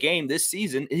NBA game this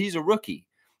season. He's a rookie.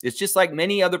 It's just like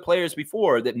many other players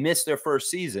before that missed their first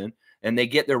season and they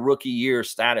get their rookie year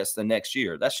status the next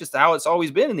year. That's just how it's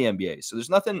always been in the NBA. So there's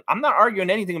nothing, I'm not arguing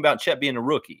anything about Chet being a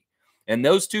rookie. And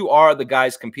those two are the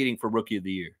guys competing for rookie of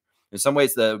the year. In some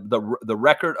ways, the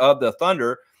record of the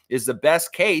Thunder is the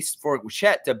best case for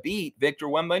Chet to beat Victor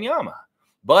Wembanyama.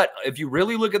 But if you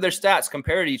really look at their stats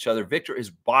compared to each other, Victor is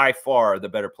by far the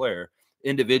better player,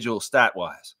 individual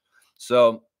stat-wise.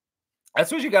 So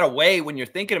that's what you got to weigh when you're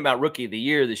thinking about rookie of the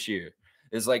year this year.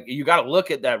 Is like you got to look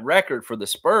at that record for the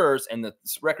Spurs and the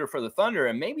record for the Thunder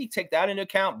and maybe take that into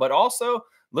account, but also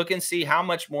look and see how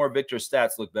much more Victor's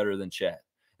stats look better than Chet.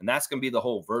 And that's going to be the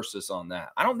whole versus on that.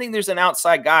 I don't think there's an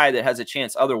outside guy that has a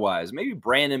chance otherwise. Maybe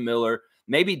Brandon Miller,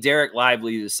 maybe Derek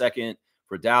Lively the second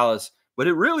for Dallas, but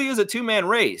it really is a two-man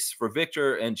race for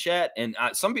Victor and Chet. And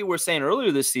some people were saying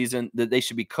earlier this season that they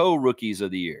should be co-rookies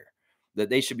of the year, that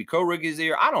they should be co-rookies of the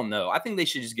year. I don't know. I think they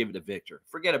should just give it to Victor.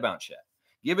 Forget about Chet.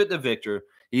 Give it to Victor.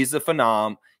 He's the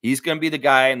phenom. He's going to be the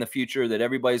guy in the future that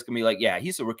everybody's going to be like, yeah,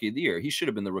 he's the rookie of the year. He should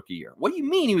have been the rookie of the year. What do you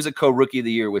mean he was a co-rookie of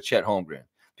the year with Chet Holmgren?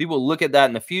 People look at that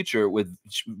in the future with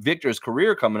Victor's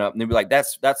career coming up, and they'd be like,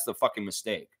 that's the fucking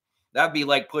mistake. That'd be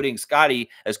like putting Scotty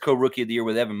as co-rookie of the year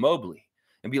with Evan Mobley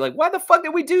and be like, why the fuck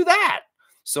did we do that?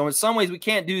 So in some ways, we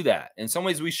can't do that. In some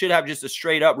ways, we should have just a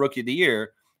straight-up rookie of the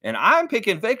year. And I'm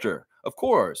picking Victor, of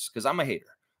course, because I'm a hater.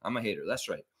 I'm a hater. That's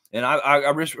right. And I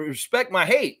respect my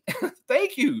hate.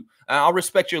 Thank you. I'll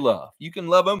respect your love. You can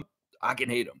love them. I can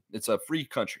hate them. It's a free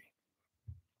country.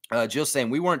 Jill saying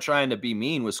we weren't trying to be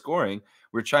mean with scoring.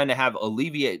 We're trying to have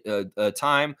alleviate a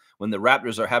time when the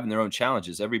Raptors are having their own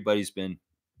challenges. Everybody's been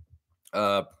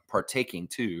partaking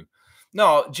too.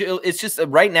 No, Jill, it's just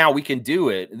right now we can do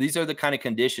it. These are the kind of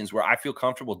conditions where I feel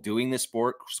comfortable doing this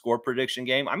score prediction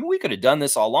game. I mean, we could have done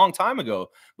this a long time ago,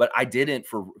 but I didn't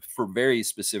for very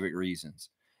specific reasons.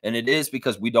 And it is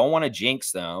because we don't want to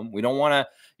jinx them. We don't want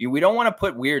to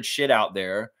put weird shit out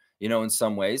there, you know, in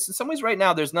some ways. In some ways right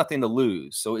now, there's nothing to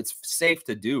lose. So it's safe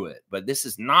to do it. But this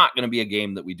is not going to be a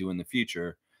game that we do in the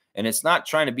future. And it's not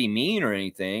trying to be mean or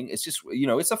anything. It's just, you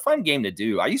know, it's a fun game to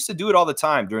do. I used to do it all the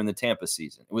time during the Tampa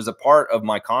season. It was a part of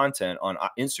my content on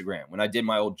Instagram when I did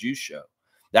my old Juice show.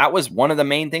 That was one of the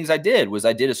main things I did was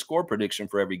I did a score prediction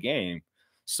for every game.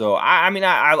 So I mean,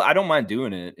 I don't mind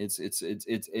doing it.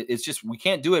 It's just we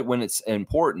can't do it when it's an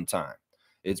important time.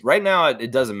 It's right now.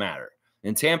 It doesn't matter.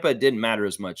 In Tampa, it didn't matter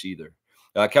as much either.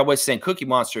 Cowboys saying Cookie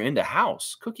Monster into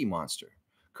house. Cookie Monster.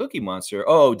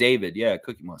 Oh, David. Yeah,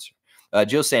 Cookie Monster.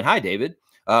 Jill saying, hi, David.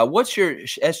 What's your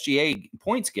SGA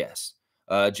points guess?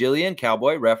 Jillian,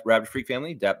 Cowboy, Rabbit Freak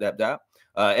Family, dap.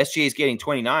 SGA is getting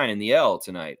 29 in the L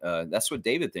tonight. That's what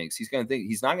David thinks. He's going to think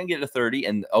he's not going to get to 30,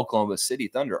 and the Oklahoma City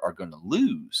Thunder are going to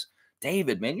lose.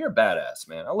 David, man, you're a badass,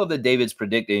 man. I love that David's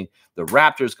predicting the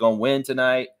Raptors going to win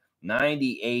tonight,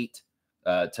 98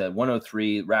 to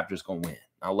 103. Raptors going to win.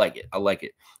 I like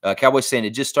it. Cowboys saying it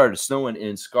just started snowing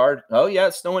in Scar. Oh, yeah,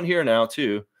 it's snowing here now,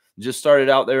 too. Just started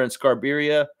out there in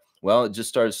Scarberia. Well, it just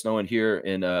started snowing here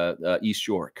in East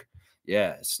York.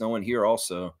 Yeah, it's snowing here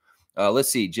also. Let's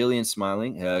see. Jillian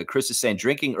smiling. Chris is saying,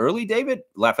 drinking early, David?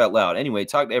 Laugh out loud. Anyway,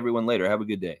 talk to everyone later. Have a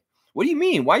good day. What do you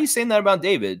mean? Why are you saying that about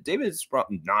David? David's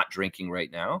probably not drinking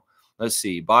right now. Let's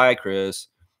see. Bye, Chris.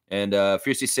 And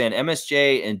Fiercely saying,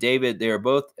 MSJ and David, they are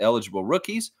both eligible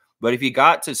rookies. But if he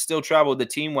got to still travel with the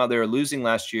team while they were losing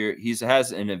last year, he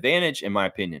has an advantage, in my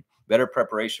opinion. better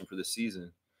preparation for the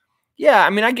season. Yeah, I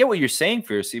mean, I get what you're saying,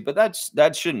 Fiercey, but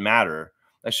that shouldn't matter.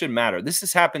 That shouldn't matter. This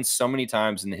has happened so many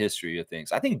times in the history of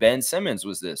things. I think Ben Simmons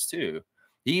was this too.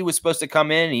 He was supposed to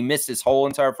come in, he missed his whole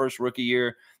entire first rookie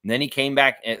year, and then he came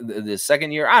back the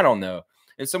second year. I don't know.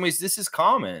 In some ways, this is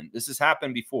common. This has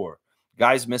happened before.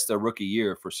 Guys missed their rookie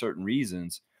year for certain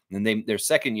reasons, and their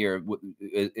second year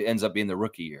it ends up being the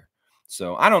rookie year.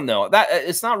 So I don't know. That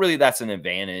it's not really that's an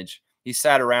advantage. He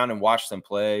sat around and watched them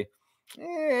play.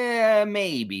 Yeah,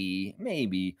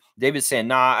 maybe. David's saying,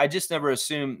 nah, I just never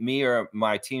assume me or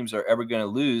my teams are ever going to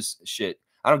lose. Shit.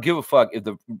 I don't give a fuck if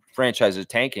the franchise is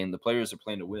tanking. The players are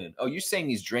playing to win. Oh, you're saying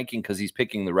he's drinking because he's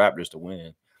picking the Raptors to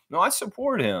win. No, I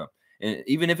support him. And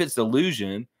even if it's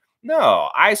delusion, no,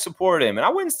 I support him. And I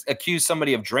wouldn't accuse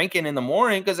somebody of drinking in the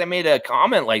morning because I made a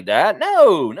comment like that.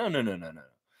 No.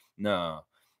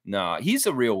 He's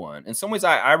a real one. In some ways,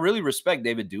 I really respect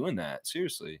David doing that.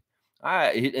 Seriously.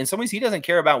 In some ways, he doesn't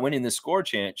care about winning the score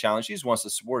challenge. He just wants to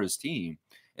support his team,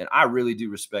 and I really do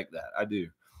respect that. I do.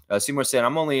 Seymour said,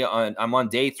 I'm on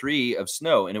day 3 of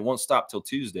snow, and it won't stop till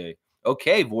Tuesday.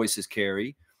 Okay, voices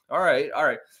carry. All right.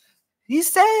 He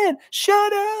said,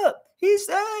 shut up. He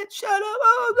said, shut up.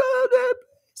 Oh,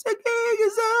 God, the king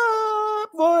is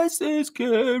up. Voices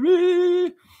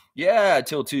carry. Yeah,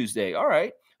 till Tuesday. All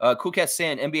right. Cool Cat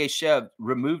saying NBA Chev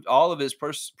removed all of his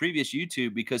previous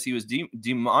YouTube because he was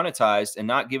demonetized and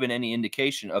not given any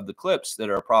indication of the clips that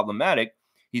are problematic.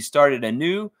 He started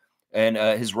anew, and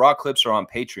his raw clips are on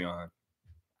Patreon.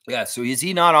 Yeah, so is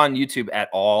he not on YouTube at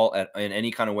all, in any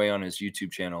kind of way on his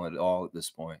YouTube channel at all at this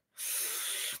point?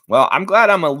 Well, I'm glad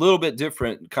I'm a little bit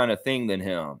different kind of thing than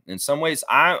him. In some ways,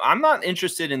 I'm not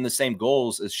interested in the same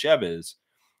goals as Chev is.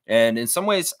 And in some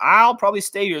ways, I'll probably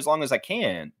stay here as long as I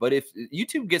can. But if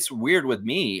YouTube gets weird with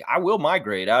me, I will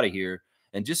migrate out of here.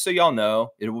 And just so y'all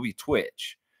know, it will be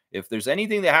Twitch. If there's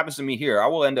anything that happens to me here, I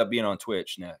will end up being on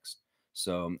Twitch next.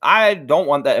 So I don't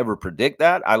want to ever predict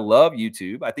that. I love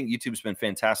YouTube. I think YouTube's been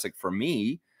fantastic for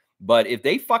me. But if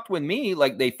they fucked with me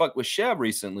like they fucked with Chev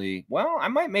recently, well, I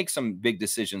might make some big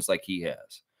decisions like he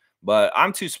has. But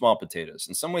I'm too small potatoes.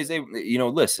 In some ways,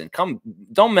 listen,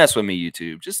 don't mess with me,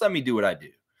 YouTube. Just let me do what I do.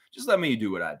 Just let me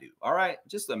do what I do. All right.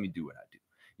 Just let me do what I do.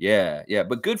 Yeah.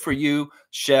 But good for you,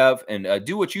 Chev. And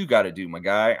do what you got to do, my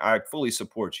guy. I fully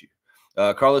support you.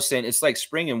 Carlos saying it's like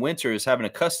spring and winter is having a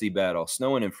custody battle,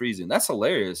 snowing and freezing. That's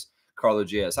hilarious, Carlo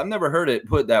JS. I've never heard it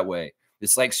put that way.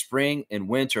 It's like spring and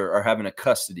winter are having a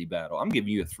custody battle. I'm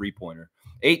giving you a 3-pointer.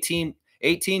 18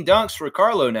 dunks for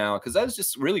Carlo now because that's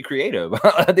just really creative.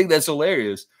 I think that's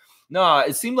hilarious. No,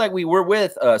 it seemed like we were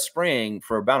with spring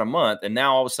for about a month, and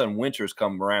now all of a sudden winter's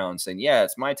come around saying, yeah,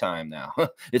 it's my time now.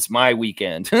 It's my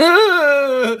weekend.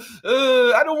 I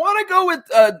don't want to go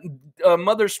with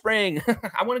Mother Spring.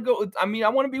 I want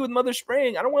to be with Mother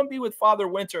Spring. I don't want to be with Father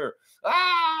Winter.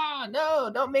 No,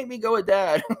 don't make me go with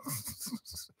Dad.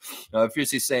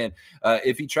 Fiercely saying,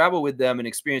 if he traveled with them and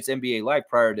experienced NBA life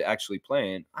prior to actually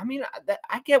playing,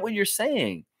 I get what you're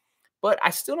saying. But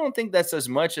I still don't think that's as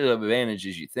much of an advantage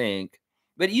as you think.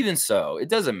 But even so, it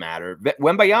doesn't matter.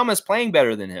 Wembayama's playing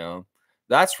better than him.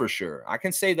 That's for sure. I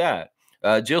can say that.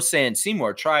 Jill saying,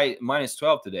 Seymour, try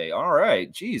 -12 today. All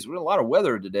right. Geez, what a lot of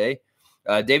weather today.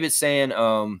 David saying,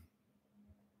 hang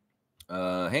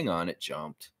on, it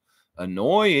jumped.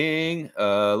 Annoying.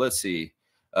 Let's see.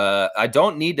 I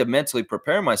don't need to mentally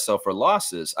prepare myself for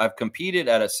losses. I've competed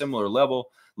at a similar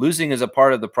level. Losing is a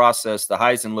part of the process. The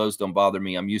highs and lows don't bother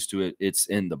me. I'm used to it. It's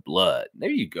in the blood. There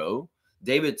you go.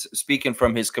 David's speaking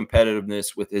from his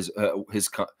competitiveness with his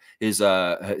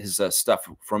stuff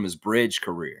from his bridge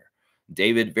career.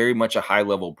 David, very much a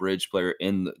high-level bridge player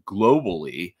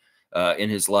globally in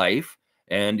his life.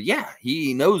 And yeah,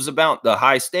 he knows about the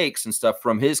high stakes and stuff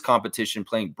from his competition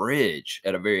playing bridge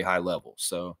at a very high level.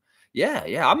 So yeah,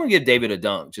 I'm going to give David a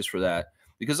dunk just for that.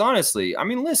 Because honestly,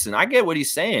 listen, I get what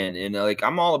he's saying, and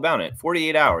I'm all about it.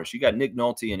 48 hours. You got Nick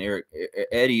Nolte and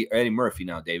Eddie Murphy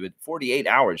now, David. 48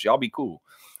 hours. Y'all be cool.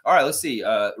 All right, let's see.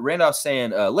 Randolph saying,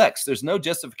 Lex, there's no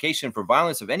justification for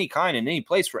violence of any kind in any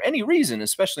place for any reason,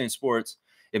 especially in sports.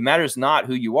 It matters not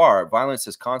who you are. Violence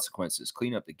has consequences.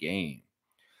 Clean up the game.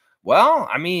 Well,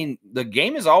 the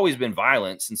game has always been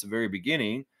violent since the very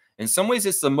beginning. In some ways,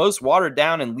 it's the most watered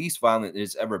down and least violent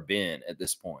it's ever been at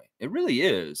this point. It really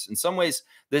is. In some ways,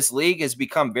 this league has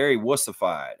become very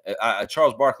wussified.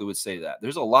 Charles Barkley would say that.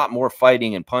 There's a lot more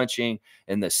fighting and punching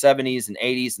in the 70s and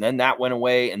 80s, and then that went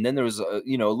away. And then there was a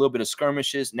little bit of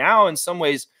skirmishes. Now, in some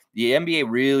ways, the NBA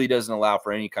really doesn't allow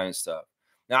for any kind of stuff.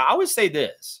 Now, I would say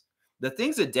this. The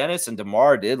things that Dennis and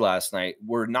DeMar did last night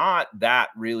were not that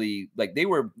really, like, they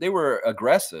were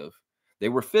aggressive. They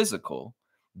were physical.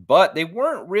 but they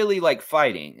weren't really like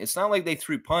fighting. It's not like they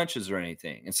threw punches or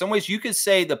anything. In some ways, you could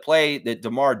say the play that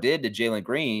DeMar did to Jalen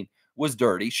Green was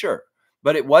dirty, sure,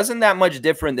 but it wasn't that much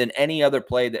different than any other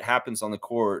play that happens on the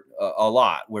court a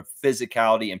lot with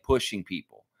physicality and pushing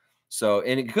people. So,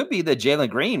 and it could be that Jalen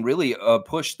Green really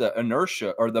pushed the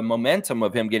inertia or the momentum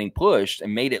of him getting pushed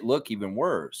and made it look even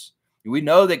worse. We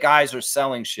know that guys are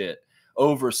selling shit,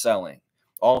 overselling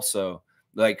also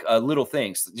like little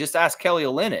things. Just ask Kelly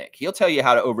Olynyk. He'll tell you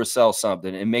how to oversell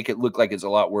something and make it look like it's a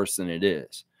lot worse than it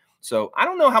is. So I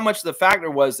don't know how much the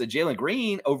factor was that Jalen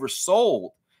Green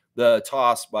oversold the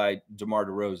toss by DeMar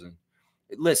DeRozan.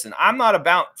 Listen, I'm not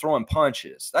about throwing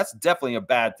punches. That's definitely a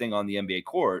bad thing on the NBA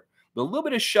court. But a little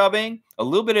bit of shoving, a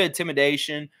little bit of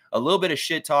intimidation, a little bit of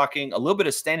shit talking, a little bit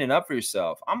of standing up for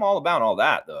yourself. I'm all about all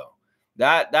that, though.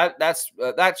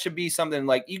 That should be something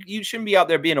like you shouldn't be out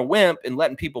there being a wimp and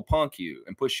letting people punk you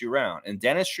and push you around. And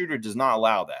Dennis Schroeder does not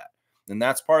allow that. And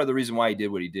that's part of the reason why he did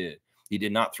what he did. He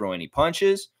did not throw any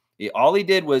punches. All he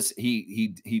did was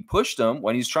he pushed him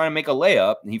when he was trying to make a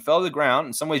layup, and he fell to the ground.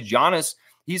 In some ways, Giannis,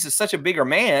 he's such a bigger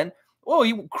man. Well,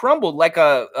 he crumbled like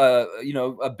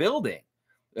a building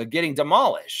getting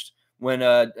demolished when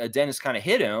Dennis kind of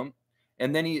hit him.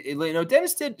 And then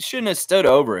Dennis shouldn't have stood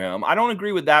over him. I don't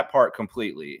agree with that part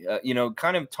completely.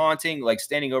 Kind of taunting, like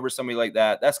standing over somebody like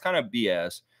that. That's kind of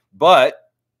BS. But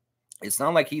it's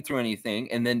not like he threw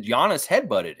anything. And then Giannis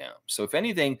headbutted him. So if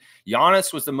anything,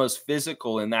 Giannis was the most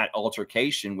physical in that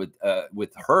altercation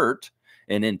with hurt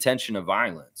and intention of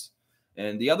violence.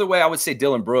 And the other way, I would say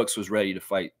Dylan Brooks was ready to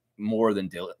fight more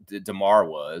than DeMar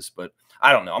was. But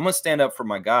I don't know. I'm going to stand up for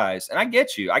my guys. And I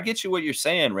get you. I get you what you're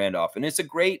saying, Randolph. And it's a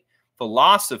great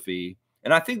philosophy.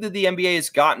 And I think that the NBA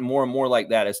has gotten more and more like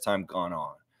that as time gone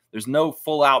on. There's no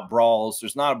full out brawls.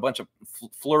 There's not a bunch of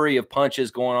flurry of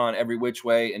punches going on every which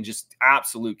way and just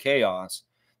absolute chaos.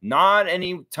 Not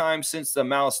any time since the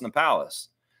Malice in the Palace.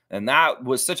 And that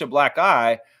was such a black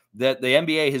eye that the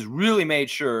NBA has really made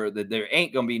sure that there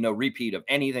ain't going to be no repeat of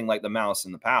anything like the Malice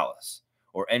in the Palace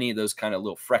or any of those kind of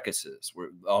little fracases where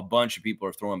a bunch of people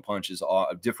are throwing punches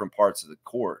at different parts of the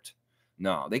court.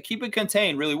 No, they keep it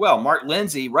contained really well. Mark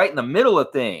Lindsay right in the middle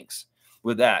of things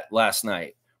with that last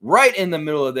night. Right in the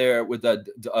middle of there with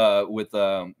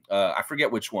I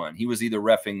forget which one. He was either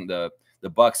reffing the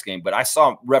Bucks game, but I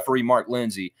saw referee Mark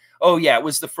Lindsay. Oh yeah, it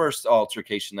was the first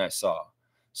altercation I saw.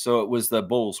 So it was the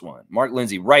Bulls one. Mark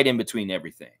Lindsay right in between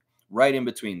everything. Right in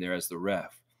between there as the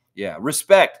ref. Yeah,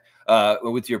 respect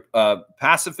with your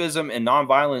pacifism and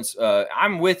nonviolence.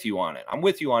 I'm with you on it. I'm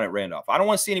with you on it, Randolph. I don't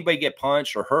want to see anybody get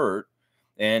punched or hurt.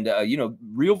 And,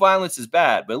 real violence is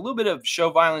bad, but a little bit of show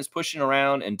violence, pushing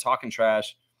around and talking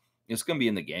trash, it's going to be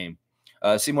in the game.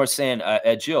 Seymour saying,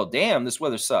 Jill, damn, this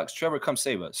weather sucks. Trevor, come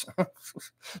save us.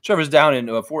 Trevor's down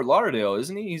in Fort Lauderdale,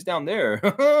 isn't he? He's down there.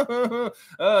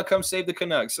 Come save the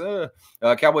Canucks.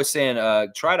 Cowboy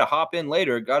saying, try to hop in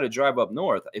later. Got to drive up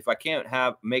north. If I can't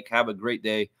have a great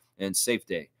day and safe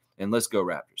day. And let's go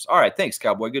Raptors. All right, thanks,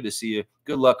 Cowboy. Good to see you.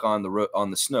 Good luck on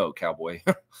the snow, Cowboy.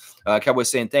 Cowboy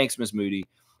saying, thanks, Miss Moody.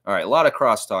 All right, a lot of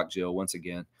crosstalk, Jill, once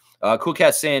again. Cool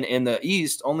Cat saying, in the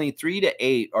East, only 3 to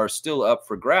 8 are still up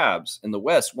for grabs. In the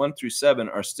West, 1 through 7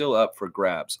 are still up for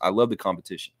grabs. I love the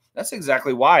competition. That's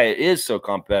exactly why it is so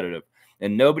competitive.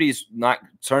 And nobody's not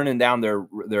turning down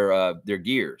their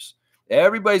gears.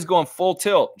 Everybody's going full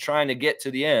tilt, trying to get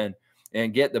to the end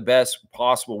and get the best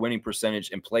possible winning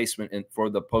percentage and placement for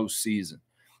the postseason.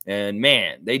 And,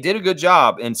 man, they did a good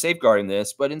job in safeguarding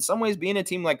this. But in some ways, being a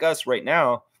team like us right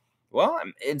now, well,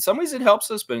 in some ways it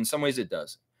helps us, but in some ways it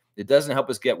doesn't. It doesn't help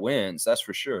us get wins, that's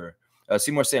for sure.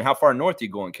 Seymour saying, how far north are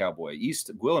you going, Cowboy? East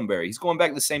Gwillimbury. He's going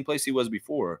back to the same place he was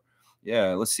before. Yeah,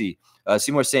 let's see.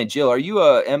 Seymour saying, Jill, are you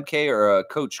a MK or a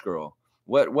coach girl?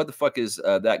 What the fuck is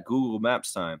that Google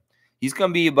Maps time? He's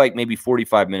going to be like maybe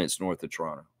 45 minutes north of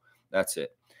Toronto. That's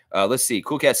it. Let's see.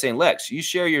 Cool Cat saying, Lex, you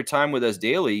share your time with us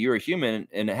daily. You're a human,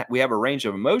 and we have a range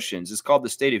of emotions. It's called the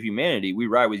state of humanity. We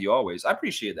ride with you always. I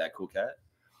appreciate that, Cool Cat.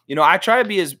 I try to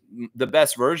be the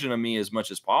best version of me as much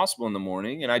as possible in the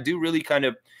morning. And I do really kind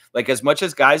of like, as much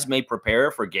as guys may prepare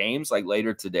for games like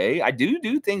later today, I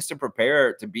do things to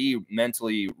prepare to be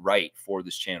mentally right for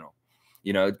this channel.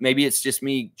 Maybe it's just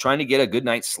me trying to get a good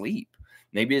night's sleep.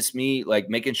 Maybe it's me like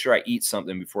making sure I eat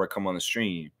something before I come on the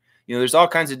stream. There's all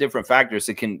kinds of different factors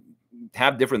that can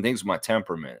have different things with my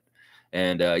temperament.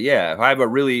 And yeah, if I have a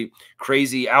really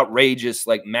crazy, outrageous,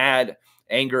 like mad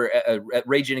anger,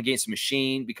 raging against the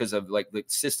machine because of like the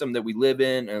system that we live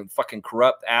in and fucking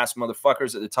corrupt ass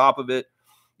motherfuckers at the top of it.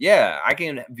 Yeah, I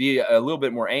can be a little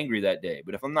bit more angry that day.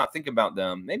 But if I'm not thinking about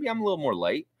them, maybe I'm a little more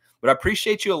light. But I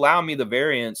appreciate you allowing me the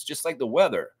variance, just like the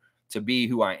weather, to be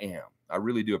who I am. I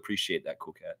really do appreciate that,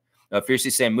 Cool Cat.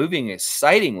 Fiercely saying, moving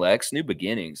exciting, Lex, new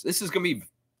beginnings. This is going to be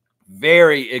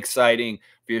very exciting,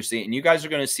 Fiercely. And you guys are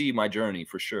going to see my journey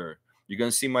for sure. You're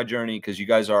going to see my journey because you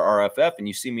guys are RFF and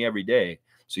you see me every day.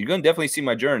 So you're going to definitely see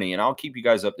my journey, and I'll keep you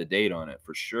guys up to date on it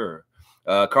for sure.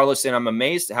 Carlos saying, I'm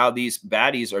amazed how these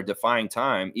baddies are defying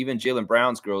time. Even Jaylen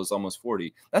Brown's girl is almost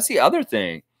 40. That's the other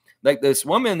thing. Like this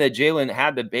woman that Jaylen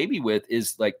had the baby with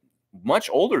is like much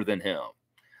older than him.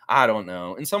 I don't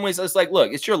know. In some ways, it's like,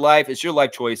 look, it's your life. It's your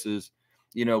life choices.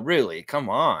 You know, really, come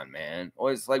on, man.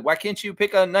 Or it's like, why can't you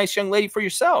pick a nice young lady for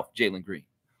yourself, Jalen Green?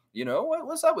 You know,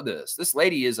 what's up with this? This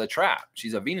lady is a trap.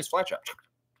 She's a Venus flytrap.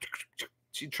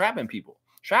 She's trapping people.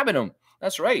 Trapping them.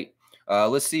 That's right.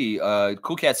 Let's see.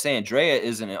 Cool Cat saying Drea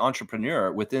is an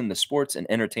entrepreneur within the sports and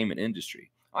entertainment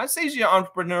industry. I'd say she's an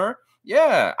entrepreneur.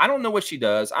 Yeah. I don't know what she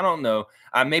does. I don't know.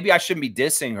 Maybe I shouldn't be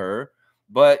dissing her.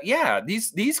 But yeah,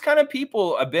 these kind of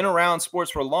people have been around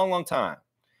sports for a long, long time.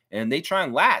 And they try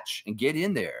and latch and get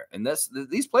in there. And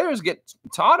these players get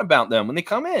taught about them when they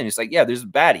come in. It's like, yeah, there's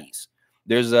baddies.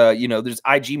 There's there's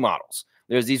IG models.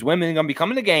 There's these women that are going to be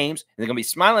coming to games, and they're going to be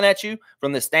smiling at you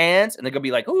from the stands, and they're going to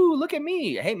be like, "Ooh, look at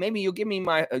me. Hey, maybe you'll give me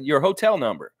your hotel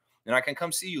number, and I can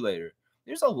come see you later."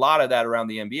 There's a lot of that around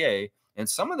the NBA, and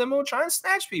some of them will try and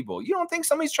snatch people. You don't think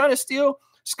somebody's trying to steal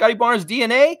Scotty Barnes'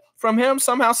 DNA from him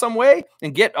somehow, some way,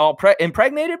 and get all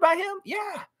impregnated by him?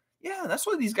 Yeah, that's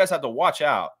what these guys have to watch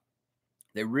out.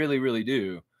 They really, really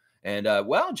do. And,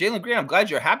 well, Jalen Green, I'm glad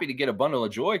you're happy to get a bundle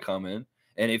of joy coming.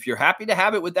 And if you're happy to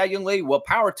have it with that young lady, well,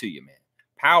 power to you, man.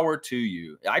 Power to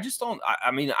you. I just don't,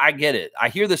 I mean, I get it. I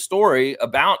hear the story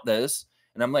about this,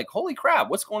 and I'm like, holy crap,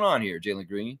 what's going on here, Jalen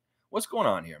Green? What's going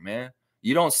on here, man?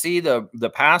 You don't see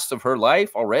the past of her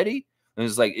life already? And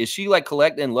it's like, is she like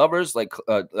collecting lovers, like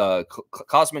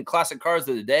Cosmic Classic cards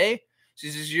of the day?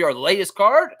 She's your latest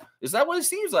card? Is that what it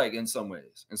seems like in some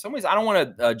ways? In some ways, I don't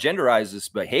want to genderize this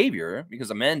behavior because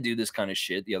the men do this kind of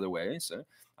shit the other way. So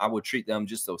I would treat them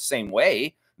just the same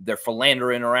way. They're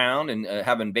philandering around and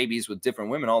having babies with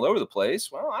different women all over the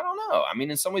place. Well, I don't know. I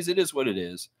mean, in some ways, it is what it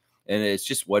is. And it's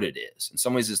just what it is. In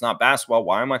some ways, it's not basketball.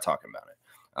 Why am I talking about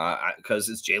it? Because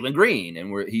it's Jalen Green,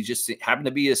 and he just happened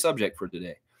to be a subject for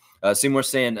today. Seymour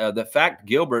saying, the fact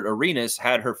Gilbert Arenas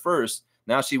had her first,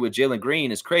 now she with Jalen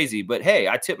Green is crazy. But, hey,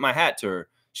 I tip my hat to her.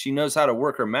 She knows how to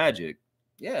work her magic.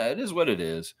 Yeah, it is what it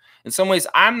is. In some ways,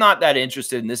 I'm not that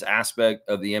interested in this aspect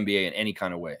of the NBA in any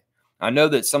kind of way. I know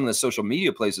that some of the social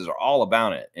media places are all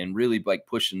about it and really like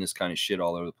pushing this kind of shit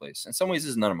all over the place. In some ways, this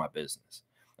is none of my business.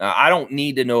 I don't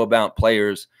need to know about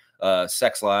players'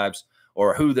 sex lives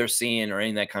or who they're seeing or any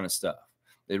of that kind of stuff.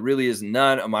 It really is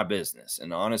none of my business.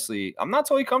 And honestly, I'm not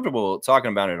totally comfortable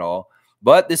talking about it all.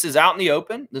 But this is out in the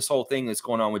open, this whole thing that's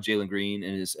going on with Jalen Green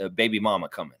and his baby mama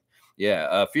coming.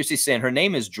 Yeah, Fiercely saying her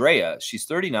name is Drea. She's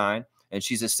 39, and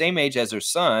she's the same age as her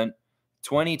son,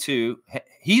 22.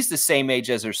 He's the same age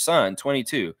as her son,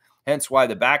 22. Hence why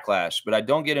the backlash. But I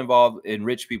don't get involved in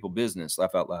rich people business.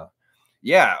 Laugh out loud.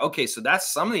 Yeah, okay, so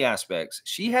that's some of the aspects.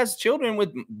 She has children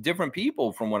with different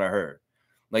people from what I heard.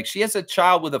 Like she has a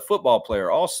child with a football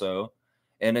player also,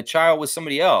 and a child with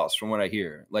somebody else from what I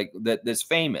hear, like that's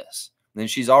famous. Then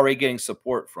she's already getting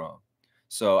support from.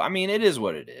 So, I mean, it is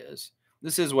what it is.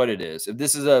 This is what it is. If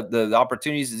this is the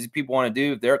opportunities these people want to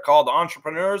do, if they're called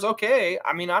entrepreneurs, okay.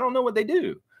 I mean, I don't know what they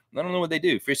do. I don't know what they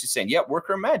do. Fiercely saying, yeah, work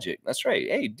her magic. That's right.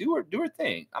 Hey, do her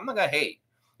thing. I'm not going to hate.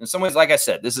 In some ways, like I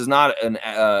said, this is not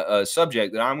a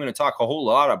subject that I'm going to talk a whole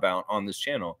lot about on this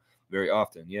channel very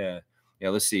often. Yeah. Yeah,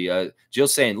 let's see.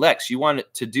 Jill's saying, Lex, you want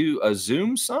to do a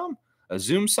Zoom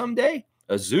someday?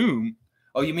 A Zoom?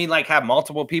 Oh, you mean like have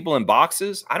multiple people in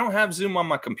boxes? I don't have Zoom on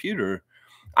my computer.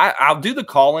 I'll do the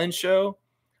call-in show.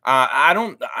 I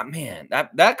don't, man,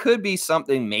 that could be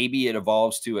something maybe it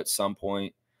evolves to at some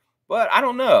point, but I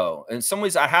don't know. In some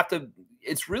ways,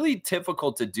 it's really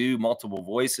difficult to do multiple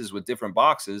voices with different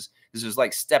boxes. This is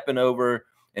like stepping over.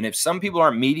 And if some people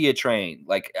aren't media trained,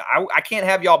 like I can't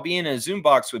have y'all be in a Zoom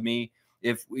box with me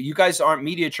if you guys aren't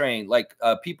media trained, like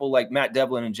people like Matt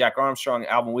Devlin and Jack Armstrong and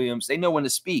Alvin Williams, they know when to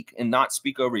speak and not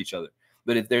speak over each other.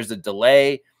 But if there's a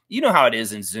delay, you know how it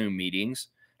is in Zoom meetings,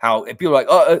 how if people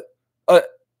are like,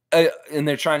 and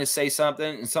they're trying to say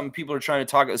something and some people are trying to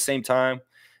talk at the same time.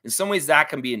 In some ways, that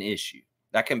can be an issue.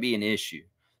 That can be an issue.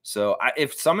 So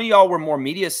if some of y'all were more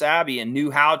media savvy and knew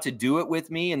how to do it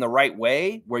with me in the right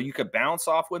way, where you could bounce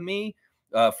off with me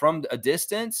from a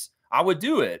distance, I would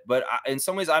do it. But in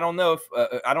some ways, I don't know if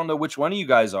I don't know which one of you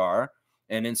guys are.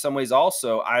 And in some ways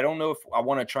also, I don't know if I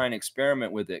want to try and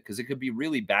experiment with it because it could be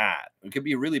really bad. It could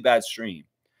be a really bad stream.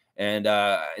 And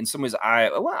in some ways, I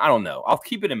don't know. I'll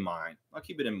keep it in mind. I'll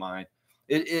keep it in mind.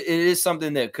 It is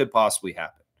something that could possibly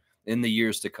happen. in the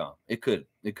years to come. It could.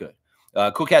 It could.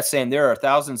 Cool Cat saying there are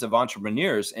thousands of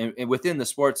entrepreneurs and within the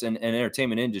sports and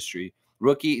entertainment industry.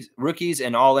 Rookies,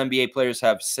 and all NBA players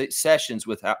have sessions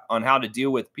with on how to deal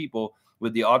with people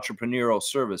with the entrepreneurial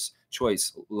service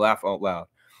choice. Laugh out loud.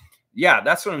 Yeah,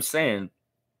 that's what I'm saying.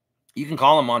 You can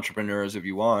call them entrepreneurs if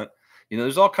you want. You know,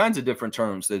 there's all kinds of different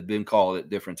terms that have been called at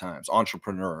different times.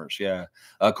 Entrepreneurs, yeah.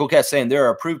 Cool Cat saying there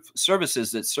are approved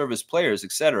services that service players,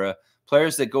 etc.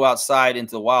 Players that go outside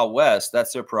into the Wild West,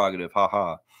 that's their prerogative.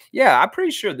 Haha. Yeah, I'm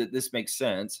pretty sure that this makes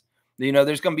sense. You know,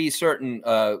 there's going to be certain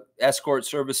escort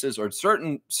services or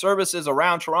certain services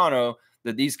around Toronto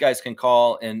that these guys can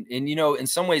call. And you know, in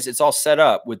some ways, it's all set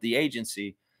up with the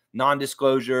agency,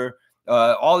 non-disclosure,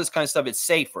 all this kind of stuff. It's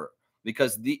safer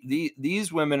because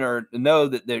these women know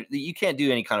that you can't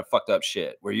do any kind of fucked up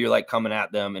shit where you're like coming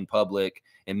at them in public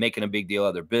and making a big deal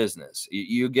of their business.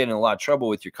 You get in a lot of trouble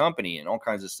with your company and all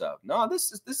kinds of stuff. No,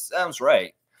 this sounds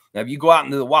right. Now, if you go out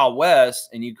into the Wild West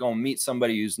and you go meet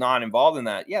somebody who's not involved in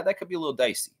that, yeah, that could be a little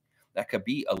dicey. That could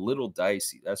be a little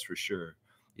dicey. That's for sure.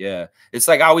 Yeah. It's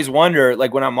like I always wonder,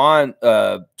 like when I'm on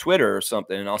Twitter or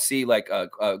something and I'll see like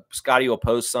Scotty will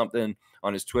post something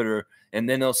on his Twitter and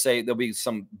then there'll be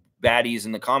some baddies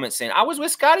in the comments saying, I was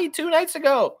with Scotty 2 nights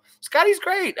ago. Scotty's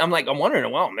great. I'm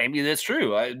wondering, well, maybe that's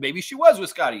true. Maybe she was with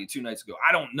Scotty 2 nights ago.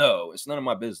 I don't know. It's none of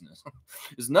my business.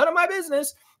 It's none of my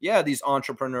business. Yeah, these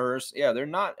entrepreneurs. Yeah, they're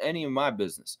not any of my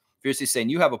business. Fiercely saying,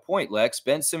 you have a point, Lex.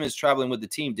 Ben Simmons traveling with the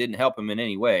team didn't help him in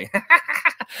any way.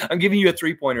 I'm giving you a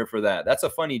 3-pointer for that. That's a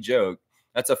funny joke.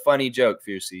 That's a funny joke,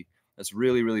 Fiercey. That's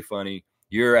really, really funny.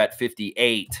 You're at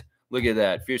 58. Look at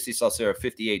that. Fiercely Salsera,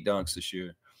 58 dunks this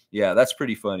year. Yeah, that's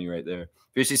pretty funny right there.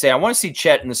 Fiercely say, I want to see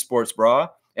Chet in the sports bra.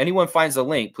 Anyone finds a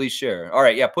link, please share. All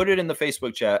right, yeah, put it in the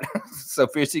Facebook chat so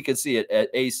Fiercely can see it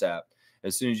at ASAP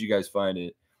as soon as you guys find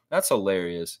it. That's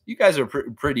hilarious. You guys are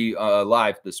pretty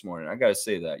live this morning. I got to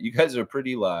say that. You guys are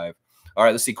pretty live. All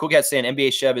right, let's see. Cool Cat saying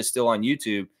NBA Chev is still on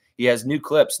YouTube. He has new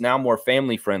clips, now more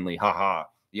family-friendly. Haha.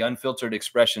 The unfiltered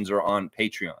expressions are on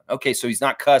Patreon. Okay, so he's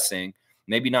not cussing,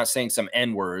 maybe not saying some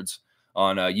N-words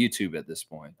on YouTube at this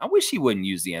point. I wish he wouldn't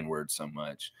use the N-word so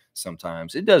much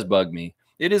sometimes. It does bug me.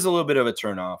 It is a little bit of a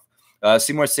turnoff.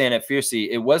 Seymour saying at Fiercey,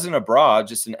 it wasn't a bra,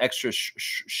 just an extra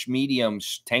medium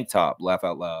tank top. Laugh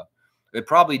out loud. It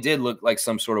probably did look like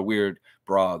some sort of weird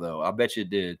bra, though. I bet you it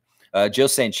did. Joe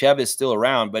saying Chev is still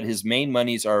around, but his main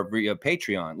monies are via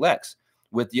Patreon. Lex,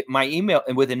 with my email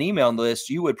and with an email list,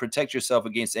 you would protect yourself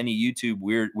against any YouTube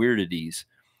weirdities.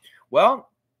 Well,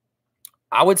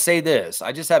 I would say this.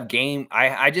 I just have game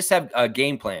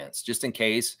plans just in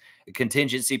case,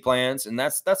 contingency plans, and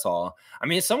that's all. I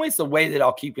mean, in some ways, the way that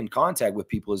I'll keep in contact with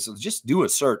people is just do a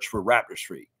search for Raptors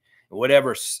Freak,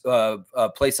 whatever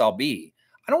place I'll be.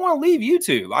 I don't want to leave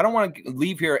YouTube. I don't want to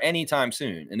leave here anytime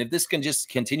soon. And if this can just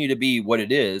continue to be what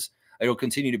it is, it'll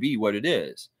continue to be what it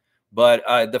is. But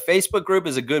the Facebook group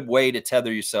is a good way to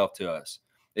tether yourself to us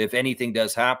if anything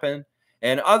does happen.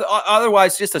 And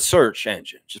otherwise, just a search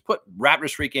engine. Just put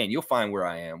Raptors Freak in. You'll find where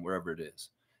I am, wherever it is.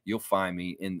 You'll find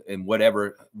me in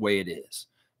whatever way it is.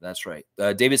 That's right.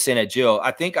 David saying at Jill,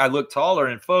 I think I look taller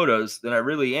in photos than I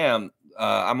really am.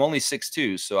 I'm only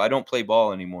 6'2", so I don't play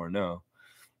ball anymore. No,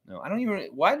 I don't even.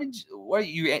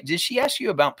 Did she ask you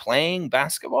about playing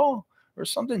basketball or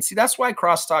something? See, that's why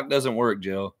crosstalk doesn't work,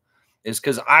 Jill. Is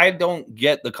because I don't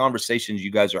get the conversations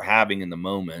you guys are having in the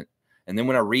moment. And then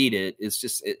when I read it, it's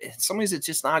just in some ways it's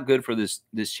just not good for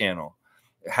this channel.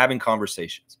 Having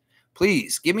conversations.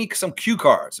 Please give me some cue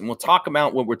cards and we'll talk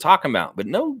about what we're talking about. But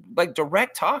no like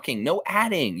direct talking, no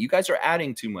adding. You guys are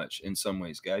adding too much in some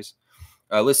ways, guys.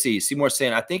 Let's see. Seymour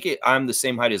saying, I think I'm the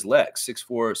same height as Lex,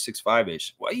 6'4",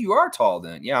 6'5"-ish. Well, you are tall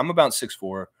then. Yeah, I'm about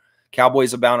 6'4".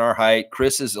 Cowboy's about our height.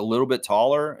 Chris is a little bit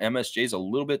taller. MSJ's a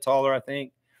little bit taller, I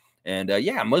think. And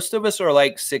yeah, most of us are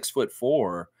like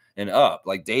 6'4" and up.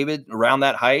 Like David around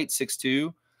that height,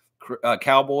 6'2".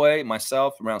 Cowboy,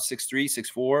 myself around 6'3",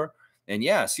 6'4". And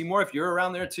yeah, Seymour, if you're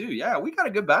around there too, yeah, we got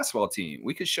a good basketball team.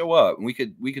 We could show up and we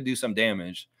could do some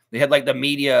damage. They had like the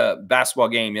media basketball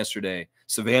game yesterday.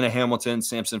 Savannah Hamilton,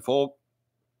 Samson Folk,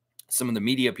 some of the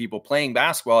media people playing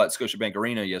basketball at Scotiabank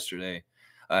Arena yesterday,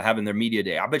 having their media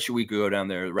day. I bet you we could go down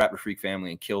there, the Raptor Freak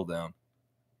family, and kill them.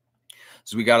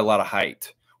 So we got a lot of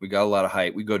height. We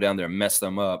go down there and mess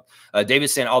them up.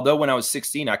 David's saying, although when I was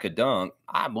 16, I could dunk.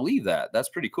 I believe that. That's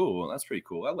pretty cool.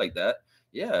 I like that.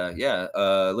 Yeah.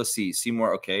 Let's see.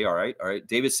 Seymour. Okay. All right.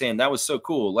 David's saying that was so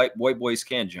cool. Like white boys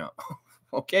can jump.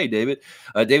 Okay, David.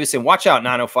 David's saying, watch out,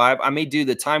 905. I may do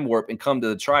the time warp and come to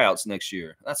the tryouts next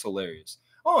year. That's hilarious.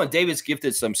 Oh, and David's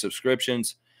gifted some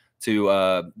subscriptions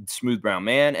to Smooth Brown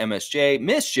Man, MSJ,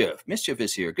 Mischief. Mischief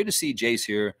is here. Good to see Jay's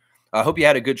here. I hope you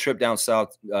had a good trip down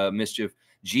south, Mischief.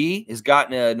 G has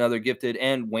gotten another gifted,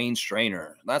 and Wayne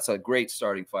Strainer. That's a great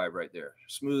starting five right there.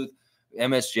 Smooth,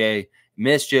 MSJ,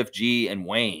 Mischief, G, and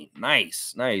Wayne.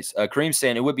 Nice, nice. Kareem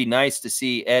saying it would be nice to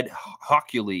see Ed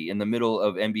Hockley in the middle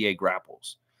of NBA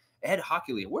grapples. Ed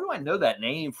Hockley. Where do I know that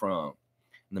name from?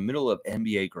 In the middle of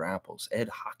NBA grapples. Ed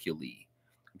Hockley.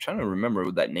 I'm trying to remember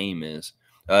what that name is.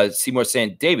 Seymour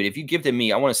saying, David, if you gifted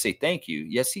me, I want to say thank you.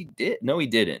 Yes, he did. No, he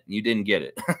didn't. You didn't get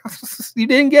it. You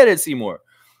didn't get it, Seymour.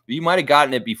 You might have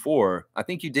gotten it before. I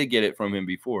think you did get it from him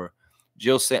before.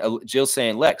 Jill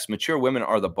saying, Lex, mature women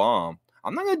are the bomb.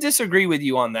 I'm not going to disagree with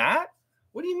you on that.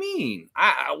 What do you mean?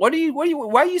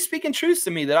 Why are you speaking truths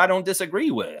to me that I don't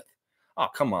disagree with? Oh,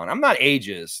 come on. I'm not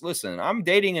ageist. Listen, I'm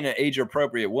dating an age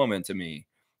appropriate woman to me.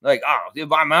 Like,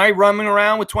 am I running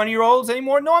around with 20-year-olds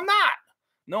anymore? No, I'm not.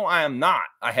 No, I am not.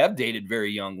 I have dated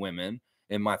very young women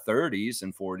in my 30s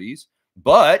and 40s,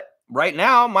 but right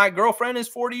now my girlfriend is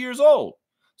 40 years old.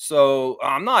 So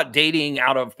I'm not dating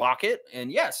out of pocket.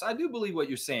 And yes, I do believe what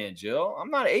you're saying, Jill.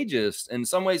 I'm not ageist. In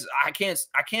some ways, I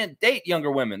can't date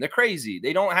younger women. They're crazy.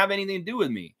 They don't have anything to do with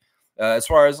me as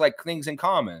far as like things in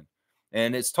common.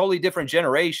 And it's totally different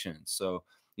generations. So,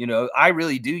 you know, I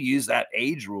really do use that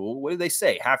age rule. What do they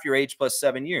say? Half your age plus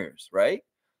 7 years, right?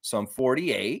 So I'm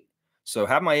 48. So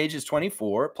half my age is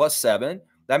 24 plus 7.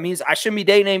 That means I shouldn't be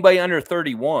dating anybody under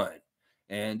 31.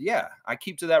 And yeah, I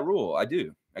keep to that rule. I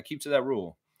do. I keep to that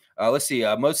rule. Let's see.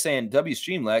 Most saying W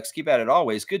Stream Lex, keep at it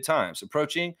always. Good times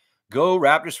approaching. Go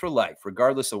Raptors for life,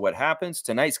 regardless of what happens.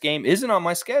 Tonight's game isn't on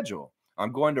my schedule.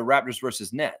 I'm going to Raptors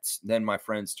versus Nets, then my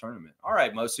friend's tournament. All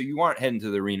right, Mo. So you aren't heading to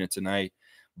the arena tonight,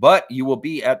 but you will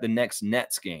be at the next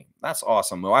Nets game. That's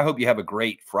awesome, Mo. I hope you have a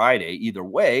great Friday either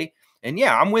way. And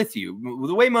yeah, I'm with you.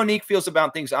 The way Monique feels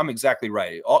about things, I'm exactly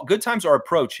right. All good times are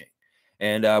approaching,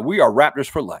 and we are Raptors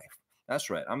for life. That's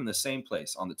right. I'm in the same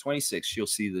place. On the 26th, you'll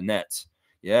see the Nets.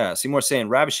 Yeah, Seymour saying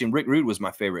Ravishing Rick Rude was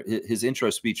my favorite. His intro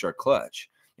speech are clutch.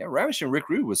 Yeah, Ravishing Rick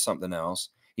Rude was something else.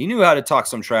 He knew how to talk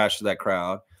some trash to that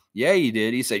crowd. Yeah, he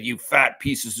did. He said, you fat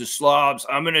pieces of slobs,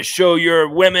 I'm going to show your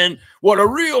women what a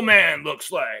real man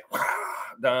looks like.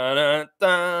 And all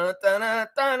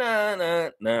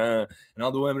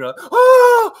the women are,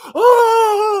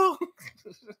 oh.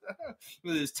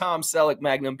 With his Tom Selleck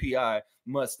Magnum PI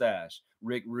mustache.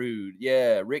 Rick Rude.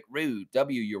 Yeah, Rick Rude.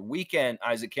 W, your weekend.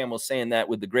 Isaac Campbell saying that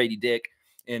with the Grady Dick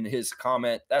in his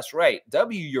comment. That's right.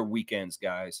 W, your weekends,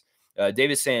 guys.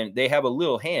 David saying they have a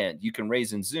little hand you can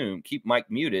raise in Zoom. Keep Mike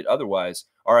muted. Otherwise,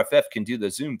 RFF can do the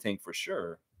Zoom thing for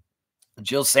sure.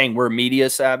 Jill saying we're media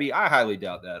savvy. I highly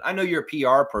doubt that. I know you're a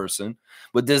PR person,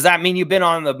 but does that mean you've been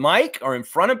on the mic or in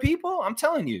front of people? I'm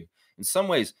telling you, in some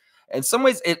ways,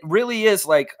 it really is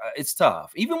like it's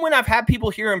tough. Even when I've had people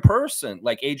here in person,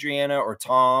 like Adriana or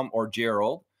Tom or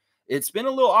Gerald, it's been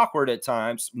a little awkward at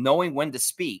times knowing when to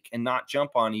speak and not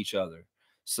jump on each other.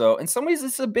 So in some ways,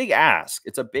 it's a big ask.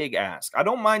 It's a big ask. I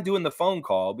don't mind doing the phone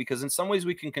call because in some ways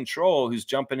we can control who's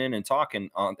jumping in and talking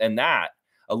on and that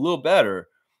a little better.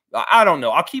 I don't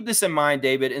know. I'll keep this in mind,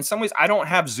 David. In some ways, I don't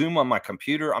have Zoom on my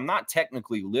computer. I'm not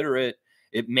technically literate.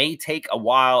 It may take a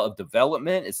while of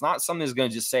development. It's not something that's going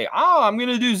to just say, oh, I'm going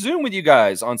to do Zoom with you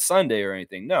guys on Sunday or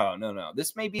anything. No, no, no.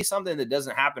 This may be something that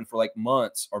doesn't happen for like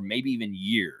months or maybe even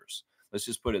years. Let's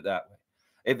just put it that way.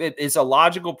 If it is a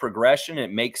logical progression,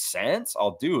 it makes sense,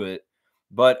 I'll do it.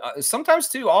 But sometimes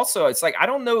too, also, it's like, I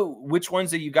don't know which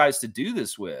ones of you guys to do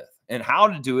this with and how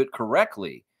to do it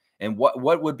correctly and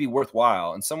what would be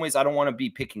worthwhile. In some ways, I don't want to be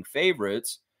picking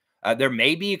favorites. There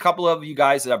may be a couple of you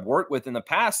guys that I've worked with in the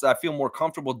past that I feel more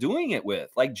comfortable doing it with,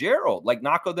 like Gerald, like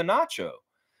Naco the Nacho.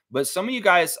 But some of you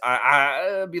guys,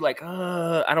 I'd be like,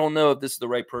 I don't know if this is the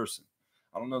right person.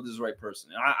 I don't know if this is the right person.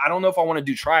 I don't know if I want to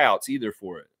do tryouts either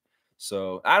for it.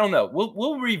 So I don't know.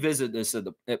 We'll revisit this,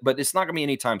 but it's not going to be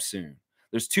anytime soon.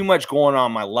 There's too much going on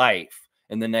in my life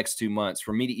in the next 2 months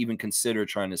for me to even consider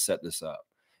trying to set this up.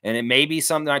 And it may be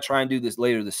something I try and do this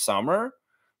later this summer,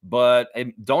 but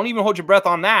don't even hold your breath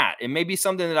on that. It may be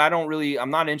something that I'm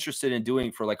not interested in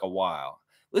doing for like a while.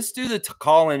 Let's do the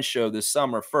call-in show this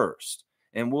summer first,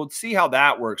 and we'll see how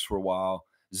that works for a while.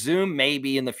 Zoom may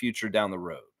be in the future down the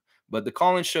road, but the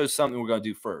call-in show is something we're going to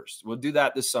do first. We'll do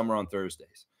that this summer on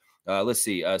Thursdays. Let's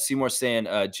see. Seymour saying,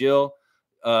 Jill,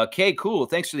 okay, cool.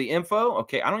 Thanks for the info.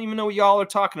 Okay, I don't even know what y'all are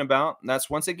talking about. And that's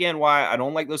once again why I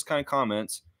don't like those kind of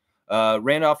comments.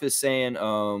 Randolph is saying,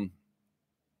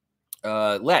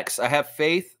 Lex, I have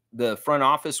faith the front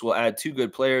office will add 2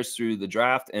 good players through the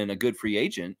draft and a good free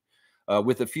agent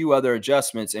with a few other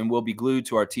adjustments, and we'll be glued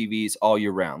to our TVs all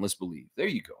year round. Let's believe. There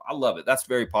you go. I love it. That's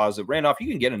very positive. Randolph, you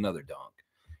can get another dunk.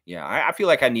 Yeah, I feel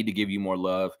like I need to give you more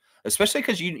love, especially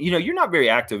because you're not very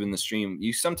active in the stream.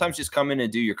 You sometimes just come in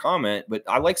and do your comment, but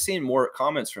I like seeing more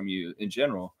comments from you in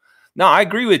general. No, I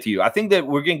agree with you. I think that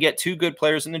we're gonna get 2 good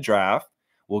players in the draft.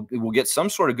 We'll get some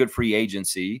sort of good free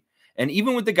agency. And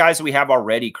even with the guys that we have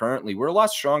already currently, we're a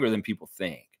lot stronger than people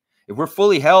think. If we're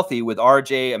fully healthy with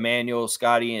RJ, Emmanuel,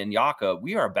 Scotty, and Yaka,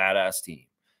 we are a badass team.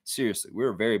 Seriously,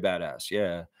 we're very badass.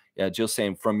 Yeah. Yeah, Jill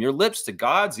saying from your lips to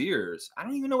God's ears. I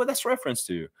don't even know what that's reference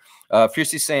to.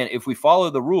 Fiercely saying if we follow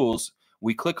the rules,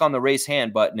 we click on the raise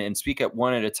hand button and speak at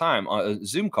one at a time on a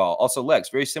Zoom call. Also, Lex,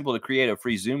 very simple to create a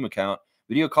free Zoom account.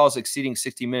 Video calls exceeding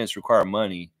 60 minutes require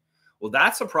money. Well,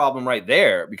 that's a problem right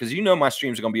there because my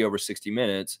streams are going to be over 60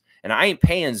 minutes and I ain't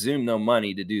paying Zoom no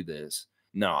money to do this.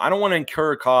 No, I don't want to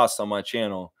incur costs on my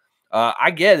channel.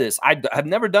 I get this. I've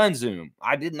never done Zoom.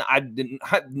 I've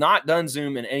not done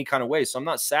Zoom in any kind of way, so I'm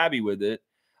not savvy with it.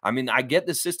 I mean, I get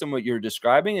the system what you're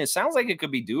describing. It sounds like it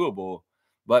could be doable,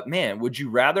 but man, would you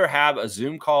rather have a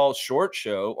Zoom call short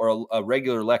show or a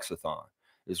regular Lexathon?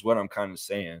 Is what I'm kind of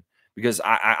saying. Because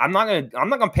I'm not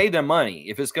gonna pay them money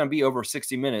if it's gonna be over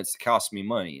 60 minutes to cost me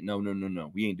money. No.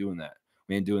 We ain't doing that.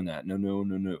 We ain't doing that.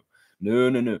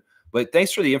 No. But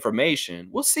thanks for the information.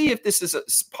 We'll see if this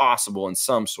is possible in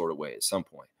some sort of way at some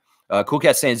point. Cool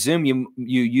Cat saying Zoom, you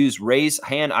use raise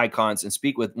hand icons and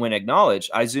speak with when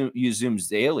acknowledged. I use Zooms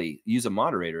daily. Use a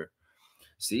moderator.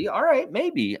 See, all right,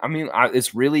 maybe. I mean,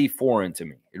 it's really foreign to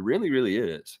me. It really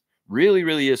is.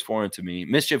 Really is foreign to me.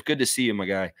 Mischief, good to see you, my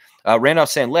guy. Randolph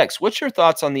saying, Lex, what's your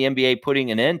thoughts on the NBA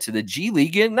putting an end to the G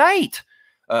League Ignite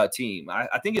team?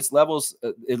 I think it levels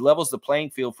the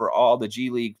playing field for all the G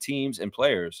League teams and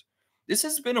players. This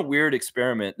has been a weird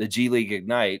experiment, the G League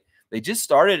Ignite. They just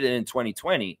started it in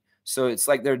 2020. So it's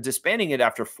like they're disbanding it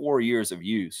after 4 years of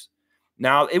use.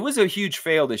 Now, it was a huge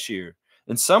fail this year.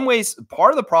 In some ways,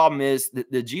 part of the problem is that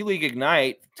the G League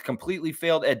Ignite completely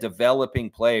failed at developing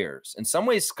players. In some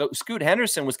ways, Scoot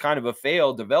Henderson was kind of a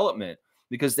failed development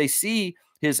because they see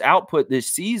his output this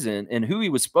season and who he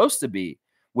was supposed to be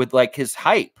with like his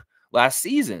hype last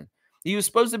season. He was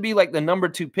supposed to be like the number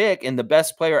 2 pick and the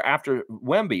best player after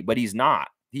Wemby, but he's not.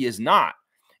 He is not.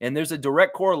 And there's a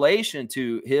direct correlation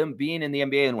to him being in the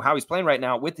NBA and how he's playing right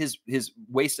now with his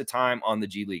waste of time on the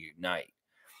G League Ignite.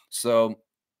 So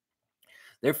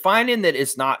they're finding that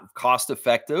it's not cost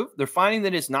effective. They're finding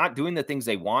that it's not doing the things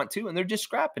they want to, and they're just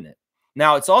scrapping it.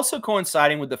 Now, it's also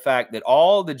coinciding with the fact that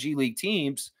all the G League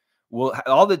teams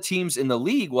all the teams in the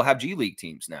league will have G League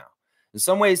teams now. In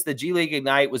some ways, the G League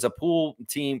Ignite was a pool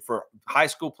team for high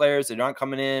school players that aren't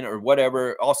coming in or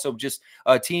whatever. Also, just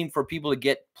a team for people to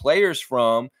get players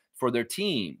from for their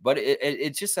team. But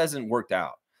it just hasn't worked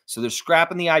out. So they're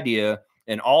scrapping the idea,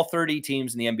 and all 30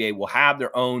 teams in the NBA will have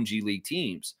their own G League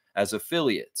teams as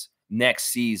affiliates next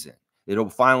season. It'll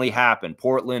finally happen.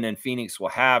 Portland and Phoenix will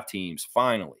have teams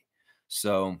finally.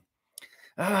 So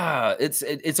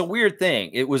it's a weird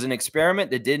thing. It was an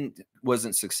experiment that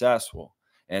wasn't successful.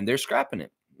 And they're scrapping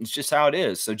it. It's just how it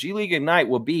is. So G League Ignite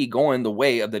will be going the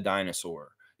way of the dinosaur.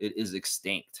 It is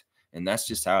extinct. And that's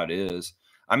just how it is.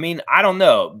 I mean, I don't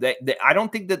know. I don't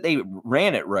think that they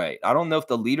ran it right. I don't know if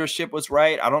the leadership was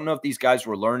right. I don't know if these guys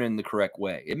were learning the correct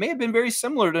way. It may have been very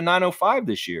similar to 905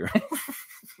 this year.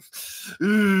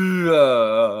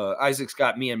 Isaac's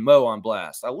got me and Mo on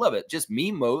blast. I love it. Just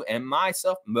me, Mo, and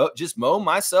myself. Just Mo,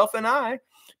 myself, and I.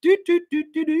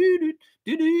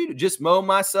 Just Mo,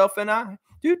 myself, and I.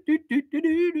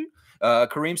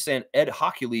 Kareem saying Ed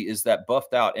Hockley is that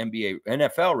buffed out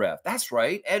NFL ref. That's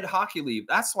right, Ed Hockley.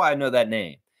 That's why I know that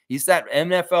name. He's that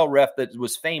NFL ref that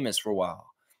was famous for a while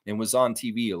and was on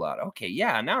TV a lot. Okay,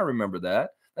 yeah, now I remember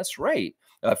that. That's right.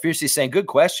 Fiercely saying, good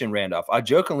question, Randolph. I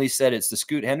jokingly said it's the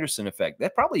Scoot Henderson effect.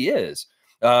 That probably is,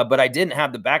 but I didn't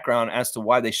have the background as to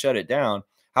why they shut it down.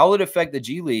 How will it affect the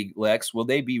G League, Lex? Will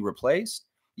they be replaced?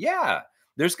 Yeah,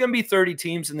 there's going to be 30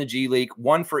 teams in the G League,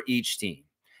 one for each team.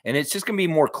 And it's just going to be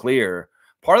more clear.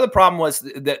 Part of the problem was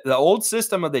that the old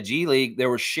system of the G League, they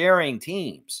were sharing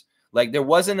teams. Like there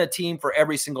wasn't a team for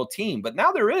every single team, but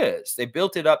now there is. They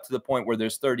built it up to the point where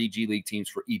there's 30 G League teams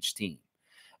for each team.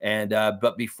 And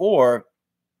but before,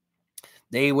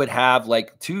 they would have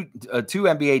like two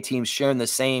NBA teams sharing the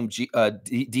same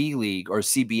D League or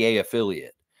CBA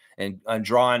affiliate and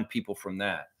drawing people from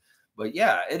that. But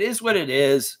yeah, it is what it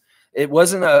is. It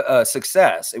wasn't a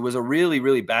success. It was a really,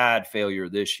 really bad failure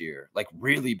this year, like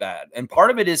really bad. And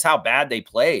part of it is how bad they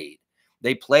played.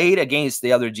 They played against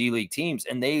the other G League teams,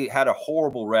 and they had a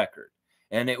horrible record.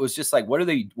 And it was just like, what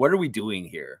are we doing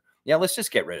here? Yeah, let's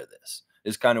just get rid of this.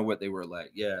 Is kind of what they were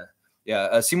like.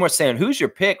 Yeah. Seymour's saying, who's your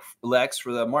pick, Lex,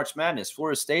 for the March Madness?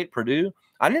 Florida State, Purdue?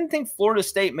 I didn't think Florida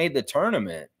State made the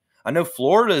tournament. I know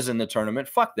Florida's in the tournament.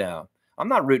 Fuck them. I'm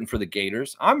not rooting for the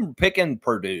Gators. I'm picking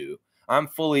Purdue. I'm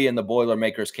fully in the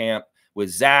Boilermakers camp with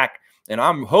Zach, and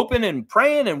I'm hoping and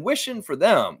praying and wishing for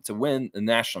them to win the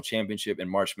national championship in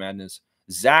March Madness.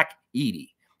 Zach Edey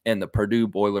and the Purdue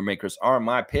Boilermakers are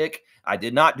my pick. I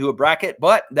did not do a bracket,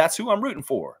 but that's who I'm rooting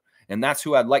for. And that's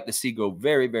who I'd like to see go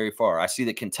very, very far. I see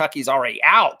that Kentucky's already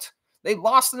out. They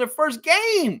lost in their first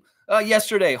game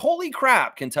yesterday. Holy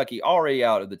crap, Kentucky already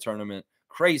out of the tournament.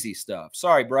 Crazy stuff.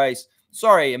 Sorry, Bryce.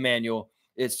 Sorry, Emmanuel.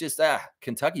 It's just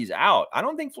Kentucky's out. I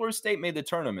don't think Florida State made the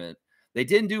tournament. They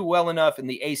didn't do well enough in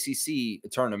the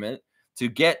ACC tournament to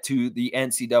get to the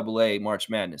NCAA March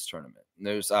Madness tournament.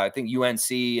 There's, I think,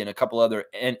 UNC and a couple other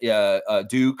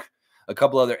Duke, a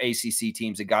couple other ACC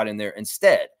teams that got in there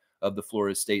instead of the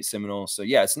Florida State Seminoles. So,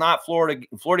 yeah, it's not Florida.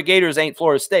 Florida Gators ain't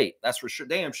Florida State. That's for sure.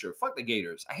 Damn sure. Fuck the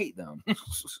Gators. I hate them.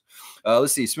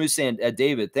 Let's see. Smooth Sand,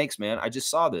 David, thanks, man. I just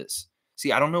saw this.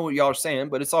 See, I don't know what y'all are saying,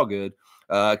 but it's all good.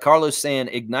 Carlos saying,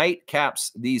 Ignite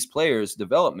caps these players'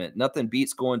 development. Nothing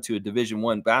beats going to a Division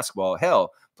I basketball.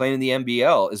 Hell, playing in the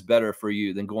NBL is better for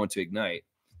you than going to Ignite.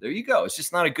 There you go. It's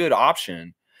just not a good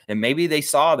option. And maybe they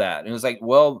saw that. And it was like,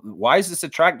 well, why is this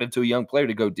attractive to a young player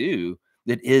to go do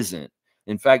that isn't?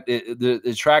 In fact,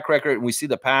 the track record, and we see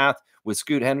the path with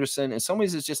Scoot Henderson, in some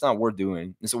ways it's just not worth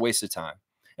doing. It's a waste of time.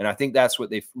 And I think that's what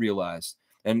they've realized.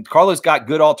 And Carlos got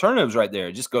good alternatives right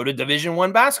there. Just go to Division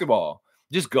I basketball.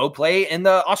 Just go play in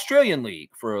the Australian League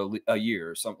for a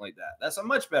year or something like that. That's a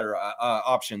much better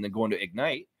option than going to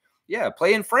Ignite. Yeah,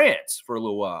 play in France for a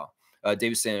little while.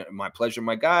 David saying, my pleasure,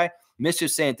 my guy.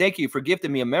 Mischief saying, thank you for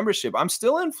gifting me a membership. I'm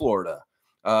still in Florida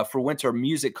for Winter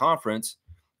Music Conference.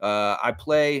 I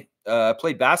play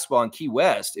basketball in Key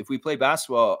West. If we play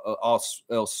basketball,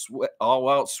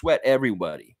 I'll sweat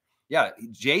everybody. Yeah,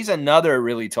 Jay's another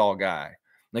really tall guy.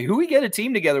 Like, who we get a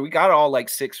team together? We got all like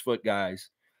 6 foot guys,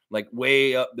 like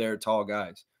way up there, tall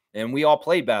guys. And we all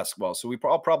play basketball. So we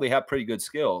all probably have pretty good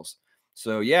skills.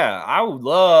 So, yeah, I would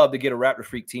love to get a Raptor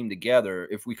Freak team together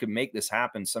if we could make this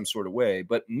happen some sort of way.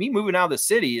 But me moving out of the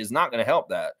city is not going to help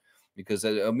that, because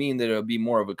it'll mean that it'll be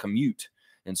more of a commute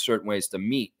in certain ways to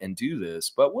meet and do this.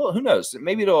 But, well, who knows?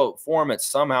 Maybe it'll form it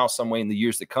somehow, some way in the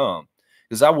years to come.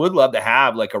 Because I would love to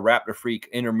have like a Raptor Freak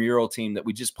intramural team that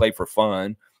we just play for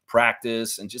fun,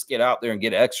 practice, and just get out there and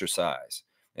get exercise.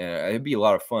 It'd be a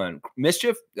lot of fun.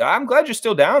 Mischief, I'm glad you're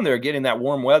still down there getting that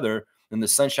warm weather and the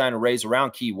sunshine and rays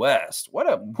around Key West.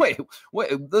 Wait,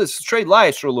 let's trade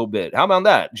lives for a little bit. How about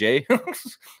that, Jay?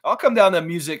 I'll come down to that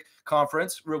music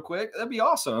conference real quick. That'd be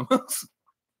awesome.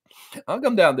 I'll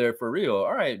come down there for real.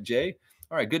 All right, Jay.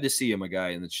 All right, good to see you, my guy,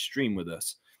 in the stream with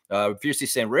us. Fiercely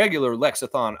saying regular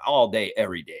Lexathon all day,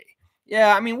 every day.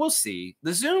 Yeah, I mean, we'll see.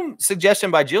 The Zoom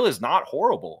suggestion by Jill is not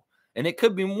horrible, and it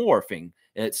could be morphing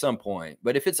at some point.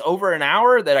 But if it's over an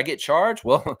hour that I get charged,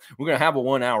 well, we're going to have a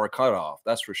 1 hour cutoff.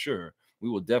 That's for sure. We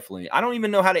will definitely. I don't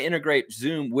even know how to integrate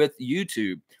Zoom with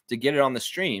YouTube to get it on the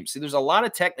stream. See, there's a lot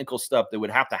of technical stuff that would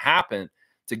have to happen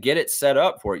to get it set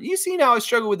up for it. You see how I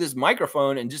struggle with this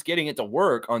microphone and just getting it to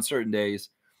work on certain days.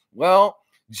 Well,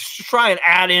 just try and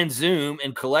add in Zoom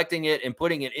and collecting it and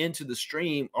putting it into the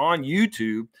stream on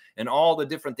YouTube and all the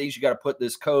different things. You got to put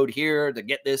this code here to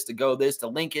get this, to go this, to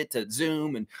link it to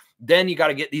Zoom. And then you got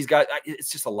to get these guys.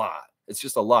 It's just a lot. It's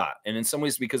just a lot. And in some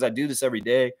ways, because I do this every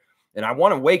day and I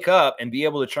want to wake up and be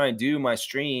able to try and do my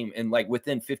stream and like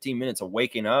within 15 minutes of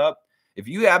waking up, if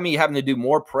you have me having to do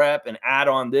more prep and add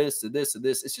on this to this to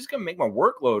this, it's just going to make my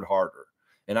workload harder.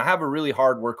 And I have a really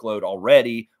hard workload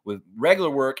already with regular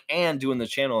work and doing the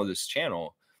channel of this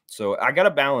channel. So I got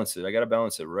to balance it. I got to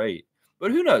balance it right.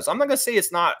 But who knows? I'm not going to say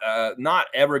it's not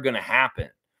ever going to happen.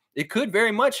 It could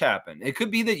very much happen. It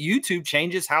could be that YouTube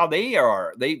changes how they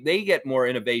are. They get more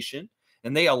innovation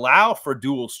and they allow for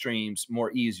dual streams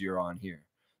more easier on here.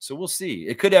 So we'll see.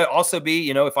 It could also be,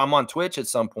 you know, if I'm on Twitch at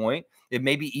some point, it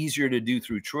may be easier to do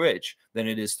through Twitch than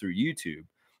it is through YouTube.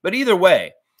 But either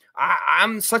way,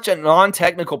 I'm such a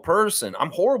non-technical person.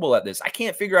 I'm horrible at this. I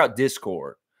can't figure out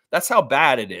Discord. That's how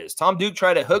bad it is. Tom Duke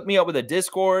tried to hook me up with a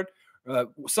Discord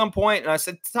some point, and I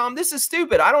said, Tom, this is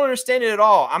stupid. I don't understand it at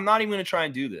all. I'm not even going to try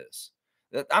and do this.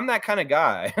 I'm that kind of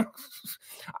guy.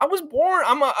 I was born,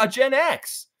 I'm a Gen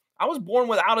X. I was born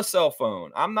without a cell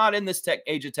phone. I'm not in this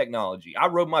age of technology. I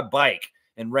rode my bike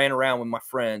and ran around with my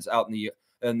friends out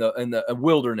in the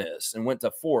wilderness and went to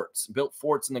forts, built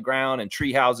forts in the ground and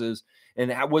tree houses.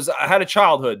 And I had a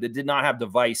childhood that did not have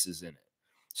devices in it.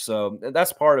 So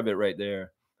that's part of it right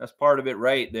there. That's part of it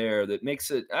right there that makes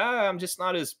it, I'm just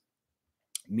not as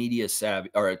media savvy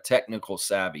or a technical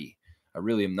savvy. I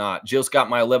really am not. Jill's got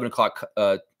my 11 o'clock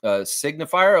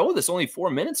signifier. Oh, that's only 4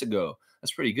 minutes ago.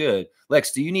 That's pretty good.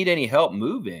 Lex, do you need any help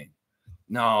moving?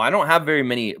 No, I don't have very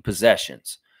many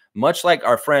possessions. Much like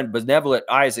our friend Benevolent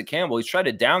Isaac Campbell, he's tried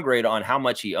to downgrade on how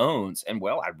much he owns. And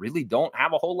well, I really don't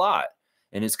have a whole lot.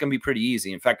 And it's going to be pretty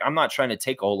easy. In fact, I'm not trying to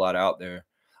take a whole lot out there.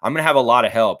 I'm going to have a lot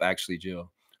of help, actually,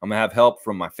 Jill. I'm going to have help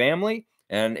from my family.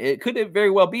 And it could very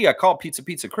well be I call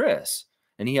Pizza Chris,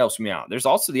 and he helps me out. There's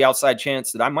also the outside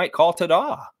chance that I might call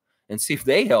Tada and see if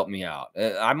they help me out.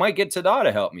 I might get Tada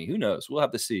to help me. Who knows? We'll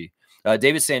have to see.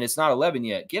 David's saying it's not 11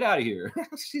 yet. Get out of here.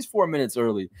 She's 4 minutes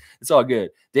early. It's all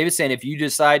good. David's saying if you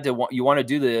decide to you want to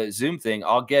do the Zoom thing,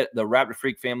 I'll get the Raptor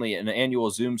Freak family an annual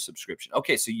Zoom subscription.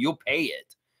 Okay, so you'll pay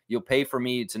it. You'll pay for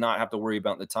me to not have to worry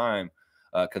about the time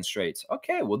constraints.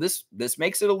 Okay, well this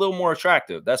makes it a little more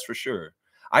attractive. That's for sure.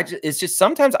 It's just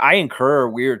sometimes I incur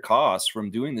weird costs from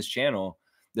doing this channel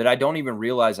that I don't even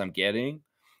realize I'm getting,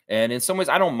 and in some ways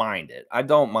I don't mind it. I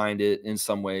don't mind it in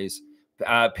some ways.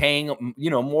 Paying,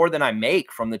 more than I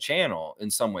make from the channel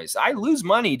in some ways. I lose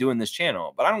money doing this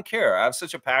channel, but I don't care. I have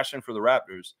such a passion for the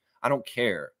Raptors. I don't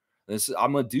care.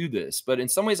 I'm going to do this. But in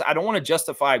some ways, I don't want to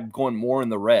justify going more in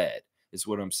the red, is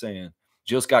what I'm saying.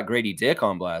 Jill's got Grady Dick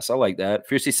on blast. I like that.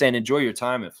 Fiercely saying, enjoy your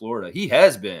time in Florida. He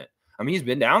has been. I mean, he's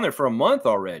been down there for a month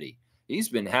already. He's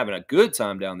been having a good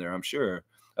time down there, I'm sure.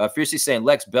 Fiercely saying,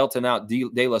 Lex belting out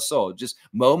De La Soul. Just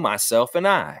Mo, Myself, and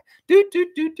I.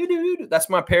 That's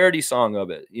my parody song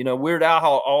of it. Weird Al had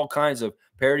all kinds of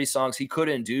parody songs he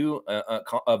couldn't do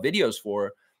videos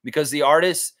for because the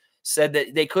artist said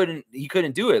that he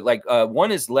couldn't do it. Like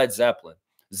one is Led Zeppelin.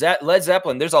 Led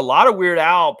Zeppelin, there's a lot of Weird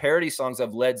Al parody songs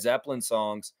of Led Zeppelin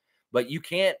songs, but you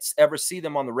can't ever see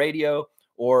them on the radio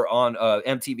or on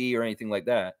MTV or anything like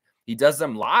that. He does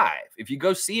them live. If you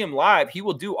go see him live, he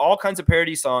will do all kinds of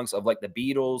parody songs of like the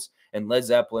Beatles and Led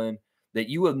Zeppelin that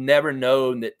you have never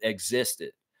known that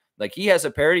existed. Like he has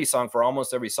a parody song for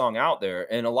almost every song out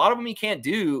there. And a lot of them he can't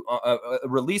do,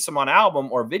 release them on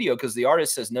album or video because the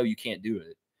artist says, no, you can't do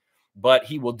it. But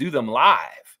he will do them live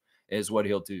is what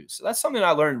he'll do. So that's something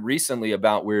I learned recently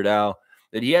about Weird Al,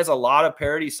 that he has a lot of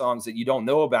parody songs that you don't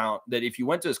know about, that if you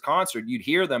went to his concert, you'd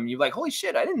hear them. And you're like, holy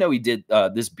shit, I didn't know he did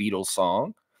this Beatles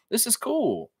song. This is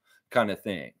cool kind of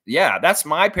thing. Yeah, that's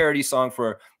my parody song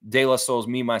for De La Soul's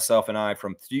Me, Myself, and I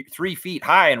from 3 Feet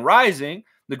High and Rising,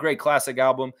 the great classic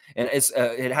album. And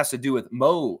it has to do with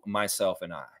Mo, Myself,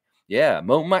 and I. Yeah,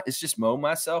 it's just Mo,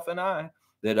 Myself, and I.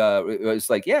 That it was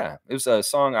like, yeah, it was a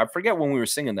song. I forget when we were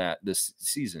singing that this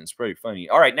season. It's pretty funny.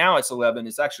 All right, now it's 11.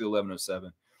 It's actually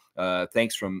 11:07.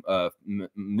 Thanks from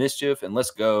Mischief, and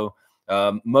let's go.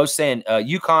 Most saying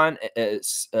UConn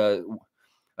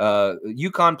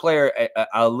player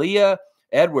Aaliyah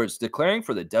Edwards declaring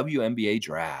for the WNBA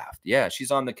draft. Yeah,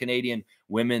 she's on the Canadian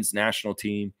women's national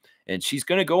team, and she's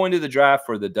going to go into the draft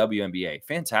for the WNBA.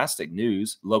 Fantastic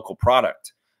news. Local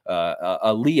product.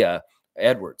 Aaliyah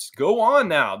Edwards. Go on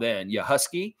now, then, you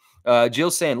husky.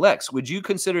 Jill saying, Lex, would you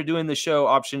consider doing the show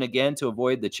option again to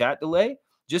avoid the chat delay?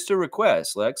 Just a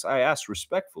request, Lex. I ask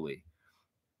respectfully.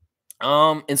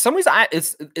 In some ways,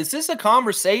 it's this a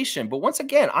conversation, but once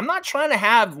again, I'm not trying to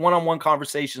have one-on-one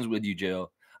conversations with you,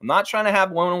 Jill. I'm not trying to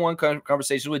have one-on-one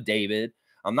conversations with David.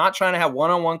 I'm not trying to have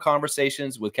one-on-one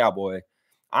conversations with Cowboy.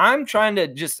 I'm trying to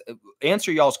just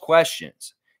answer y'all's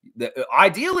questions.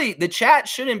 Ideally, the chat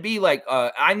shouldn't be like,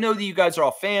 I know that you guys are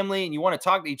all family and you want to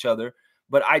talk to each other,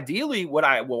 but ideally, what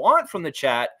I want from the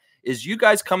chat is you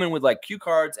guys come in with like cue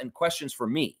cards and questions for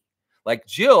me. Like,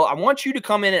 Jill, I want you to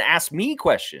come in and ask me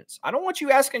questions. I don't want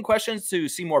you asking questions to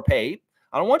Seymour Pape.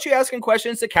 I don't want you asking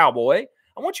questions to Cowboy.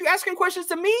 I want you asking questions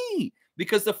to me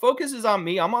because the focus is on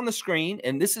me. I'm on the screen,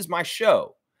 and this is my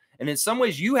show. And in some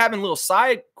ways, you having little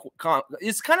side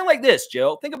it's kind of like this,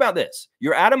 Jill. Think about this.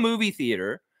 You're at a movie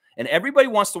theater, and everybody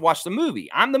wants to watch the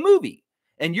movie. I'm the movie.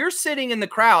 And you're sitting in the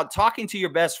crowd talking to your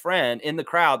best friend in the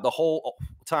crowd the whole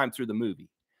time through the movie.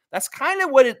 That's kind of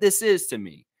what this is to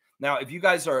me. Now, if you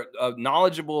guys are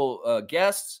knowledgeable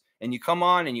guests and you come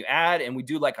on and you add and we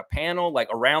do like a panel, like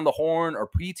Around the Horn or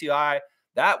PTI,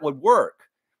 that would work.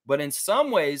 But in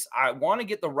some ways, I want to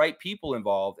get the right people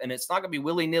involved. And it's not going to be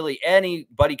willy-nilly.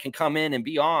 Anybody can come in and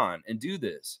be on and do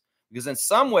this. Because in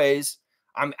some ways,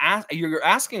 you're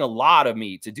asking a lot of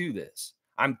me to do this.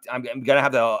 I'm going to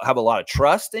have a lot of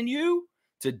trust in you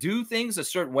to do things a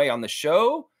certain way on the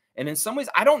show. And in some ways,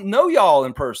 I don't know y'all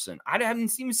in person. I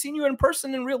haven't even seen you in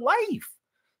person in real life.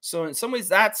 So in some ways,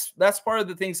 that's part of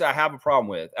the things that I have a problem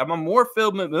with. I'm more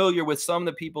familiar with some of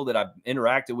the people that I've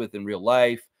interacted with in real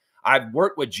life. I've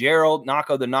worked with Gerald,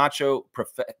 Naco the Nacho,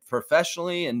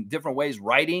 professionally in different ways,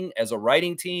 writing as a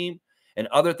writing team and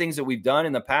other things that we've done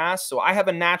in the past. So I have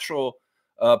a natural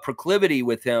proclivity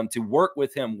with him to work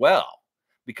with him well,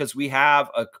 because we have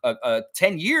a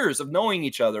 10 years of knowing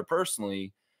each other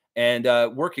personally and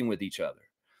working with each other.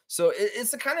 So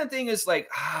it's the kind of thing is like,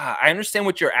 I understand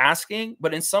what you're asking,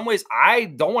 but in some ways, I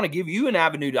don't want to give you an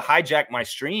avenue to hijack my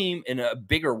stream in a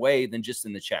bigger way than just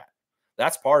in the chat.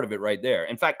 That's part of it right there.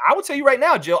 In fact, I will tell you right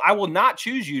now, Jill, I will not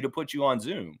choose you to put you on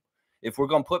Zoom if we're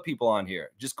going to put people on here,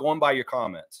 just going by your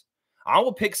comments. I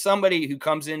will pick somebody who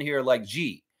comes in here like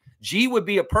G. G would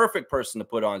be a perfect person to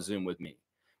put on Zoom with me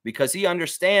because he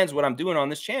understands what I'm doing on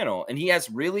this channel. And he has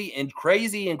really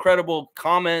crazy, incredible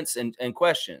comments and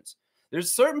questions.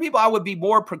 There's certain people I would be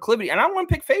more proclivity, and I don't want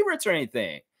to pick favorites or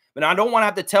anything, but I don't want to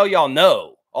have to tell y'all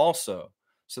no also.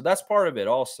 So that's part of it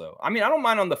also. I mean, I don't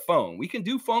mind on the phone. We can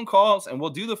do phone calls and we'll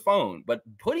do the phone, but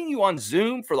putting you on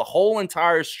Zoom for the whole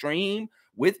entire stream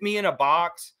with me in a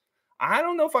box, I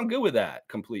don't know if I'm good with that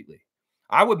completely.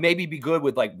 I would maybe be good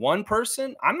with like one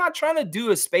person. I'm not trying to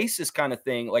do a spaces kind of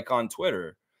thing like on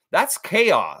Twitter. That's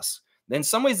chaos. In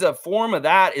some ways, the form of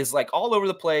that is like all over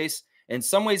the place. In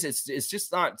some ways, it's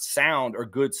just not sound or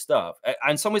good stuff.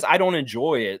 In some ways, I don't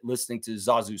enjoy it listening to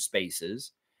Zazu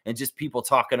spaces and just people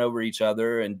talking over each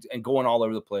other and going all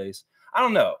over the place. I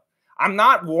don't know. I'm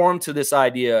not warm to this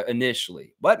idea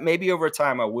initially, but maybe over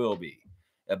time I will be.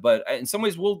 But in some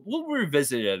ways, we'll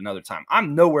revisit it another time.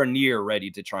 I'm nowhere near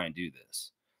ready to try and do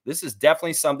this. This is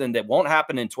definitely something that won't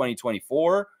happen in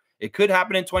 2024. It could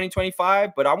happen in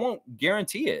 2025, but I won't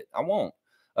guarantee it. I won't.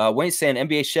 Wayne's saying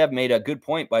NBA Chef made a good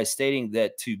point by stating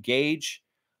that to gauge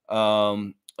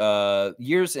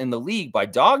years in the league by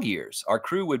dog years, our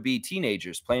crew would be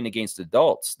teenagers playing against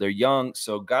adults. They're young,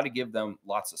 so got to give them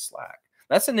lots of slack.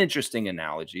 That's an interesting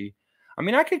analogy. I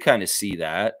mean, I could kind of see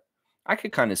that.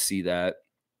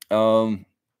 I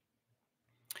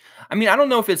mean, I don't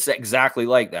know if it's exactly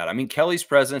like that. I mean, Kelly's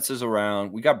presence is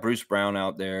around. We got Bruce Brown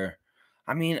out there.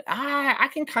 I mean, I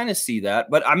can kind of see that.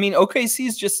 But, I mean, OKC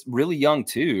is just really young,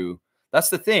 too. That's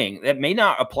the thing. That may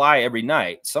not apply every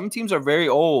night. Some teams are very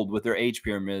old with their age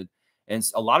pyramid, and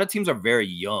a lot of teams are very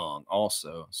young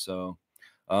also. So,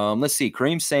 let's see.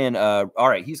 Kareem's saying, all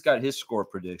right, he's got his score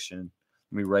prediction.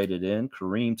 Let me write it in.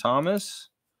 Kareem Thomas.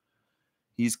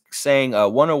 He's saying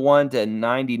 101 to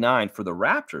 99 for the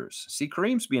Raptors. See,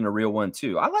 Kareem's being a real one,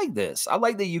 too. I like this. I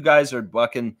like that you guys are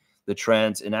bucking the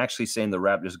trends and actually saying the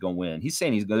Raptors going to win. He's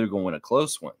saying they're going to win a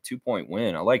close one, 2-point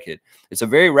win. I like it. It's a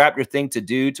very Raptor thing to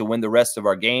do to win the rest of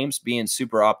our games. Being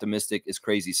super optimistic is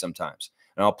crazy sometimes.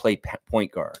 And I'll play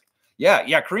point guard. Yeah,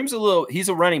 Kareem's he's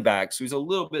a running back, so he's a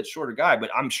little bit shorter guy, but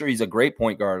I'm sure he's a great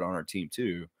point guard on our team,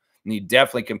 too. And he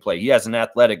definitely can play. He has an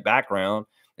athletic background,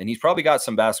 and he's probably got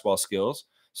some basketball skills.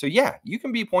 So, yeah, you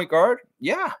can be point guard.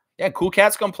 Yeah, Cool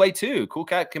Cat's going to play too. Cool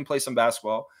Cat can play some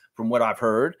basketball from what I've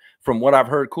heard.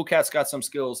 Cool Cat's got some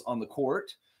skills on the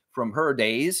court from her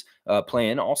days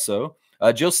playing also.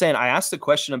 Jill saying, I asked a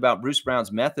question about Bruce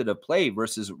Brown's method of play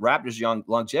versus Raptors' young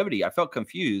longevity. I felt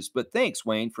confused, but thanks,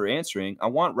 Wayne, for answering. I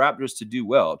want Raptors to do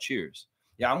well. Cheers.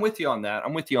 Yeah, I'm with you on that.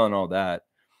 I'm with you on all that.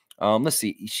 Let's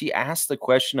see. She asked the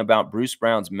question about Bruce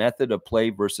Brown's method of play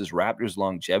versus Raptors'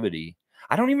 longevity.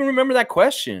 I don't even remember that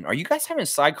question. Are you guys having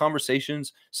side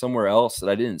conversations somewhere else that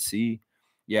I didn't see?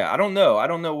 Yeah, I don't know. I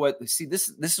don't know what. See, this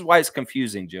is why it's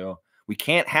confusing, Joe. We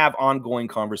can't have ongoing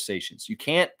conversations. You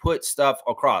can't put stuff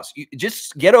across. You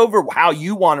just get over how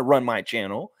you want to run my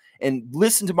channel and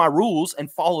listen to my rules and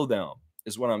follow them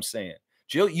is what I'm saying.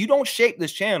 Jill, you don't shape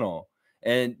this channel.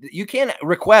 And you can't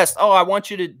request, oh, I want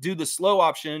you to do the slow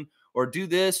option or do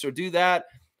this or do that.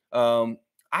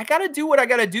 I got to do what I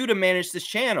got to do to manage this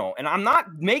channel. And I'm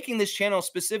not making this channel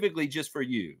specifically just for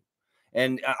you.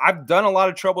 And I've done a lot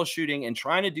of troubleshooting and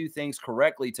trying to do things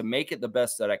correctly to make it the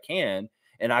best that I can.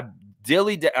 And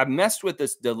I messed with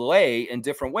this delay in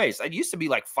different ways. It used to be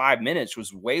like 5 minutes,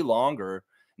 was way longer.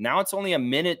 Now it's only a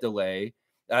minute delay.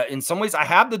 In some ways, I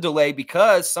have the delay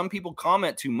because some people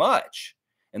comment too much.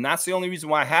 And that's the only reason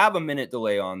why I have a minute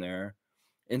delay on there.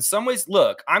 In some ways,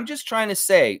 look, I'm just trying to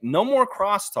say no more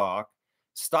crosstalk.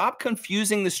 Stop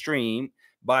confusing the stream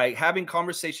by having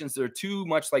conversations that are too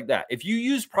much like that. If you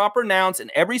use proper nouns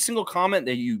in every single comment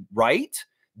that you write,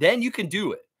 then you can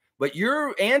do it. But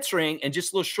you're answering in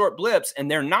just little short blips,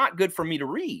 and they're not good for me to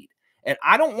read. And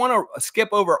I don't want to skip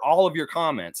over all of your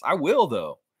comments. I will,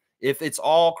 though, if it's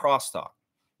all crosstalk,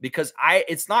 because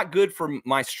it's not good for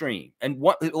my stream. And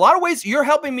a lot of ways, you're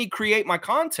helping me create my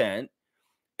content,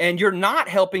 and you're not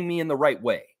helping me in the right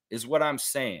way, is what I'm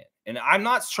saying. And I'm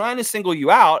not trying to single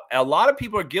you out. A lot of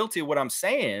people are guilty of what I'm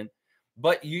saying,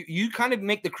 but you kind of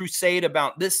make the crusade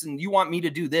about this, and you want me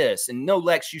to do this. And no,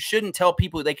 Lex, you shouldn't tell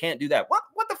people they can't do that. What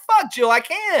the fuck, Jill? I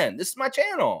can. This is my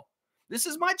channel. This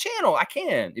is my channel. I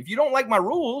can. If you don't like my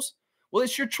rules, well,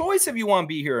 it's your choice if you want to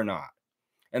be here or not.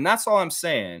 And that's all I'm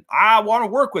saying. I want to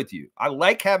work with you. I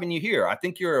like having you here. I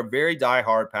think you're a very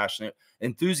diehard, passionate,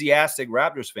 enthusiastic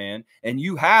Raptors fan, and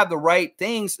you have the right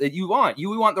things that you want.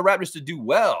 You want the Raptors to do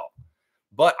well.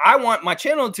 But I want my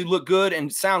channel to look good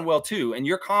and sound well too. And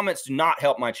your comments do not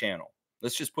help my channel.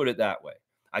 Let's just put it that way.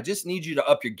 I just need you to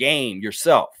up your game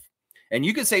yourself. And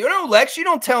you can say, oh, no, Lex, you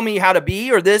don't tell me how to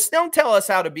be or this. Don't tell us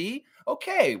how to be.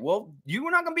 Okay, well, you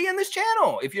are not going to be in this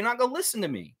channel if you're not going to listen to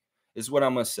me, is what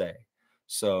I'm going to say.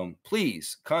 So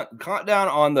please cut down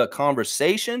on the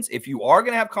conversations. If you are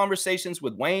going to have conversations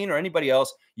with Wayne or anybody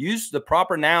else, use the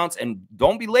proper nouns and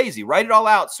don't be lazy. Write it all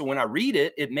out so when I read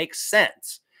it, it makes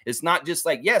sense. It's not just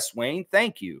like, yes, Wayne,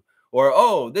 thank you. Or,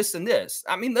 oh, this and this.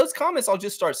 I mean, those comments I'll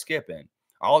just start skipping.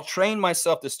 I'll train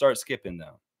myself to start skipping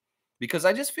them because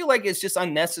I just feel like it's just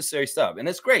unnecessary stuff. And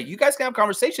it's great. You guys can have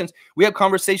conversations. We have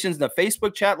conversations in the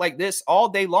Facebook chat like this all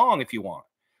day long if you want.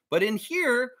 But in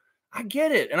here, I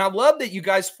get it. And I love that you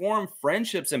guys form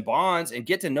friendships and bonds and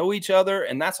get to know each other.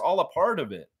 And that's all a part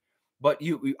of it. But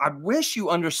I wish you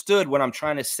understood what I'm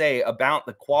trying to say about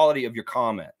the quality of your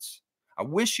comments. I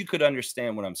wish you could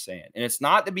understand what I'm saying. And it's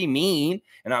not to be mean.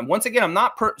 And once again, I'm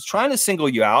not trying to single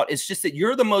you out. It's just that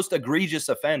you're the most egregious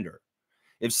offender.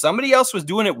 If somebody else was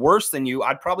doing it worse than you,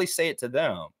 I'd probably say it to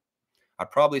them.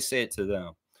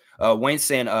 Wayne's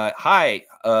saying, hi,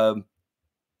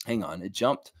 hang on. It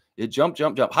jumped.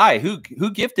 Hi,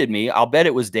 who gifted me? I'll bet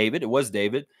it was David. It was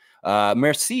David.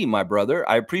 Merci, my brother.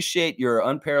 I appreciate your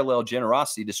unparalleled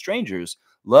generosity to strangers.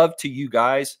 Love to you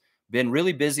guys. Been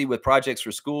really busy with projects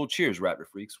for school. Cheers, Raptor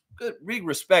Freaks. Good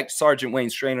respect, Sergeant Wayne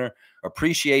Strainer.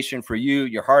 Appreciation for you,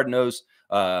 your hard-nosed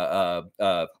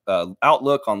outlook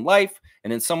on life.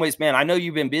 And in some ways, man, I know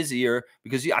you've been busier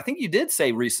because I think you did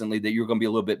say recently that you're going to be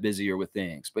a little bit busier with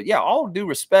things. But yeah, all due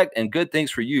respect and good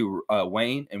things for you,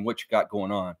 Wayne, and what you got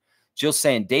going on. Jill's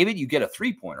saying, David, you get a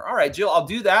 3-pointer. All right, Jill, I'll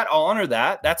do that. I'll honor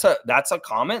that. That's a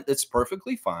comment. That's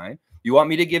perfectly fine. You want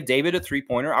me to give David a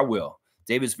 3-pointer? I will.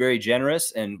 David's very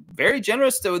generous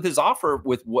with his offer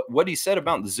with what he said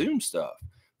about the Zoom stuff.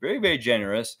 Very, very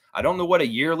generous. I don't know what a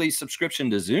yearly subscription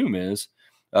to Zoom is.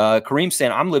 Kareem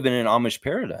saying, I'm living in Amish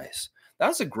paradise.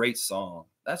 That's a great song.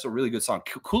 That's a really good song.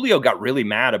 Coolio got really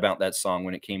mad about that song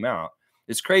when it came out.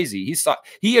 It's crazy.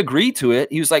 He agreed to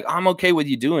it. He was like, I'm okay with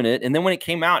you doing it. And then when it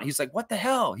came out, he's like, what the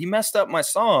hell? He messed up my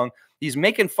song. He's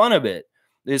making fun of it.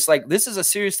 It's like, this is a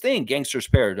serious thing. Gangster's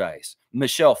Paradise,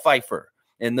 Michelle Pfeiffer.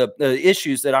 And the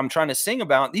issues that I'm trying to sing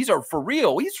about, these are for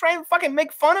real. He's trying to fucking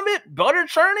make fun of it. Butter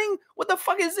churning? What the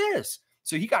fuck is this?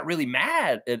 So he got really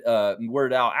mad at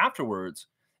Word Al afterwards.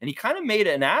 And he kind of made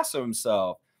an ass of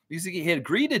himself. Because he had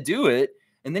agreed to do it.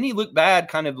 And then he looked bad,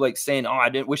 kind of like saying, oh, I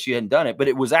didn't wish you hadn't done it. But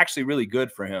it was actually really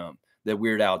good for him that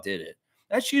Weird Al did it.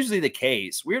 That's usually the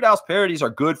case. Weird Al's parodies are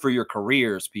good for your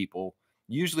careers, people.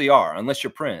 Usually are, unless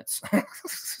you're Prince.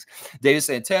 David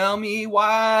saying, tell me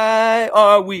why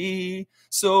are we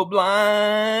so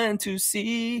blind to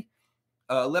see?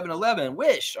 1111,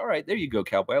 wish. All right, there you go,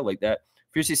 Cowboy. I like that.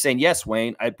 Fiercely saying, yes,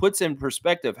 Wayne. It puts in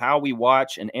perspective how we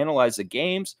watch and analyze the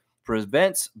games,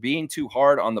 prevents being too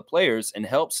hard on the players, and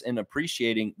helps in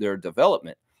appreciating their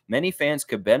development. Many fans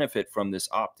could benefit from this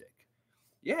optic.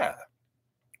 Yeah.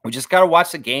 We just got to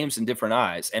watch the games in different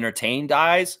eyes, entertained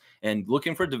eyes, and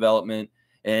looking for development.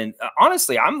 And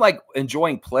honestly, I'm like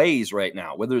enjoying plays right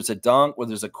now, whether it's a dunk,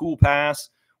 whether it's a cool pass,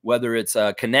 whether it's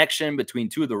a connection between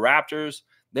two of the Raptors.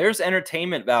 There's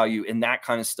entertainment value in that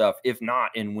kind of stuff, if not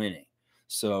in winning.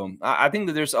 So I think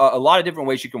that there's a lot of different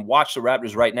ways you can watch the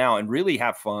Raptors right now and really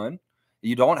have fun.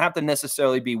 You don't have to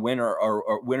necessarily be winner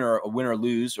or win or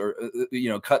lose or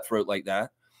cutthroat like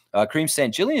that. Kareem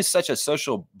saying, Jillian is such a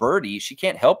social birdie. She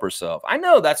can't help herself. I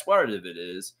know that's part of it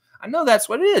is. I know that's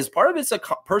what it is. Part of it's a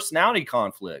personality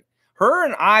conflict. Her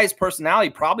and I's personality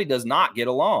probably does not get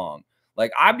along.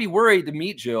 Like, I'd be worried to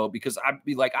meet Jill because I'd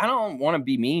be like, I don't want to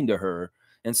be mean to her.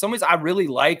 In some ways, I really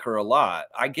like her a lot.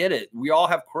 I get it. We all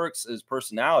have quirks as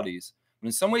personalities. But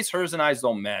in some ways, hers and I's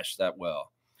don't mesh that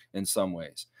well in some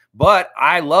ways. But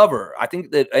I love her. I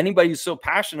think that anybody who's so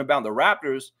passionate about the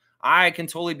Raptors, I can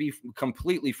totally be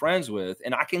completely friends with,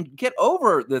 and I can get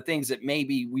over the things that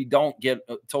maybe we don't get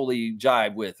totally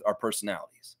jive with our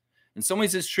personalities. In some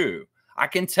ways, it's true. I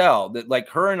can tell that, like,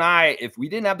 her and I, if we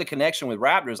didn't have the connection with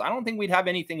Raptors, I don't think we'd have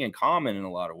anything in common in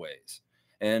a lot of ways.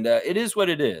 And it is what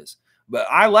it is. But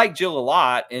I like Jill a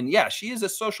lot, and yeah, she is a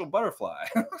social butterfly.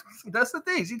 That's the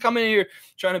thing. She's coming in here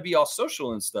trying to be all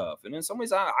social and stuff. And in some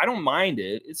ways, I don't mind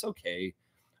it. It's okay.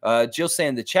 Jill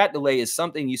saying the chat delay is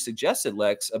something you suggested,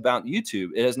 Lex, about YouTube.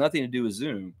 It has nothing to do with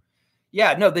Zoom.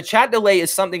 Yeah, no, the chat delay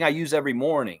is something I use every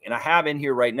morning, and I have in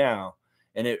here right now.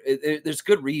 And there's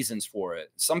good reasons for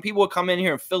it. Some people would come in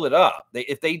here and fill it up.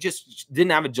 If they just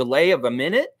didn't have a delay of a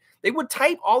minute, they would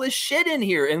type all this shit in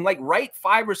here and like write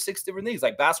 5 or 6 different things,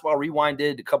 like Basketball Rewind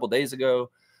did a couple days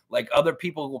ago. Like other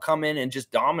people will come in and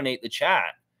just dominate the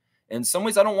chat. In some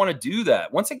ways, I don't want to do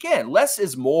that. Once again, less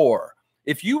is more.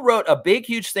 If you wrote a big,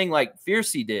 huge thing like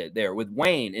Fiercey did there with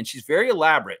Wayne, and she's very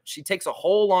elaborate, she takes a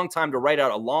whole long time to write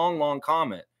out a long, long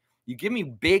comment. You give me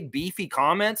big, beefy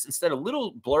comments instead of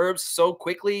little blurbs so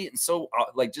quickly and so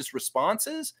like just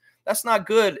responses. That's not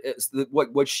good.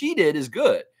 What she did is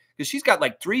good because she's got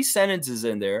like 3 sentences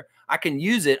in there. I can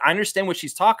use it. I understand what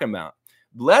she's talking about.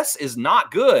 Less is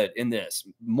not good in this.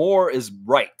 More is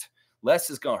right. Less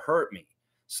is going to hurt me.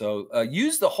 So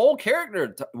use the whole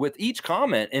character with each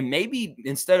comment, and maybe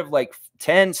instead of like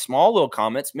 10 small little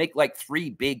comments, make like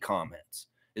 3 big comments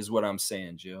is what I'm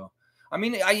saying, Jill. I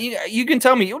mean, you can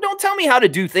tell me, you don't tell me how to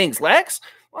do things, Lex.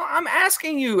 Well, I'm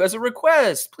asking you as a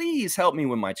request, please help me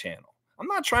with my channel. I'm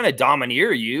not trying to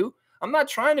domineer you. I'm not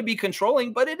trying to be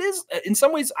controlling, but it is in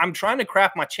some ways I'm trying to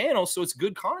craft my channel so it's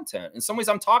good content. In some ways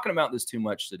I'm talking about this too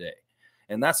much today,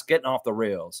 and that's getting off the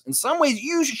rails. In some ways,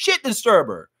 you shit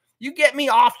disturber. You get me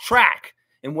off track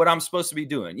in what I'm supposed to be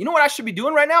doing. You know what I should be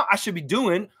doing right now? I should be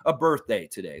doing a birthday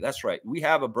today. That's right. We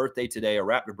have a birthday today, a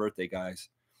Raptor birthday, guys.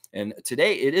 And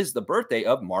today it is the birthday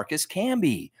of Marcus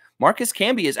Camby. Marcus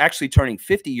Camby is actually turning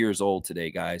 50 years old today,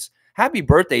 guys. Happy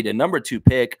birthday to number 2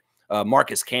 pick,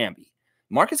 Marcus Camby.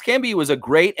 Marcus Camby was a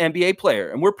great NBA player,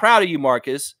 and we're proud of you,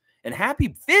 Marcus. And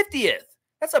happy 50th.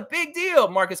 That's a big deal.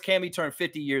 Marcus Camby turned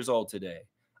 50 years old today.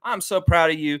 I'm so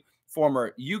proud of you,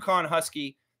 former UConn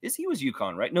Husky. He was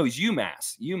UConn, right? No, he's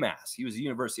UMass. UMass. He was the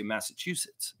University of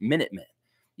Massachusetts. Minutemen.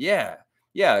 Yeah.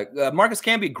 Yeah. Marcus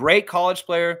Camby, great college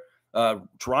player.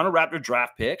 Toronto Raptor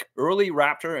draft pick, early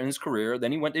Raptor in his career.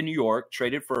 Then he went to New York,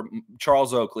 traded for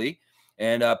Charles Oakley,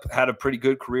 and had a pretty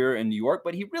good career in New York.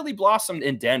 But he really blossomed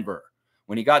in Denver.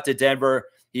 When he got to Denver,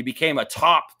 he became a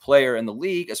top player in the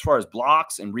league as far as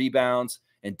blocks and rebounds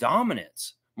and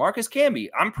dominance. Marcus Camby,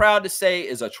 I'm proud to say,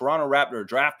 is a Toronto Raptor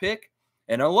draft pick,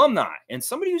 an alumni, and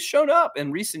somebody who's shown up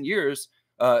in recent years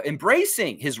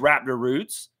embracing his Raptor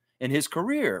roots in his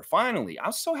career. Finally, I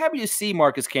was so happy to see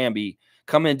Marcus Camby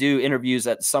come and do interviews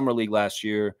at the Summer League last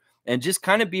year and just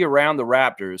kind of be around the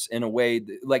Raptors in a way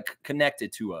that, like,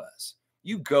 connected to us.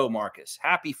 You go, Marcus.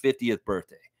 Happy 50th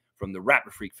birthday from the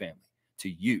Raptor Freak family to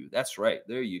you. That's right.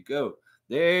 There you go.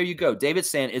 There you go. David's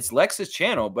saying it's Lex's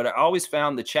channel, but I always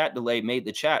found the chat delay made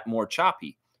the chat more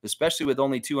choppy, especially with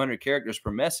only 200 characters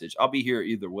per message. I'll be here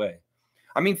either way.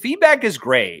 I mean, feedback is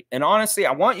great. And honestly,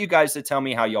 I want you guys to tell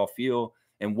me how y'all feel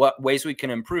and what ways we can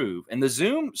improve. And the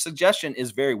Zoom suggestion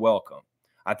is very welcome.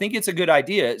 I think it's a good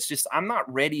idea. It's just I'm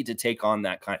not ready to take on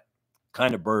that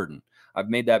kind of burden. I've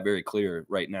made that very clear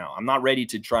right now. I'm not ready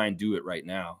to try and do it right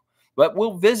now, but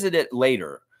we'll visit it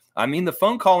later. I mean, the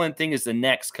phone call-in thing is the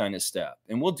next kind of step,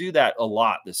 and we'll do that a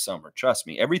lot this summer. Trust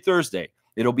me. Every Thursday,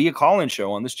 it'll be a call-in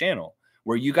show on this channel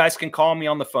where you guys can call me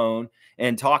on the phone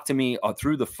and talk to me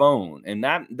through the phone, and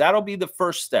that'll be the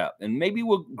first step, and maybe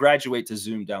we'll graduate to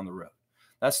Zoom down the road.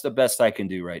 That's the best I can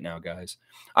do right now, guys.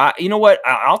 You know what?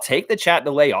 I'll take the chat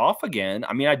delay off again.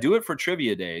 I mean, I do it for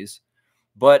trivia days,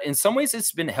 but in some ways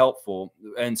it's been helpful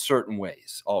in certain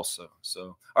ways also.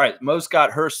 So, all right, Mo's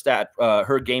got her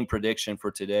her game prediction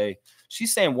for today.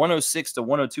 She's saying 106 to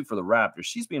 102 for the Raptors.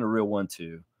 She's being a real one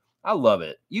too. I love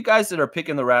it. You guys that are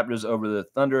picking the Raptors over the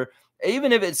Thunder,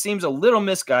 even if it seems a little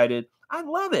misguided, I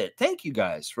love it. Thank you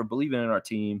guys for believing in our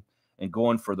team and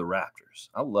going for the Raptors.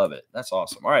 I love it. That's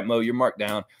awesome. All right, Mo, you're marked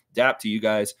down. Dap to you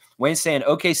guys. Wayne's saying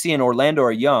OKC and Orlando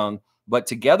are young, but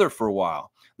together for a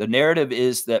while. The narrative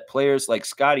is that players like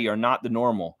Scotty are not the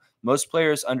normal. Most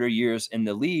players under years in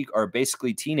the league are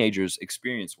basically teenagers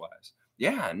experience-wise.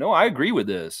 Yeah, no, I agree with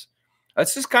this.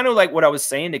 That's just kind of like what I was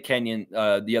saying to Kenyon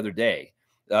the other day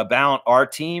about our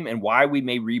team and why we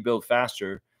may rebuild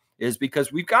faster is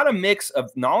because we've got a mix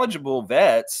of knowledgeable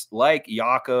vets like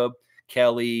Jakob,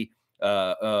 Kelly,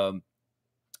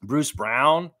 Bruce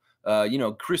Brown,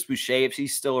 Chris Boucher, if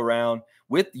he's still around,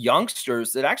 with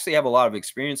youngsters that actually have a lot of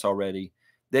experience already,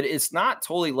 that it's not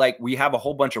totally like we have a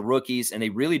whole bunch of rookies and they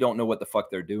really don't know what the fuck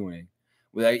they're doing.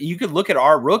 You could look at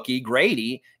our rookie,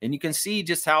 Grady, and you can see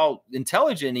just how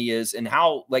intelligent he is and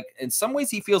how, like, in some ways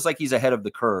he feels like he's ahead of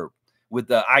the curve with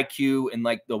the IQ and,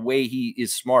 like, the way he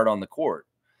is smart on the court.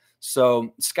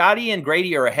 So Scotty and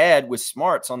Grady are ahead with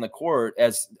smarts on the court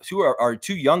as our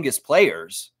two youngest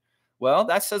players. Well,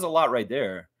 that says a lot right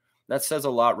there. That says a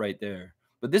lot right there.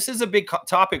 But this is a big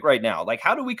topic right now. Like,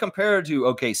 how do we compare to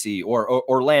OKC or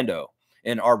Orlando?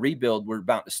 in our rebuild we're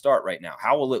about to start right now.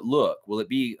 How will it look? Will it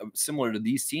be similar to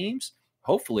these teams?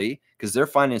 Hopefully, because they're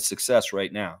finding success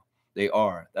right now. They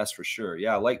are. That's for sure.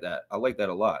 Yeah, I like that. I like that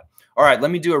a lot. All right,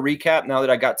 let me do a recap now that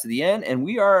I got to the end, and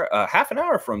we are half an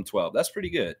hour from 12. That's pretty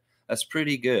good. That's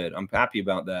pretty good. I'm happy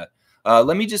about that.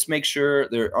 Let me just make sure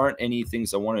there aren't any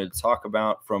things I wanted to talk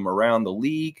about from around the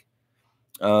league.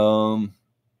 Yeah,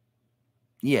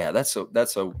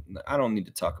 I don't need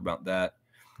to talk about that.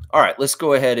 All right, let's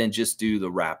go ahead and just do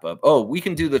the wrap up. Oh, we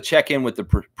can do the check-in with the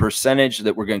percentage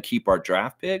that we're going to keep our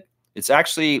draft pick. It's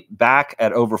actually back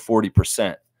at over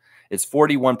 40%. It's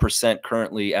 41%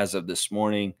 currently as of this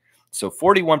morning. So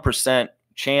 41%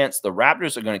 chance the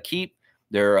Raptors are going to keep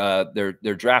their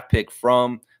draft pick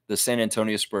from the San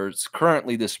Antonio Spurs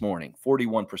currently this morning.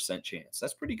 41% chance.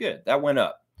 That's pretty good. That went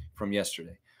up from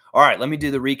yesterday. All right, let me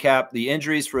do the recap. The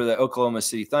injuries for the Oklahoma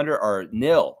City Thunder are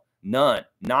nil, none,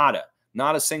 nada,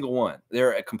 not a single one.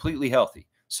 They're completely healthy.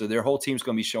 So their whole team's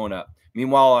going to be showing up.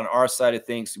 Meanwhile, on our side of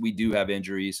things, we do have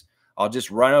injuries. I'll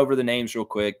just run over the names real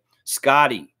quick.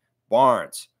 Scotty,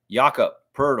 Barnes, Jakob,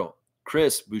 Pirtle,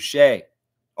 Chris, Boucher,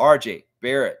 RJ,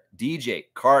 Barrett, DJ,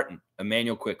 Carton,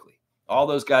 Emmanuel Quickly. All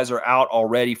those guys are out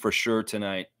already for sure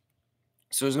tonight.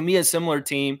 So it's going to be a similar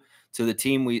team to the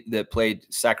team that played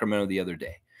Sacramento the other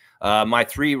day. My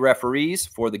three referees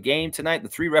for the game tonight, the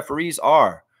three referees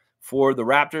are for the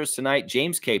Raptors tonight,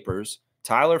 James Capers,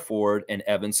 Tyler Ford, and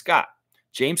Evan Scott.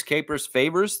 James Capers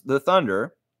favors the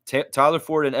Thunder. Tyler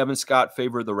Ford and Evan Scott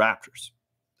favor the Raptors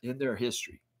in their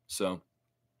history. So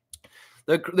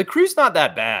the crew's not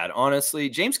that bad, honestly.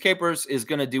 James Capers is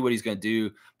going to do what he's going to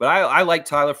do, but I like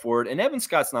Tyler Ford, and Evan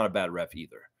Scott's not a bad ref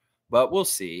either. But we'll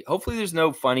see. Hopefully there's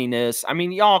no funniness. I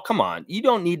mean, y'all, come on. You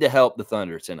don't need to help the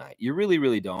Thunder tonight. You really,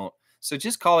 really don't. So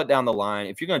just call it down the line.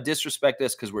 If you're going to disrespect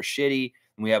us because we're shitty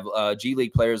and we have G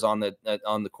League players on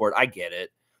the court, I get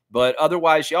it. But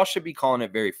otherwise, y'all should be calling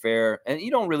it very fair. And you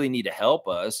don't really need to help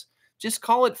us. Just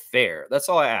call it fair. That's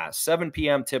all I ask. 7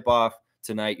 p.m. tip-off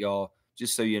tonight, y'all.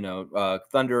 Just so you know,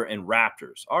 Thunder and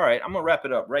Raptors. All right, I'm going to wrap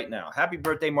it up right now. Happy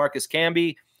birthday, Marcus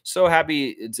Camby. So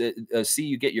happy to see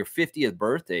you get your 50th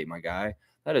birthday, my guy.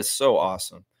 That is so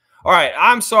awesome. All right,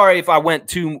 I'm sorry if I went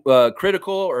too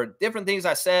critical or different things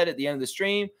I said at the end of the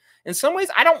stream. In some ways,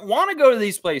 I don't want to go to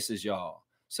these places, y'all.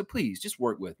 So please, just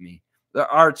work with me.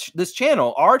 Our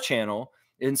channel,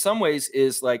 in some ways,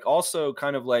 is like also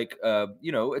kind of like,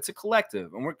 it's a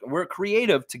collective. And we're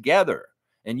creative together.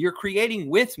 And you're creating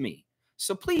with me.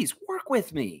 So please, work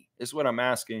with me is what I'm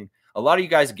asking. A lot of you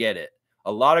guys get it.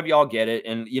 A lot of y'all get it.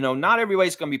 And, not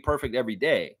everybody's going to be perfect every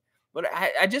day. But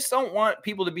I just don't want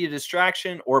people to be a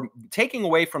distraction or taking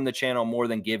away from the channel more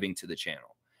than giving to the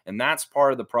channel. And that's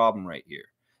part of the problem right here.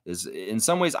 Is in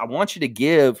some ways, I want you to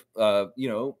give,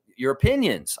 your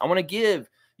opinions. I want to give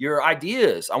your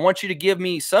ideas. I want you to give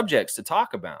me subjects to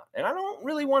talk about. And I don't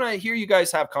really want to hear you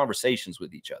guys have conversations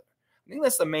with each other. I think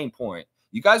that's the main point.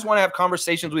 You guys want to have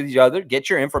conversations with each other, get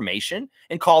your information,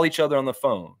 and call each other on the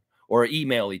phone or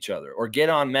email each other or get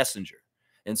on Messenger.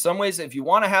 In some ways, if you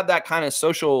want to have that kind of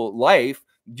social life,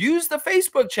 use the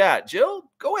Facebook chat. Jill,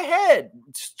 go ahead.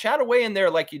 Just chat away in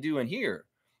there like you do in here.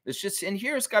 It's just in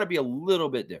here, it's got to be a little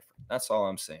bit different. That's all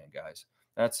I'm saying, guys.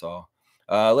 That's all.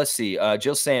 Let's see.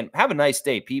 Jill's saying, have a nice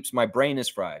day, peeps. My brain is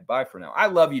fried. Bye for now. I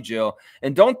love you, Jill.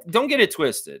 And don't get it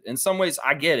twisted. In some ways,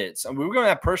 I get it. So we're going to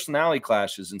have personality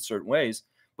clashes in certain ways,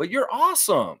 but you're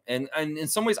awesome. And in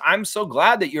some ways, I'm so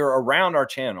glad that you're around our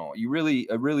channel. It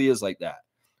really is like that.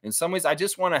 In some ways, I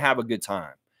just want to have a good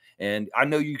time. And I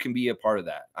know you can be a part of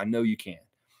that. I know you can.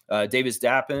 Davis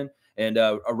Dappin and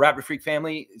a Raptor Freak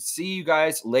family. See you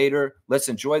guys later. Let's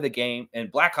enjoy the game. And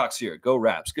Blackhawks here. Go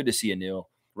Raps. Good to see you, Neil.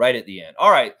 Right at the end.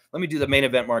 All right, let me do the main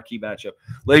event marquee matchup.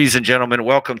 Ladies and gentlemen,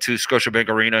 welcome to Scotiabank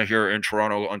Arena here in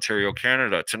Toronto, Ontario,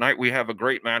 Canada. Tonight we have a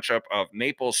great matchup of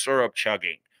maple syrup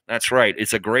chugging. That's right.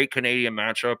 It's a great Canadian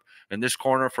matchup. In this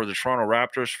corner for the Toronto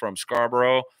Raptors from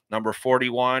Scarborough, number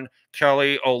 41,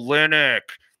 Kelly Olynyk.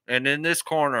 And in this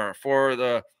corner for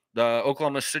the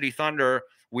Oklahoma City Thunder,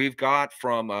 we've got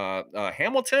from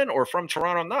Hamilton or from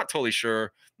Toronto, I'm not totally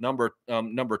sure, number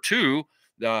 2,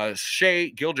 Shea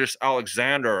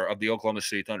Gilgeous-Alexander of the Oklahoma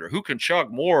City Thunder, who can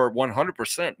chug more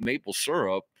 100% maple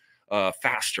syrup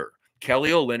faster,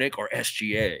 Kelly Olynyk or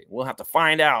SGA. We'll have to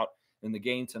find out in the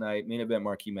game tonight, main event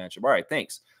marquee matchup. All right,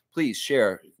 thanks. Please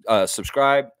share,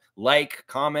 subscribe, like,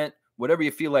 comment, whatever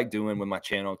you feel like doing with my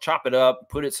channel. Chop it up,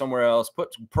 put it somewhere else,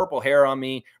 put some purple hair on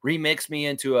me, remix me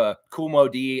into a Cool Mo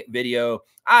D video.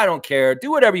 I don't care. Do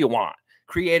whatever you want.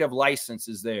 Creative license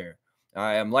is there.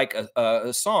 I am like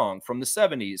a song from the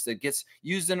 70s that gets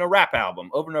used in a rap album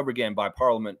over and over again by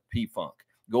Parliament P. Funk.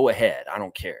 Go ahead. I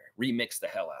don't care. Remix the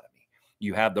hell out of me.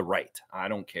 You have the right. I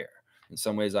don't care. In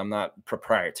some ways, I'm not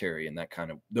proprietary in that kind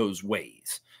of those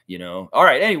ways, you know. All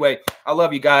right. Anyway, I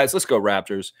love you guys. Let's go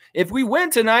Raptors. If we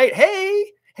win tonight, hey.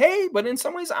 But in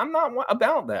some ways, I'm not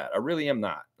about that. I really am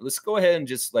not. Let's go ahead and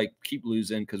just like keep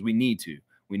losing because we need to.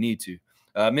 We need to.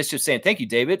 Mischief saying, thank you,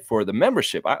 David, for the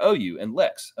membership. I owe you. And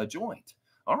Lex, a joint.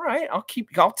 All right.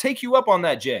 I'll take you up on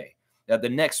that, Jay. At the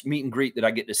next meet and greet that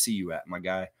I get to see you at, my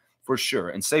guy, for sure.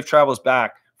 And safe travels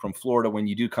back from Florida when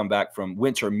you do come back from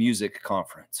Winter Music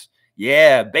Conference.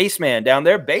 Yeah, bassman down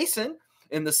there, bassing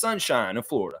in the sunshine of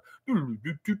Florida. If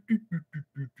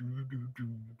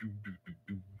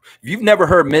you've never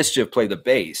heard Mischief play the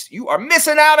bass, you are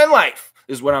missing out in life,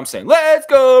 is what I'm saying. Let's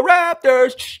go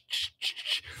Raptors.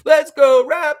 Let's go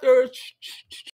Raptors.